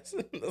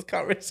podcast. Those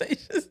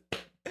conversations.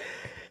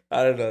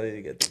 I don't know.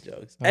 You get the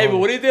jokes. Hey, but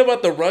what do you think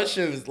about the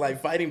Russians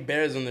like fighting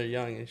bears when they're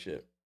young and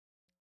shit?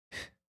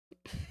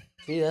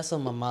 See, that's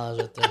some mamadas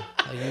right there.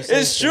 Like, you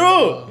say It's shit,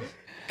 true.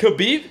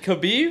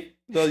 Khabib,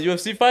 the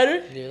UFC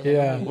fighter.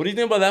 Yeah. What do you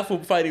think about that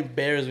fool fighting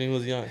bears when he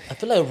was young? I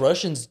feel like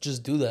Russians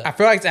just do I that.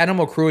 feel like it's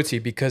animal cruelty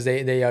because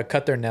they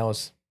cut their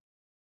nails.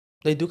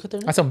 They do cut their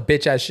nails. That's some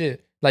bitch ass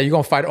shit. Like, you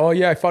gonna fight, oh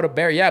yeah, I fought a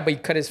bear. Yeah, but he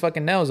cut his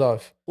fucking nails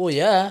off. Well,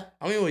 yeah.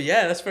 I mean, well,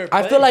 yeah, that's fair.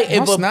 I play. feel like No,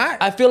 it's but not.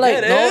 I feel like Yeah,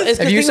 it no. is. It's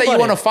 'cause If you think say you about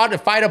want it. to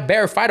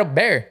fight a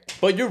bear.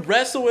 But you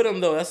wrestle with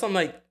him though. That's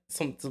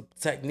some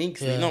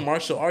techniques, Yeah.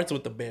 martial arts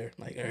with the bear,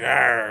 like,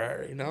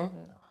 Now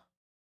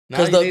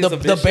Because you think it's a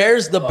the bitch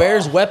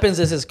bear's shit? weapons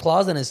is his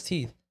claws and his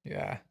teeth.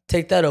 Yeah.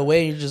 Take that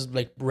away, you're just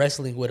like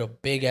wrestling with a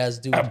big ass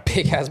dude. A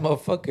big ass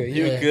motherfucker.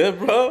 You Yeah. good,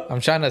 bro? I'm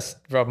trying to,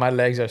 bro, my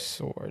legs are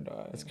sore,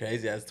 dog. That's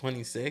crazy. That's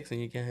 26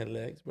 and you can't hit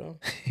legs, bro.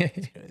 That's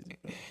crazy,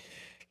 bro.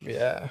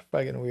 Yeah,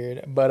 fucking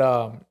weird. But,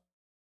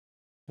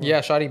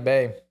 yeah, Shawty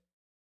Bay.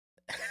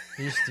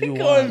 You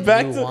Going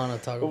back to want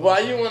to talk about why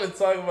it. you want to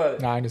talk about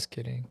it. Nah, I'm just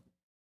kidding.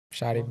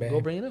 Shotty Bay.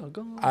 Go bring it up.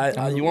 Go.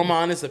 You want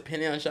my honest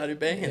opinion on Shotty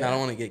Bay, and I don't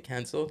want to get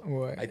canceled.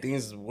 What? I think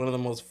it's one of the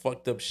most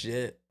fucked up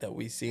shit that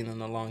we've seen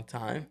in a long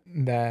time.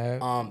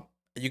 That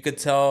You could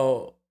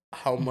tell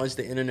how much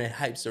the internet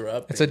hypes her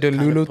up. It's a It kinda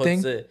Delulu puts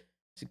thing?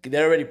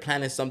 They're already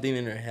planning something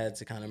in her head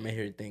to kind of make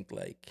her think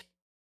like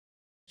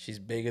she's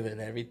bigger than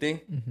everything,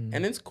 mhm.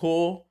 and it's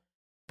cool,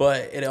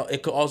 but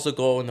it could also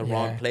go in the Yeah.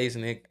 wrong place,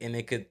 and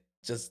it could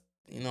just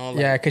like,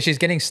 yeah, because she's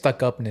getting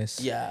stuck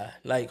upness. yeah,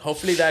 like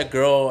hopefully that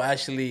girl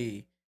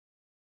actually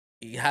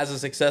has a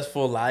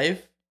successful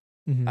life,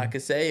 Mhm. I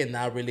could say, and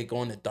not really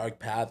go in the dark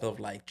path of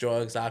like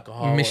drugs,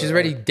 alcohol. I mean, she's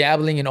already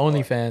dabbling in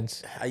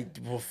OnlyFans.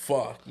 Well,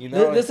 fuck, you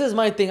know. This is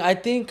my thing. I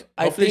think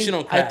Hopefully she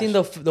don't I think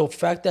the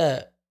fact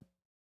that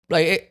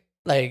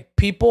like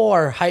people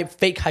are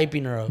fake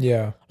hyping her up.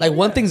 Yeah. Like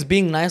one thing's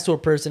being nice to a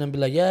person and be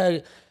like, yeah,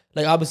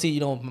 like obviously,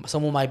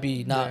 someone might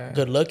be not Yeah.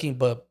 good looking,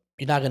 but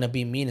you're not gonna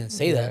be mean and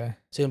say Yeah. that.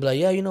 So you'll be like,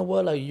 yeah, you know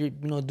what, like you're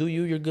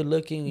good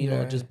looking, you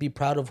know, Yeah. just be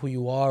proud of who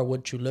you are,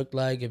 what you look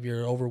like, if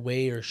you're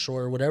overweight or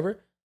short or whatever.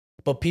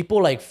 But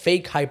people like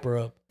fake hype her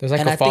up. There's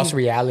like And a I false think-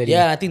 reality.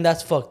 Yeah, I think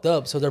that's fucked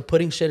up. So they're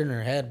putting shit in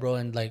her head, bro,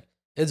 and like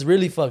it's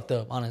really fucked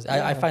up, honestly.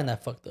 I find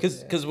that fucked up.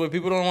 Because what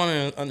people don't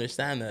want to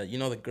understand that,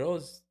 the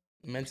girl's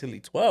mentally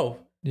 12.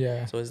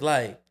 Yeah. So it's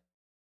like,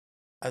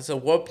 at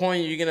what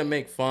point are you going to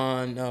make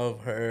fun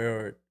of her,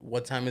 or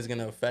what time is going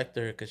to affect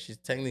her? Because she's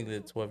technically a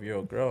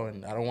 12-year-old girl,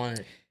 and I don't want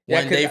her, Yeah,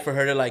 one 'cause day for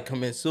her to like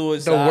commit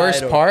suicide. The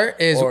worst part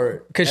is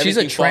or because she's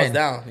a everything falls trend.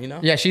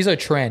 down, Yeah, she's a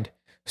trend.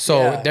 So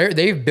Yeah.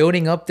 they're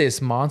building up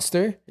this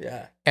monster,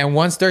 Yeah. and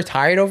once they're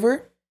tired of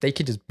her, they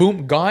could just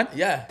boom gone.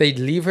 Yeah. They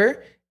leave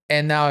her,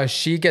 and now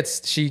she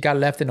got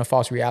left in a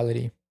false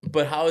reality.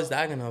 But how is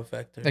that going to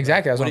affect her?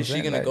 Exactly, that's What what I'm is she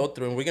saying, going to like- go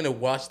through? And we're going to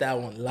watch that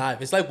one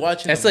live. It's like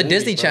watching That's a the movie,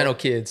 Disney bro. Channel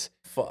kids.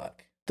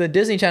 Fuck. The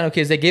Disney Channel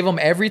kids, they give them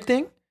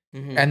everything,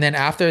 Mhm. and then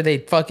after they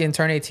fucking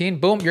turn 18,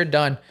 boom, you're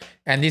done.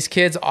 And these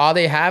kids, all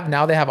they have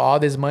now, they have all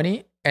this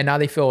money, and now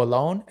they feel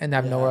alone and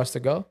have nowhere else to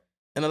go.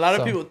 And a lot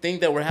of So- people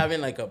think that we're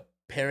having like a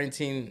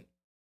parenting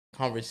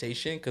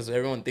conversation because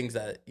everyone thinks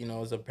that,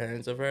 as a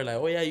parents of her, like,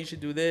 oh yeah, you should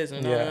do this.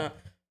 And Yeah.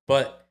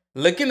 But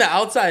looking the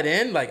outside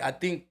in, like, I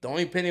think the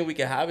only opinion we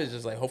can have is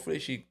just like,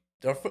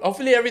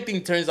 hopefully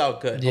everything turns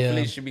out good. Yeah.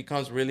 Hopefully she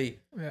becomes really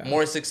Yeah.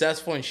 more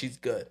successful and she's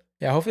good.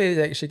 Yeah, hopefully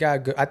like, she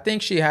got good. I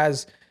think she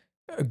has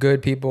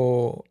good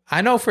people.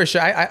 I know for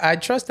sure. I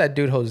trust that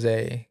dude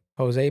Jose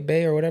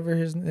Bay or whatever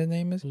his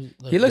name is.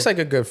 He looks like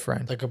a good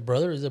friend. a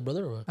brother. Is it a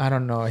brother or what? I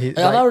don't know. He's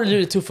I'm not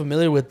really too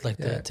familiar with like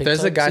yeah. the TikTok.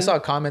 There's a guy. I scene. saw a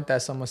comment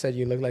that someone said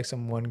you look like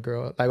some one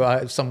girl,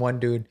 some one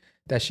dude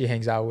that she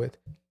hangs out with.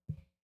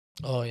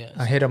 Oh yeah,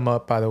 I hit him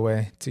up, by the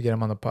way, to get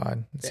him on the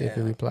pod and see if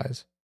he Yeah.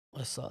 replies.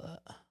 I saw that.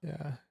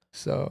 Yeah.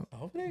 So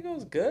Hopefully it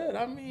goes good.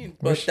 I mean,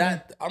 Well, but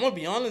sure. I'm gonna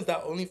be honest,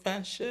 that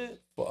OnlyFans shit,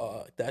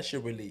 fuck, that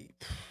shit really.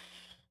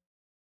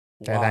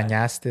 te Why?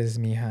 dañaste,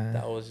 mija.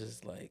 That was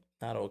just like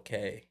not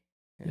okay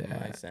in Yeah.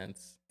 my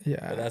sense.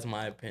 Yeah. But that's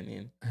my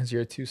opinion. That's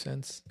your 2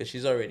 cents. Because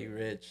she's already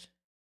rich,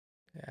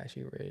 Yeah,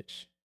 she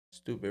rich.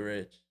 stupid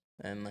rich.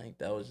 And like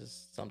that was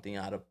just something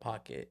out of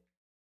pocket.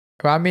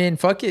 I mean,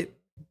 fuck it.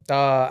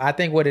 I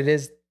think what it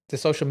is, the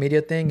social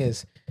media thing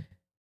is,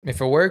 if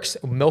it works,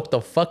 milk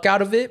the fuck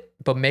out of it,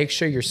 but make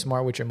sure you're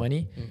smart with your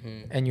money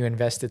Mm-hmm. and you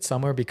invest it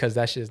somewhere because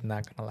that shit is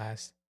not gonna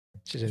last.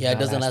 Shit is Yeah, it not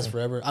doesn't last lasting.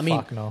 forever. I mean,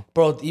 Fuck no.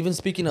 bro, even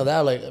speaking of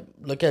that, like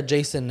look at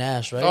Jason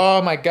Nash, right?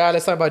 Oh my god,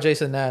 let's talk about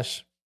Jason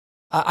Nash.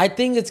 I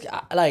think it's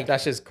like That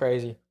shit's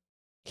crazy.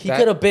 he that-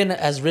 could have been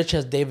as rich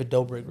as David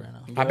Dobrik right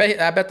now. I bet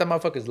that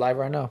motherfucker's live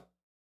right now.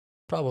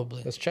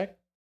 Probably. Let's check.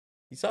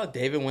 You saw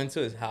David went to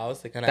his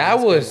house to kind of That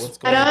was- what's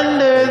going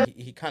on.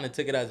 He kind of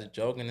took it as a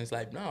joke, and it's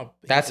like, no,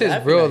 he's That's his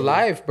laughing real at you.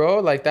 life, bro.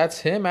 Like that's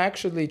him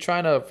actually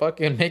trying to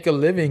fucking make a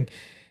living,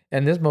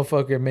 and this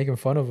motherfucker making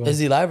fun of him. Is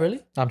he live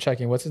really? I'm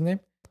checking. What's his name?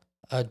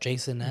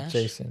 Jason Nash.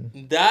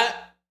 Jason. That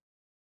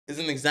is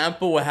an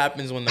example of what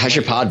happens when the How's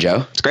your money- pod,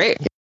 Joe? It's great.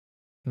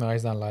 No,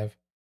 he's not live.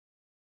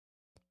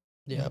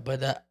 Yeah, but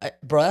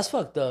bro, that's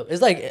fucked up.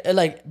 It's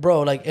like,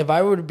 bro, like if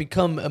I were to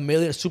become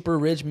a super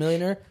rich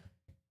millionaire,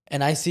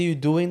 and I see you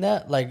doing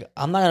that, like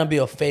I'm not gonna be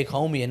a fake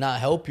homie and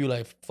not help you.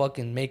 Like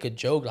fucking make a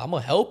joke. I'm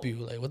gonna help you.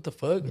 Like what the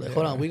fuck? Like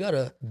hold on, we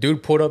gotta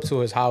Dude pulled up to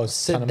his house.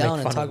 sit trying to down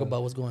make and fun talk of him.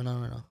 about what's going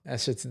on right now. That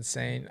shit's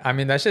insane. I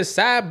mean, that's just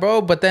sad,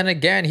 bro. But then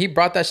again, he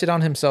brought that shit on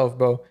himself,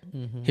 bro.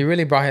 He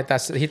really brought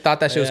it. He thought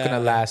that shit was gonna Yeah.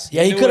 last.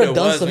 Yeah, he knew could what have it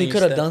done was something. when He you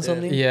could have done stepped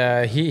in. something.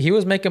 Yeah, he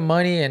was making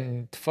money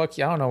and fuck,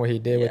 I don't know what he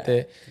did with Yeah.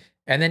 it.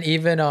 And then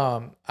even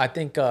I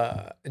think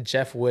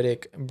Jeff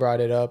Wittick brought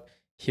it up.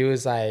 He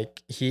was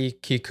like he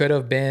could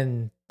have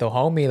been the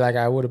homie, like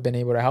I would have been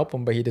able to help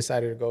him, but he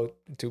decided to go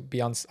to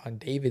be on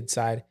David's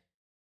side,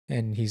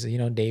 and he's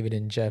David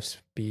and Jeff's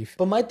beef.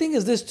 But my thing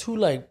is this too,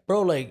 like,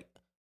 bro, like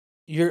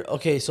you're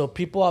okay. So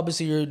people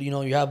obviously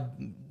you have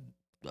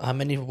how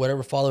many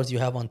whatever followers you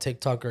have on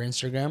TikTok or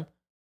Instagram.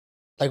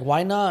 Like,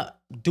 why not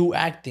do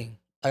acting?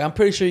 Like, I'm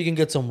pretty sure you can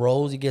get some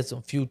roles, you get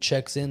some few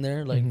checks in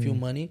there, like few Mhm.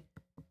 money.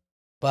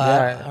 But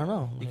Yeah. I don't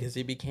know. because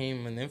he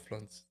became an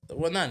influence.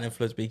 Well, not an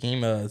influence,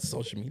 became a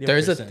social media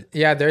There's person.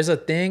 there's a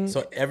thing.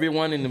 So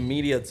everyone in the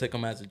media took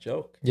him as a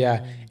joke.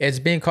 Yeah, it's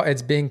being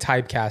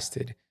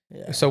typecasted.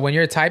 Yeah. So when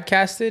you're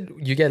typecasted,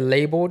 you get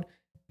labeled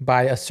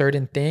by a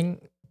certain thing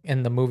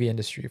in the movie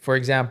industry. For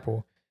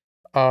example,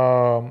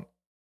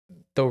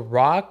 The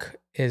Rock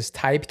is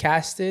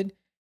typecasted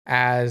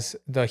as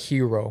the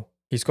hero.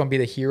 He's going to be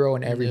the hero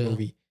in every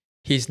movie.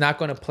 He's not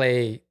going to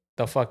play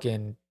the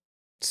fucking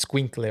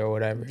squinkle or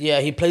whatever. Yeah,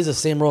 he plays the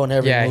same role in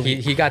every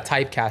movie. he got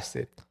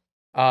typecasted.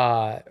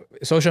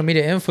 Social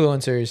media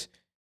influencers,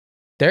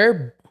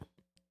 they're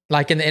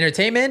like in the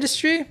entertainment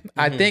industry.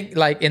 I think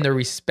like in the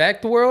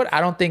respect world,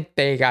 I don't think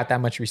they got that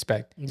much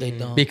respect. They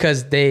don't.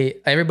 Because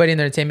everybody in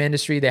the entertainment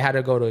industry, they had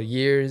to go to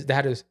years, they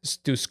had to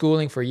do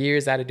schooling for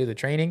years, they had to do the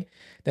training.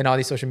 Then all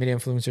these social media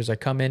influencers are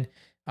coming,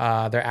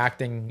 their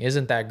acting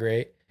isn't that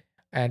great,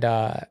 and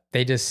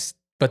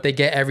they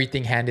get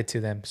everything handed to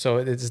them. So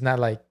it's not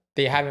like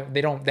they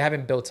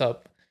haven't built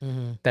up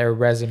their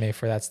resume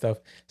for that stuff.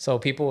 So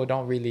people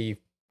don't really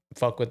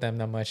fuck with them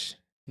that much.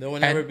 They will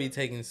never be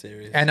taken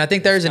serious. And I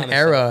think there's an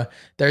era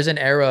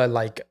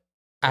like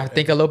I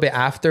think a little bit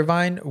after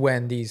Vine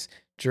when these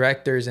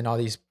directors and all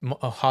these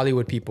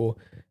Hollywood people,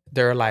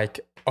 they're like,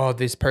 oh,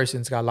 this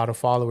person's got a lot of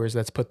followers.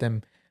 Let's put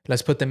them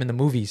in the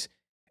movies.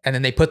 And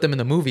then they put them in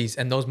the movies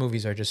and those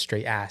movies are just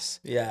straight ass.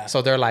 Yeah.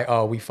 So they're like,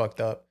 oh, we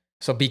fucked up.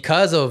 So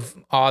because of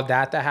all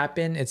that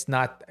happened, it's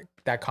not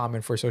that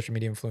common for social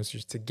media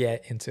influencers to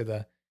get into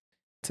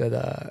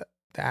the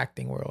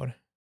acting world.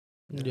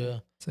 Yeah.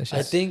 So it's I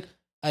just- think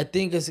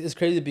it's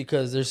crazy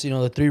because there's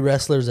the 3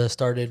 wrestlers that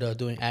started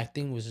doing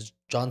acting, which is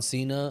John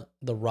Cena,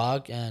 The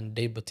Rock, and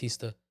Dave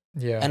Bautista.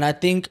 yeah. And I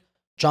think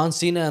John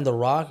Cena and The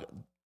Rock,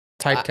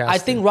 Typecast.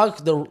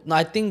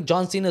 I think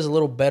John Cena is a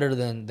little better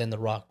than The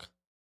Rock.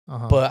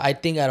 Uh-huh. But I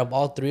think out of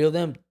all 3 of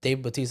them,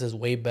 Dave Bautista is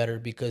way better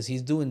because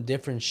he's doing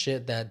different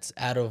shit that's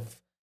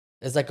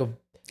it's like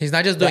he's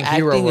not just the doing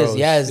hero acting roles.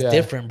 is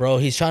different, bro.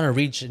 He's trying to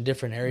reach in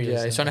different areas.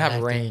 Yeah, he's trying to in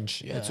have acting.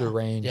 range. Yeah. It's a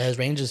range. Yeah, his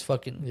range is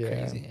fucking Yeah.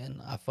 crazy.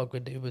 And I fuck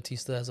with Dave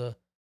Bautista as a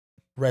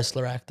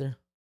wrestler actor.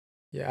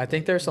 Yeah, I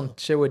think there's some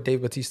shit with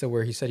Dave Bautista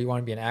where he said he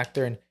wanted to be an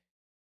actor and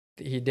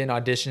he didn't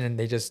audition and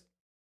they just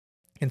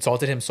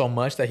insulted him so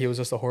much that he was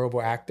just a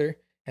horrible actor,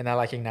 and that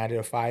like ignited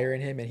a fire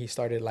in him and he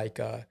started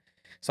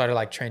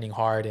training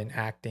hard and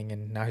acting,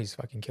 and now he's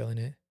fucking killing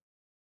it.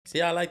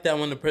 See, I like that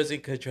when the person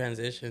could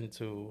transition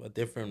to a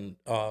different,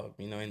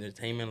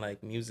 entertainment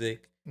like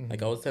music.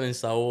 Like I was telling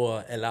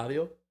Saul,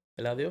 Eladio,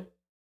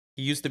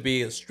 he used to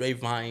be a straight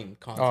Vine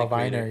content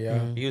Viner, creator.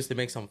 yeah. He used to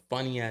make some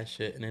funny ass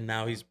shit, and then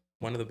now he's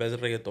one of the best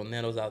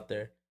reggaetoneros out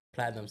there,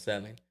 platinum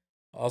selling.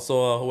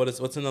 Also,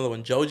 what's another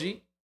one?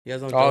 Joji. He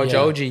has on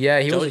Joji, yeah,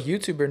 he was a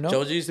Joji- YouTuber, no?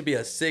 Joji used to be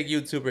a sick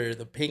YouTuber,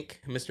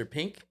 Mr.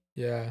 Pink.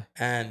 Yeah.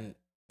 And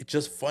it's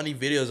just funny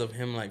videos of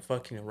him like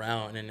fucking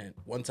around. And then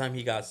one time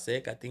he got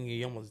sick. I think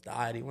he almost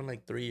died. He went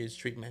like 3 years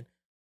treatment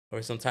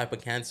or some type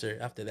of cancer.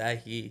 After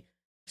that, he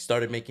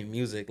started making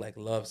music, like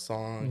love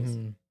songs.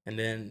 And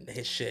then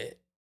his shit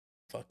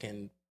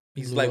fucking,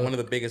 he's like one of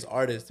the biggest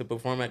artists to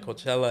perform at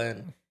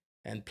Coachella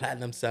and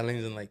platinum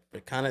sellings, and like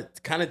kind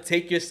of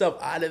take yourself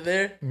out of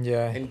there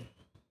Yeah. and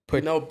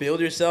build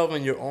yourself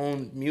in your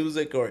own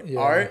music or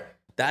art.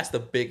 That's the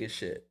biggest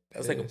shit.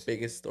 That's like the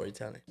biggest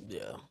storytelling.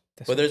 Yeah.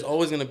 But there's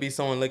always gonna be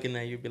someone looking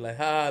at you, be like,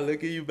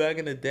 look at you back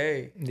in the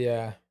day.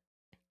 Yeah.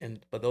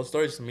 But those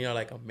stories to me are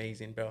like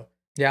amazing, bro.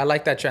 Yeah, I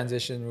like that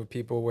transition with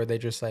people where they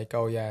just like,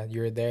 oh yeah,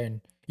 you're there,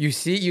 and you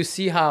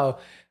see how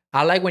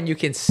I like when you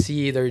can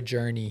see their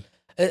journey.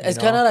 It's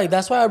kind of like,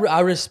 that's why I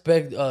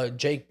respect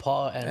Jake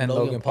Paul and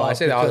Logan Paul. I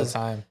say that all the because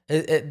time.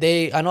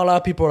 I know a lot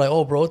of people are like,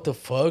 oh, bro, what the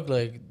fuck?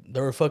 Like, they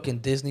were fucking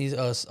Disney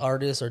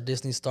artists or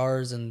Disney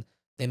stars, and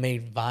they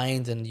made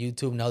Vines and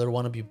YouTube. Now they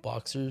want to be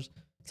boxers.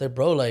 It's like,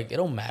 bro, like, it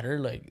don't matter.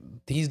 Like,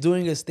 he's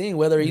doing his thing,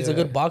 whether he's a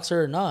good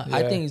boxer or not.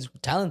 I think he's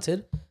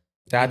talented.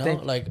 Yeah, I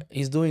think like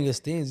he's doing his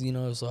things,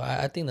 So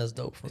I think that's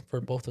dope for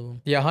both of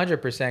them. Yeah,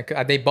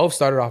 100%. They both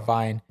started off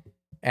Vine,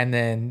 and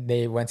then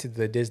they went to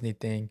the Disney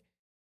thing,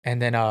 and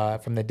then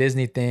from the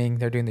Disney thing,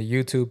 they're doing the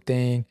YouTube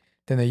thing.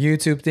 Then the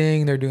YouTube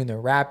thing, they're doing the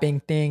rapping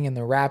thing, and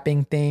the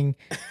rapping thing,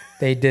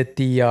 they did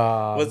the.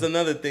 What's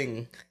another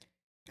thing?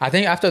 I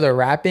think after the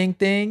rapping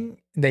thing,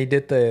 they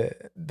did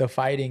the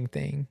fighting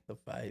thing. The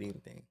fighting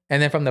thing.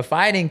 And then from the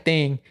fighting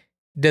thing,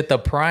 did the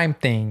prime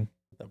thing.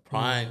 The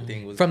prime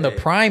thing was From the big.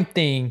 prime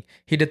thing,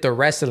 he did the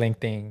wrestling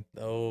thing.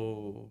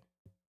 Oh.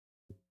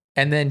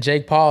 And then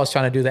Jake Paul is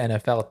trying to do the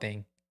NFL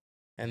thing.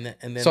 And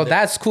then So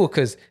that's cool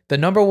because the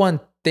number one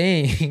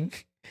thing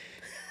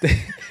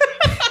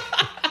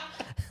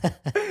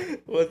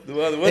what's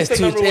It's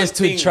the number one to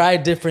thing? try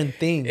different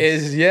things.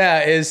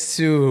 is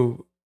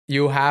to,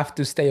 you have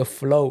to stay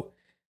afloat.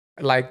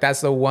 Like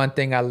that's the one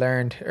thing I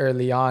learned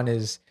early on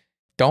is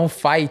don't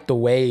fight the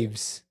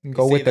waves.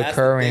 Go See, with the that's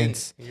the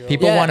currents. thing, you know?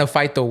 People Yeah. want to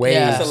fight the waves.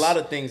 Yeah. There's a lot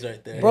of things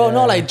right there. Bro,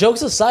 no, like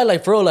jokes aside,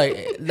 like bro, like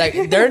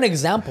they're an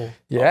example.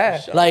 Yeah.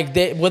 sure. Like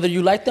they, whether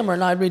you like them or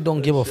not, I really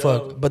don't give a sure.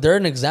 fuck. But they're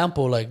an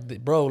example, like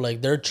bro,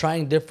 like they're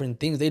trying different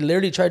things. They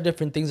literally tried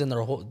different things in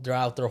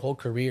throughout their whole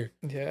career.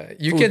 Yeah.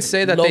 You Food. can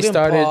say that they Logan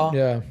started. Paul.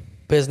 Yeah.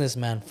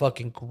 Businessman,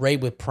 fucking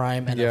great with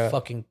Prime, and Yeah. a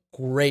fucking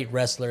great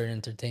wrestler in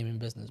entertainment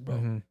business, bro.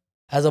 Mm-hmm.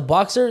 As a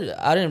boxer,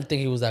 I didn't think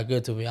he was that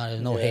good, to be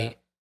honest. No Yeah. hate,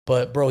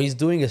 but bro, he's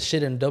doing his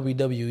shit in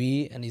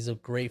WWE, and he's a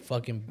great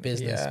fucking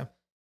business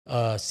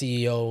Yeah.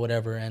 CEO,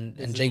 whatever. And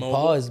Business Jake mogul.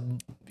 Paul is,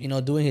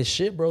 doing his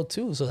shit, bro,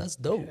 too. So that's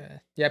dope.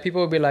 Yeah. People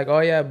would be like,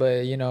 oh yeah,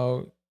 but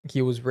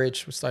he was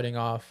rich starting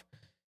off.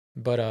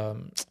 But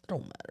It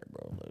don't matter,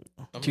 bro.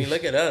 I mean,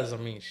 look at us. I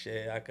mean,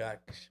 shit. I got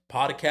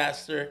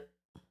podcaster,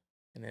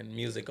 and then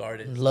music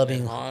artist,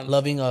 Loving and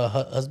Hans,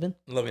 husband.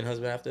 loving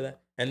husband after that,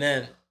 and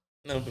then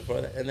no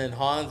before that, and then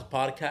Hans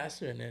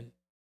podcaster, and then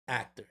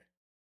actor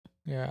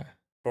yeah.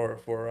 for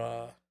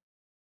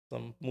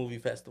some movie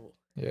festival,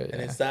 Yeah. and then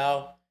Yeah.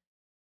 Sal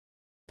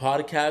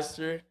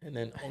podcaster, and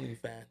then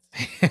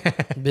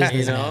OnlyFans,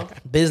 Businessman.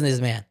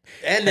 Businessman.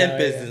 and then Hell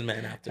yeah.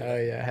 businessman after Hell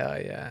that. yeah.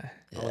 Hell yeah.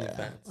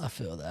 OnlyFans. I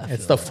feel that.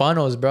 It's the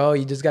funnels, bro.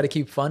 You just got to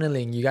keep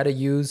funneling. You got to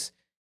use,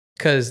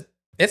 because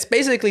it's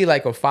basically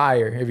like a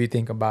fire if you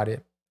think about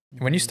it.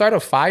 When you start a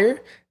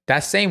fire, that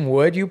same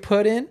wood you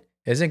put in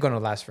isn't going to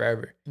last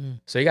forever. Mm.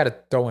 So you got to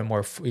throw in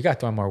more. You got to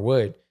throw in more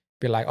wood.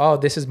 Be like, oh,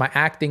 this is my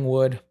acting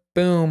wood.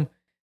 Boom.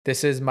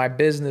 This is my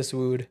business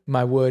wood.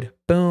 My wood.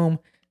 Boom.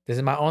 This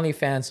is my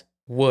OnlyFans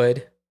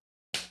wood.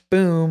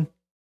 Boom.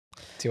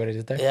 See what I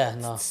did there? Yeah,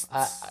 no.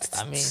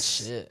 I mean,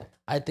 shit.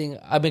 I mean,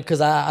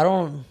 because I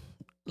don't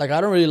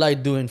really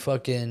like doing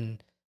fucking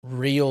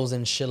reels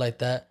and shit like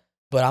that.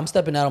 But I'm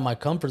stepping out of my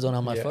comfort zone.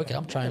 I'm like, Yeah. fuck it.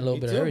 I'm trying a little me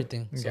bit too. of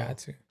everything. You So. got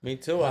to. Me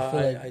too. I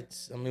feel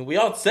I mean, we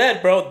all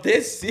said, bro,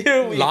 this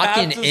year we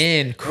Locking have to,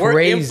 in. We're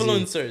Crazy.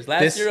 influencers.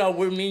 Last This- year,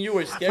 me and you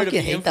were I scared fucking of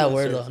being hate that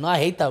word, influencers. though. No, I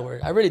hate that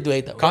word. I really do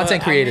hate that word.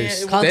 Content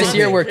creators. This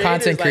year we're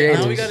content Like, creators.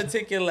 now we gotta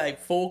take it like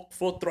full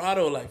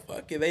throttle. Like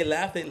fuck it, they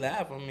laugh.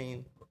 I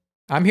mean,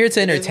 I'm here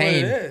to It is what it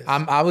entertain. is.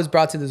 I was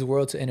brought to this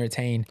world to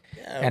entertain,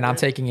 yeah, and I'm we're-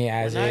 taking it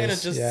We're as not gonna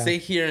is. just Yeah.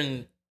 sit here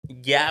and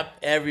gap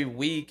every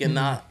week and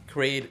not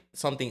create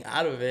something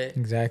out of it.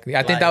 Exactly. I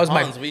think Like that was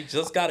Hans, we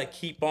just gotta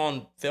keep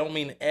on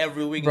filming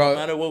every week, Bro. no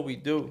matter what we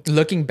do.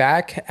 looking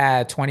back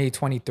at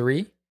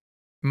 2023.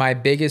 My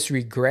biggest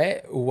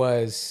regret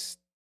was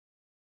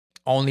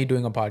only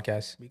doing a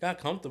podcast. We got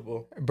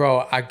comfortable.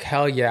 Bro,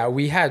 hell yeah.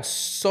 I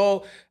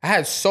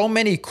had so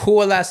many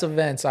cool ass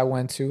events I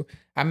went to.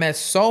 I met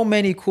so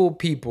many cool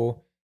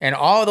people, and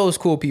all those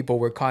cool people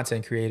were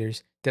content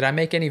creators. Did I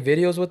make any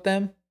videos with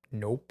them?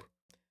 Nope.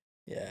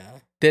 Yeah.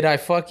 Did I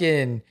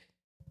fucking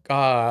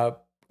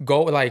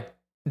go like,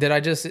 did I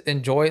just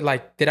enjoy,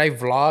 like, did I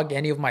vlog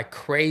any of my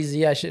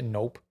crazy ass shit?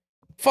 Nope.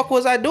 Fuck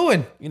was I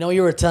doing? You know,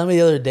 you were telling me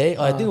the other day.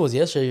 I think it was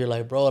yesterday. You're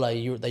like, bro, like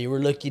you were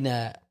looking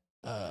at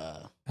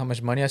How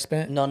much money I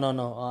spent? no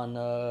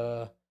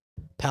on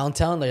Pound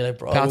Town. Like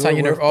bro, Pound Town we're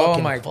Universe. Oh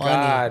fucking my funny.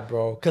 God,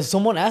 bro. Because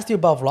someone asked you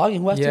about vlogging.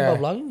 Who asked you Yeah.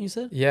 about vlogging? You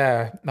said.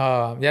 Yeah.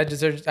 Yeah,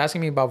 just they're just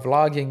asking me about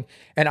vlogging.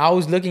 And I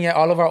was looking at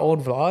all of our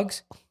old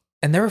vlogs,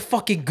 and they were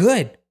fucking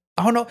good.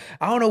 I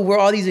don't know where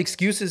all these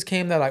excuses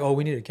came that like, oh,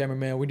 we need a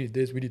cameraman, we need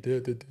this, we need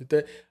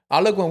that.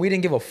 I look when we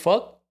didn't give a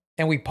fuck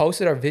and we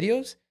posted our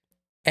videos,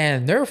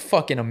 and they're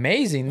fucking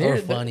amazing. They're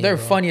They're funny, They're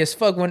bro. funny as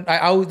fuck. When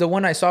the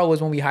one I saw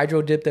was when we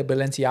hydro dipped at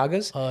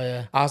Balenciagas. Oh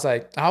yeah. I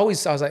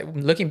was like,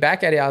 looking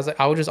back at it,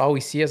 I would just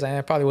always see it as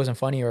it probably wasn't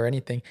funny or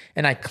anything.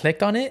 And I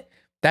clicked on it.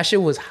 That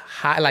shit was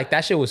high, like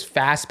that shit was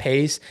fast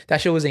paced.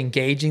 That shit was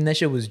engaging. That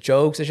shit was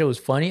jokes. That shit was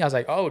funny. I was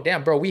like, oh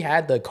damn, bro, we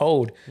had the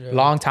code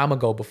long time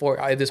ago before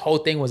this whole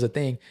thing was a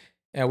thing,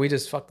 and we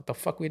just what the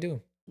fuck we do.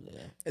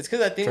 It's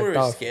because I think we Tripped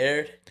were off.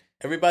 scared.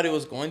 Everybody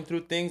was going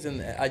through things,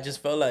 and I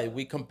just felt like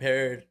we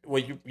compared.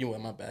 Well, you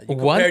went my bad. You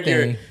One compared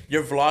thing-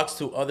 your vlogs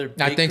to other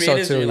big I think so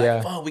creators, too, and you're yeah.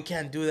 like, oh, we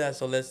can't do that.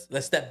 So let's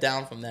step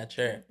down from that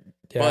chair.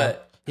 Yeah.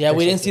 But Yeah,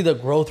 we didn't see the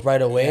growth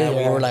right away. Yeah,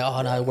 we were like,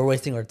 oh no, we're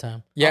wasting our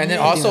time. Yeah, I and then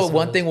mean, I also think that's what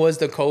one it thing was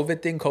the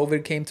COVID thing.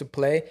 COVID came to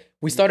play.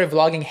 We started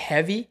vlogging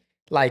heavy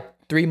like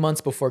 3 months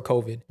before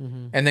COVID,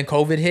 and then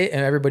COVID hit, and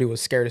everybody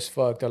was scared as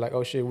fuck. They're like,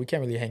 oh shit, we can't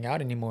really hang out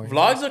anymore.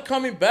 vlogs are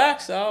coming back,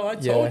 Sal. I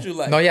Yeah. told you,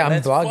 like, No, yeah, I'm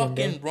let's vlogging,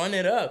 fucking run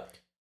it up.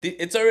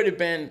 It's already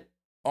been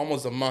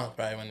almost a month,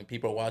 right, when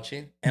people are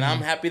watching, and Mm-hmm.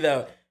 I'm happy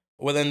that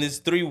within these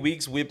 3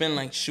 weeks we've been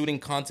like shooting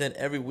content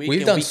every week.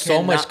 We've and done we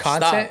so much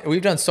cannot content. stop.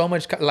 We've done so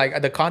much like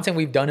the content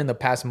we've done in the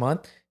past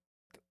month.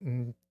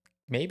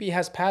 Maybe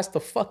has passed the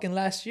fucking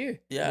last year.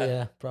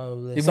 Yeah.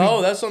 Probably.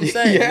 So that's what I'm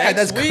saying. Yeah, Next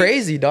that's week-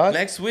 crazy, dog.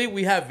 Next week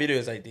we have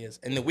videos ideas,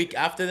 and the week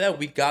after that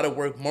we gotta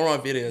work more on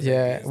videos.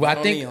 Yeah, ideas. well, I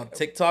Not think- only on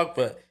TikTok,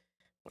 but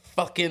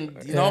fucking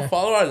Yeah.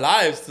 follow our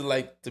lives to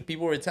like the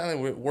people we're telling.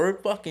 We're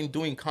fucking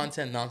doing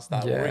content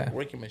nonstop. Yeah. We're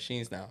working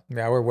machines now.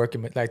 Yeah, we're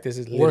working with like this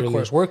is literally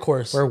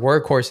Workhorse. we're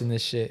workhorse in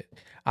this shit.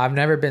 I've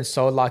never been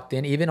so locked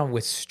in, even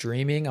with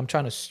streaming. I'm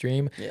trying to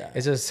stream. Yeah.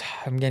 It's just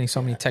I'm getting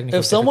so many technical.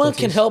 If someone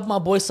can difficulties. help my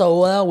boy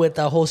Saul out with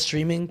that whole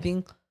streaming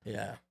thing,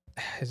 Yeah.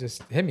 It's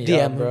just hit me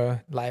DM up, bro.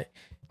 Like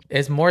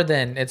it's more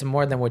than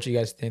what you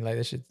guys think. Like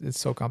this shit, it's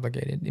so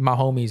complicated. My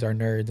homies are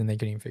nerds and they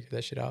couldn't even figure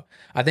that shit out.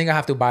 I think I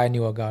have to buy a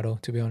new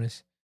Elgato, to be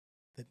honest.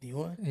 The new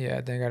one? Yeah,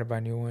 I think I gotta buy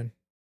a new one.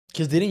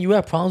 Because didn't you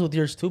have problems with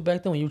yours too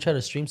back then when you try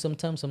to stream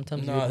sometimes? No,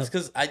 you it's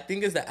because I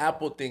think it's the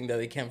Apple thing that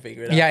they can't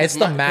figure it out. Yeah, it's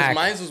the 'Cause Mac.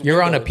 mine's was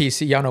You're on a Windows.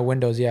 PC. Y'all know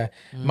Windows. Yeah,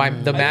 the I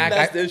think Mac.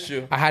 that's the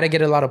issue. I had to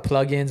get a lot of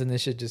plugins and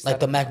this shit just like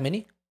the Mac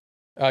Mini?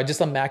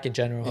 just a Mac in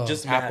general. It's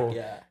just Apple. Mac,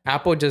 yeah.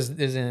 Apple just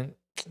isn't.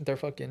 They're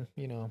fucking.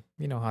 You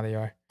know how they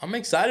are. I'm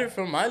excited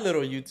for my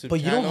little YouTube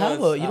But you don't channel.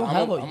 have a you don't I'm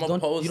have a I'm you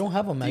don't, you don't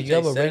have a Mac. DJ You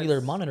have a sets.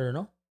 regular monitor,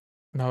 no?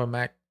 No, a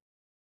Mac.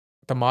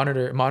 The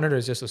monitor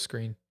is just a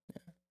screen.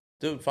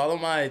 Dude, follow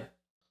my I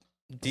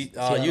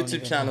don't YouTube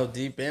even channel,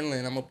 Deep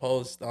Inland. I'm gonna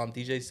post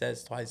DJ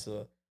sets twice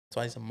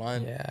a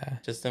month. Yeah,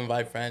 Just to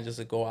invite friends, just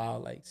to go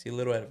out, like see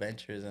little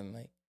adventures, and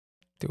like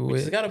do we it.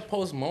 just gotta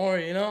post more.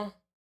 You know,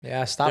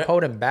 Yeah, stop There-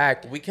 holding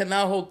back. we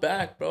cannot hold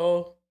back,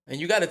 bro. And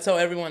you gotta tell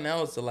everyone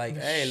else to like,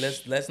 hey,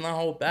 let's not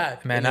hold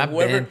back. Man, And I've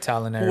been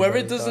telling everybody.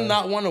 whoever does dog.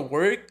 not want to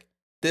work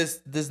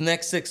this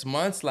next 6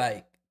 months,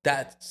 like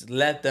that's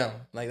let them.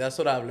 Like that's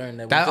what I've learned.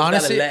 That we That just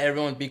honestly- gotta let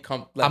everyone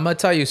become. Like, I'm gonna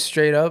tell you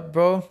straight up,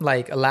 bro.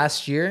 Like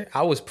last year,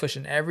 I was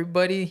pushing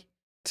everybody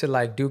to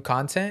like do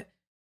content,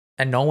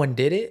 and no one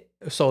did it.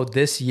 So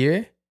this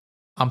year,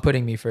 I'm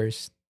putting me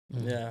first.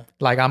 yeah.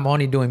 Like I'm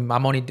only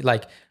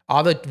like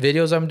all the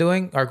videos I'm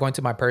doing are going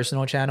to my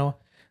personal channel.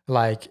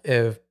 Like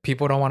if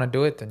people don't want to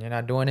do it, then you're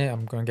not doing it.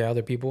 I'm gonna get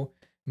other people.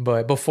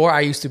 But before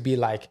I used to be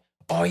like,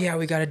 oh yeah,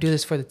 we gotta do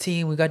this for the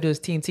team. We gotta do this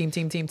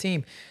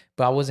team.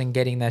 But I wasn't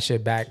getting that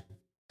shit back.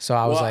 So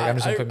I was Well, like, I'm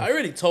just gonna put I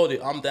already told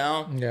you I'm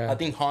down. Yeah. I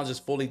think Hans is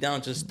fully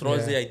down. Just throw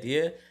us Yeah. the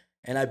idea,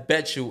 and I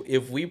bet you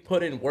if we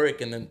put in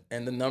work and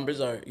the numbers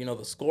are,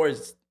 the score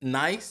is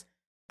nice,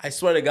 I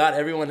swear to God,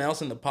 everyone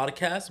else in the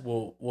podcast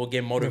will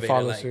get motivated.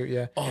 follow like, suit,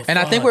 yeah. oh, And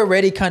I think fuck. we're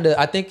ready. Kind of.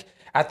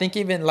 I think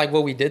even like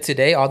what we did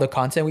today, all the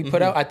content we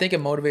put out, I think it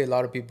motivated a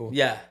lot of people.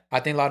 Yeah. I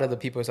think a lot of the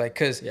people is like,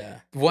 cause Yeah.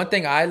 one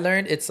thing I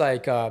learned, it's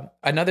like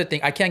another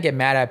thing. I can't get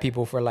mad at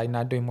people for like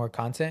not doing more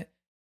content,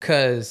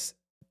 cause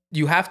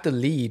you have to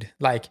lead.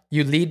 Like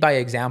you lead by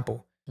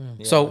example.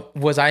 So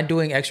was I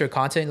doing extra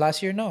content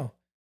last year? No.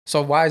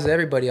 So why is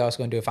everybody else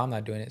going to do it if I'm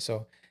not doing it?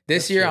 So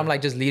this year I'm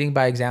like just leading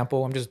by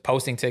example. I'm just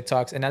posting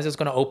TikToks, and that's just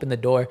going to open the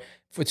door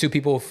for two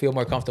people who feel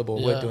more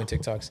comfortable with doing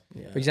TikToks.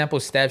 For example,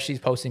 Steph, she's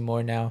posting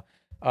more now.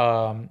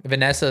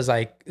 Vanessa's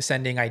like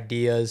sending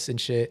ideas and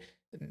shit.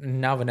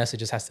 Now Vanessa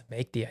just has to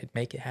make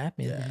it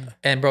happen. Yeah.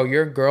 And bro,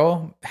 your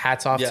girl,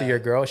 hats off to Yeah. your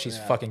girl. She's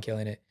Yeah. fucking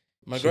killing it.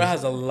 My girl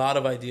has a lot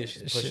of ideas.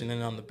 She's pushing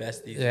in on the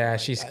besties. Yeah, Like,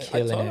 she's I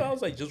killing told her, it. I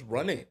was like, just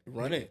run it.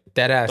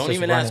 That ass. Don't just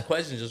even run ask it.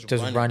 questions.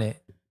 Just run run it.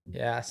 it.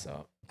 Yeah.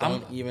 So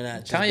Don't even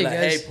ask. Just telling be you like,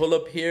 guys- hey, pull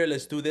up here.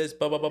 Let's do this.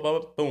 Blah, blah, blah, blah,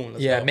 boom.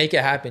 Let's yeah, go. make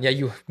it happen. Yeah,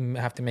 you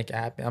have to make it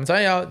happen. I'm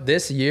telling y'all,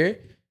 this year,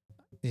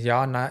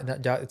 y'all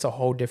y'all, it's a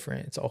whole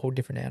different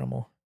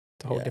animal.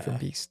 It's a whole different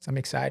beast. I'm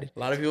excited. A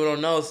lot of people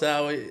don't know,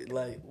 Sal.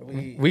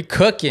 We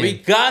cooking. We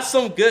got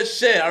some good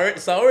shit.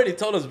 So I already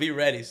told us be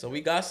ready. So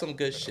we got some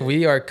good shit.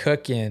 We are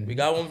cooking. We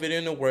got one video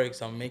in the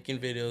works. I'm making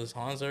videos.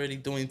 Hans already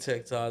doing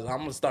TikToks. I'm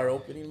gonna start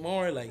opening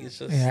more. Like it's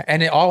just Yeah,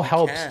 and it all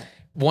helps. can't.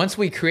 Once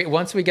we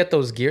get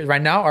those gears.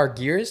 Right now, our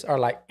gears are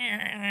like,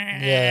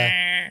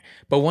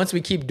 but once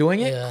we keep doing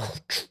it, Yeah.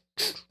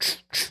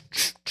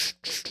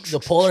 The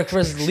Polar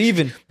Express is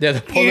leaving. yeah,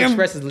 the Polar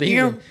Express is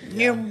leaving,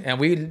 and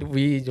we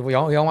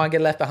don't want to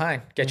get left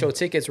behind. Get your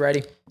tickets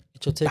ready.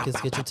 Get your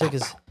tickets. Get your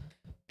tickets.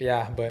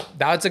 Yeah, but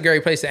that's a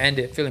great place to end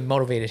it. Feeling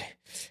motivated.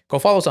 Go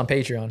follow us on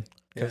Patreon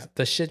because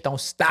the shit don't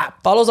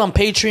stop. Follow us on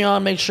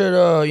Patreon. Make sure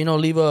to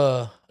leave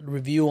a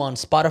review on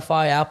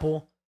Spotify,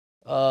 Apple.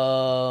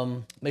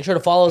 Make sure to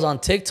follow us on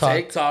TikTok.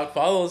 TikTok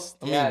follows.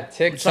 I mean, Yeah, I'm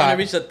TikTok. trying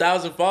to reach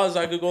 1,000 followers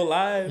so I could go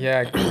live.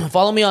 Yeah,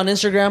 Follow me on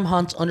Instagram,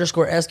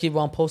 Hans_S. Keep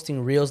on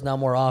posting reels now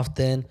more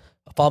often.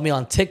 Follow me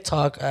on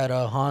TikTok at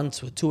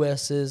Hans with 2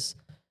 S's.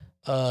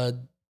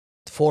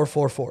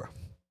 444.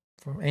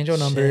 angel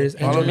numbers.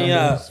 Shit. Follow Angel me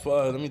numbers.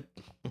 let me.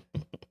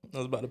 I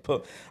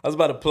was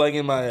about to plug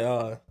in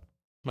my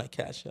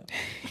cash app.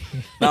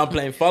 Now I'm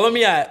playing. Follow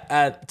me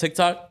at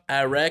TikTok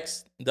at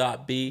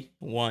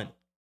rex.b1.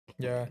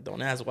 Yeah,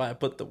 Don't ask why I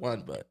put the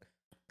 1, but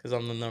because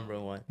I'm the number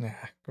 1. nah,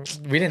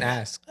 we didn't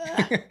ask.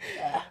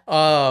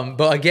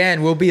 But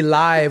again, we'll be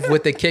live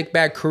with the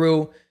Kickback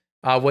Crew.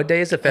 What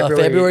day is it?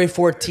 February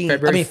 14th.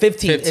 February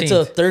 15th. It's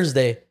a 15th.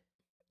 Thursday.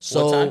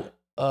 So time?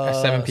 At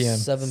 7 p.m.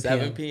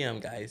 7 p.m.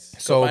 guys. So-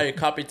 So buy your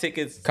copy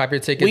tickets. Copy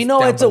your tickets. we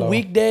know down it's below. a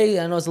weekday.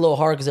 I know it's a little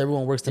hard because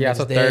everyone works the Yeah, next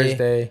so day.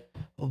 Thursday.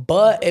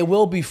 But it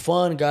will be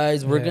fun,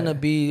 guys. We're Yeah. gonna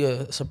be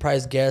a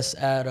surprise guest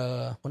at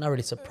well, not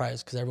really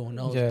surprise because everyone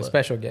knows. Yeah, but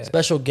special guest.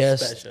 special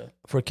guest Special.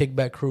 for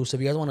Kickback Crew. So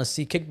if you guys want to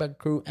see Kickback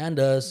Crew and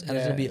us, and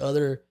there's gonna Yeah. be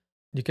other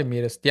You can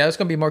meet us. Yeah, there's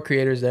gonna be more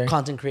creators there.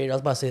 content creators. I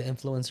was about to say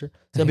influencer. There's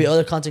gonna be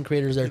other content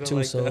creators there You don't too.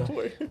 like So that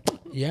word?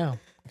 yeah,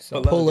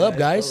 So pull up,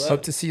 guys. Pull up.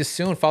 hope to see you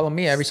soon. Follow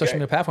me every social Skype.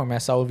 media platform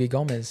at Saul V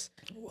Gomez.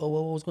 what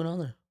was going on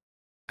there?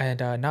 And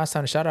now it's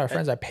time to shout out our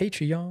friends at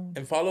Patreon.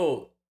 And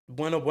follow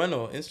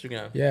Bueno,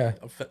 Instagram. Yeah.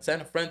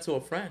 Send a friend to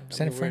a friend.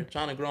 We're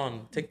trying to grow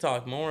on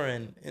TikTok more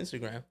and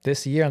Instagram.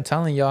 This year, I'm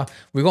telling y'all,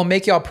 we're going to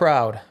make y'all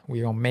proud.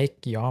 We're going to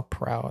make y'all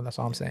proud. That's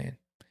all I'm saying.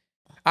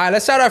 All right,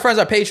 let's shout out our friends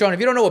on Patreon. If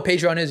you don't know what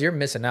Patreon is, you're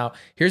missing out.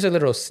 Here's a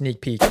little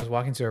sneak peek. I was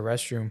walking to a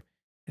restroom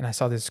and I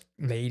saw this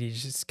lady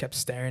just kept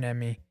staring at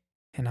me.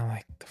 And I'm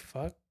like, the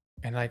fuck?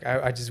 And like,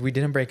 we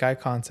didn't break eye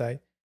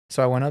contact.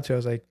 So I went up to her. I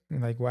was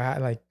like,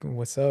 what? Like,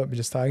 what's up?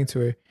 Just talking to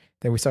her.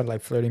 Then we started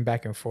like flirting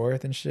back and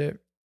forth and shit.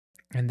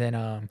 And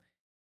then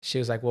she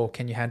was like, well,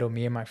 can you handle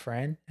me and my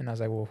friend? And I was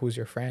like, well, who's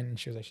your friend? And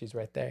she was like, she's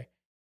right there.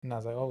 And I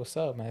was like, oh, what's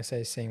up? And I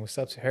started saying what's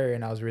up to her.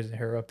 And I was raising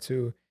her up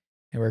too.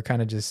 And we're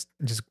kind of just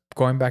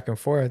going back and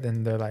forth.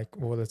 And they're like,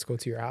 well, let's go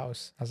to your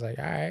house. I was like,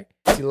 all right.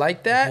 You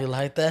like that? You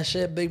like that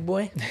shit, big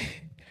boy?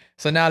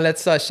 So now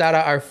let's shout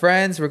out our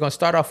friends. We're going to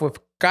start off with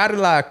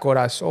Carla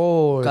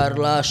Corazon.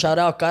 Carla, shout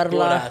out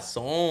Carla.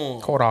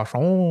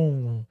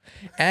 Corazon.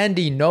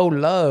 Andy, No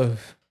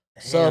Love.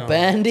 What's up,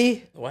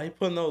 Andy? Why you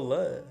put no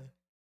love?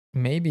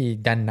 Maybe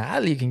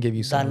Danelli can give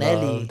you some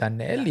love.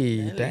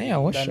 Danelli.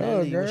 Damn, what's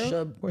up,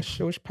 girl?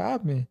 What's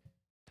poppin'?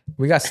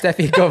 We got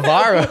Steffi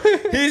Guevara.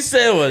 He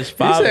said what's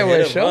poppin'.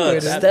 What's up?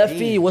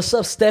 Steffi, what's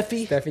up,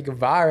 Steffi? Steffi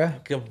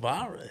Guevara.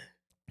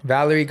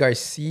 Valerie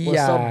Garcia.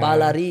 What's up,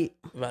 Valerie?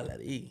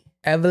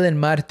 Evelyn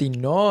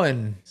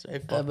Martinon.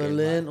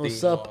 Evelyn,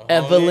 what's up,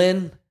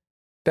 Evelyn?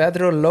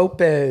 Pedro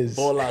Lopez.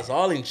 Bolas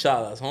all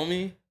hinchadas,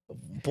 homie.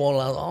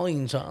 Bolas all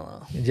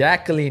hinchadas.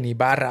 Jacqueline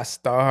Ibarra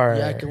Star.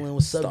 Jacqueline,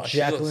 what's up,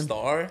 Jacqueline? She's a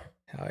star?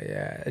 Hell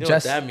yeah. You know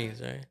what that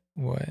means, right?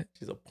 What?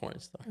 She's a porn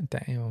star.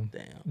 Damn.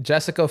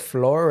 Jessica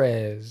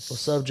Flores.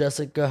 What's up,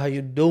 Jessica? How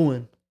you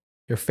doing?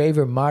 Your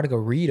favorite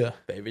margarita.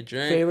 Favorite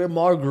drink. Favorite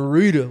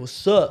margarita.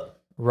 What's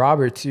up?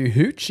 Robert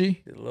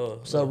Tuhuchi.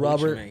 What's up,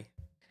 Robert?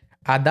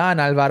 Adan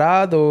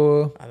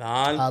Alvarado.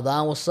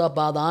 Adan, what's up,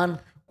 Adan?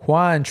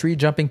 Juan, tree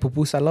jumping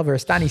pupusa lover.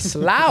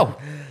 Stanislao.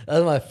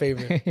 That's my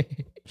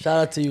favorite. Shout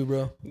out to you,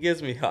 bro. He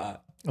gets me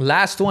hot.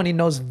 Last one, he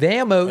knows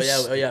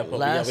Vamos. Oh yeah.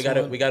 We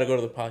gotta go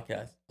to the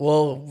podcast.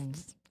 Well,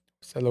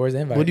 so where's the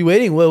invite? What are you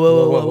waiting?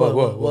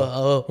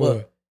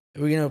 Whoa.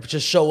 We're gonna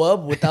just show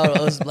up without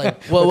us,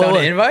 like, without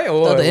the invite?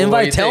 Or without the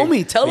invite? Tell us.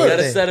 We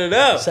gotta set it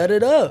up. Set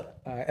it up.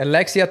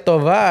 Alexia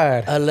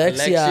Tovar.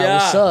 Alexia,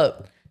 what's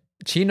up?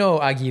 Chino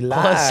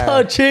Aguilar. What's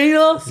up,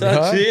 Chino? What's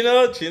up,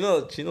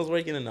 Chino? Chino's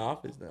working in the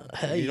office now.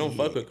 Hey, you don't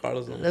fuck with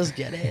Carlos no more. Let's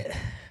get it.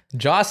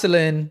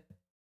 Jocelyn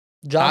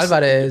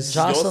Alvarez.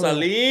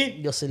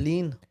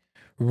 Jocelyn.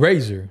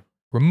 Razor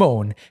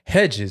Ramon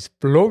Hedges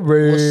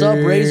Flores. What's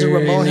up, Razor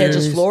Ramon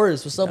Hedges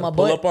Flores? What's up, my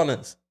boy? Pull up on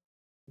us.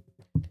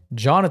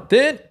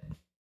 Jonathan.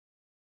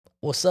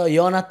 What's up,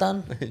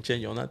 Jonathan?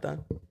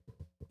 Jonathan.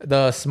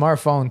 The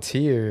smartphone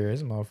tier.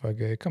 This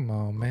motherfucker. Come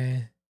on,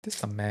 man. This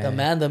is a man. The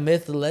man, the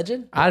myth, the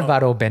legend.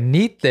 Alvaro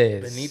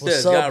Benitez.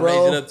 Benitez got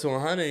raised it up to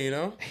 100, you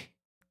know?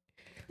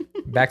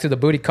 Back to the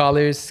booty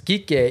callers.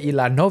 Kike y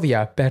la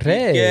novia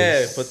Perez.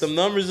 Yeah, put them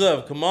numbers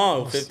up. Come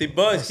on, $50.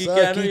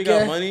 Kike, I know you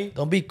got money.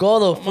 Don't be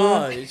cold, Come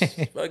on,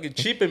 it's fucking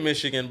cheap in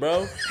Michigan,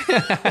 bro.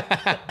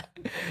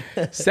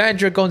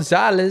 Sandra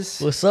Gonzalez.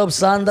 What's up,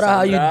 Sandra?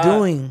 How you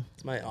doing?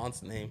 It's my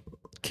aunt's name.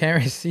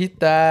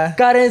 Karencita.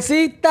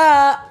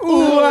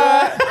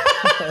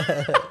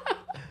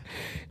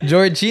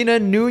 Georgina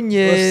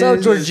Nunez. What's up,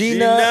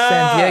 Georgina?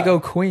 San Diego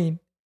Queen.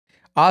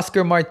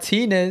 Oscar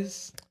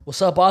Martinez. What's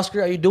up,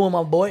 Oscar? How you doing,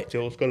 my boy?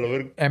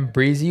 And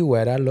Breezy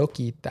Huera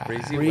Loquita.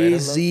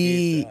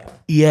 Breezy.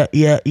 Yeah.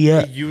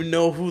 You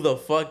know who the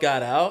fuck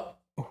got out?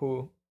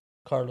 Who?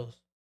 Carlos,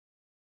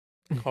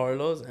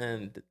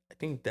 and I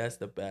think that's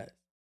the best.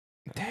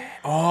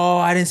 Oh,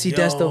 I didn't see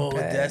That's the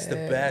Best. That's the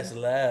best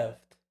left.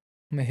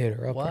 I'm gonna hit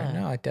her up right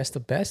now. That's the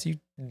best. You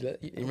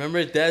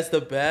remember That's the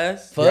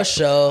Best? For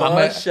sure.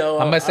 Let's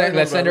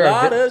send her a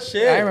lot of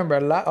shit. I remember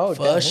a lot. Oh,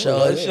 for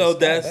sure.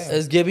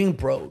 It's giving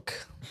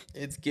broke.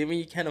 It's giving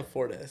you can't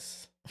afford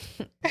us.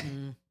 All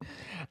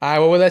right,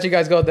 well, we'll let you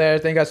guys go there.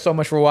 Thank you guys so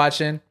much for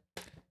watching.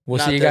 We'll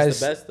see you guys.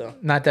 That's the best, though.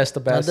 Not That's the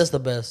Best. Not That's the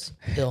Best.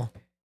 Yo.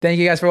 Thank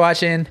you guys for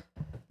watching.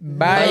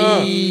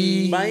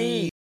 Bye.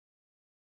 Bye.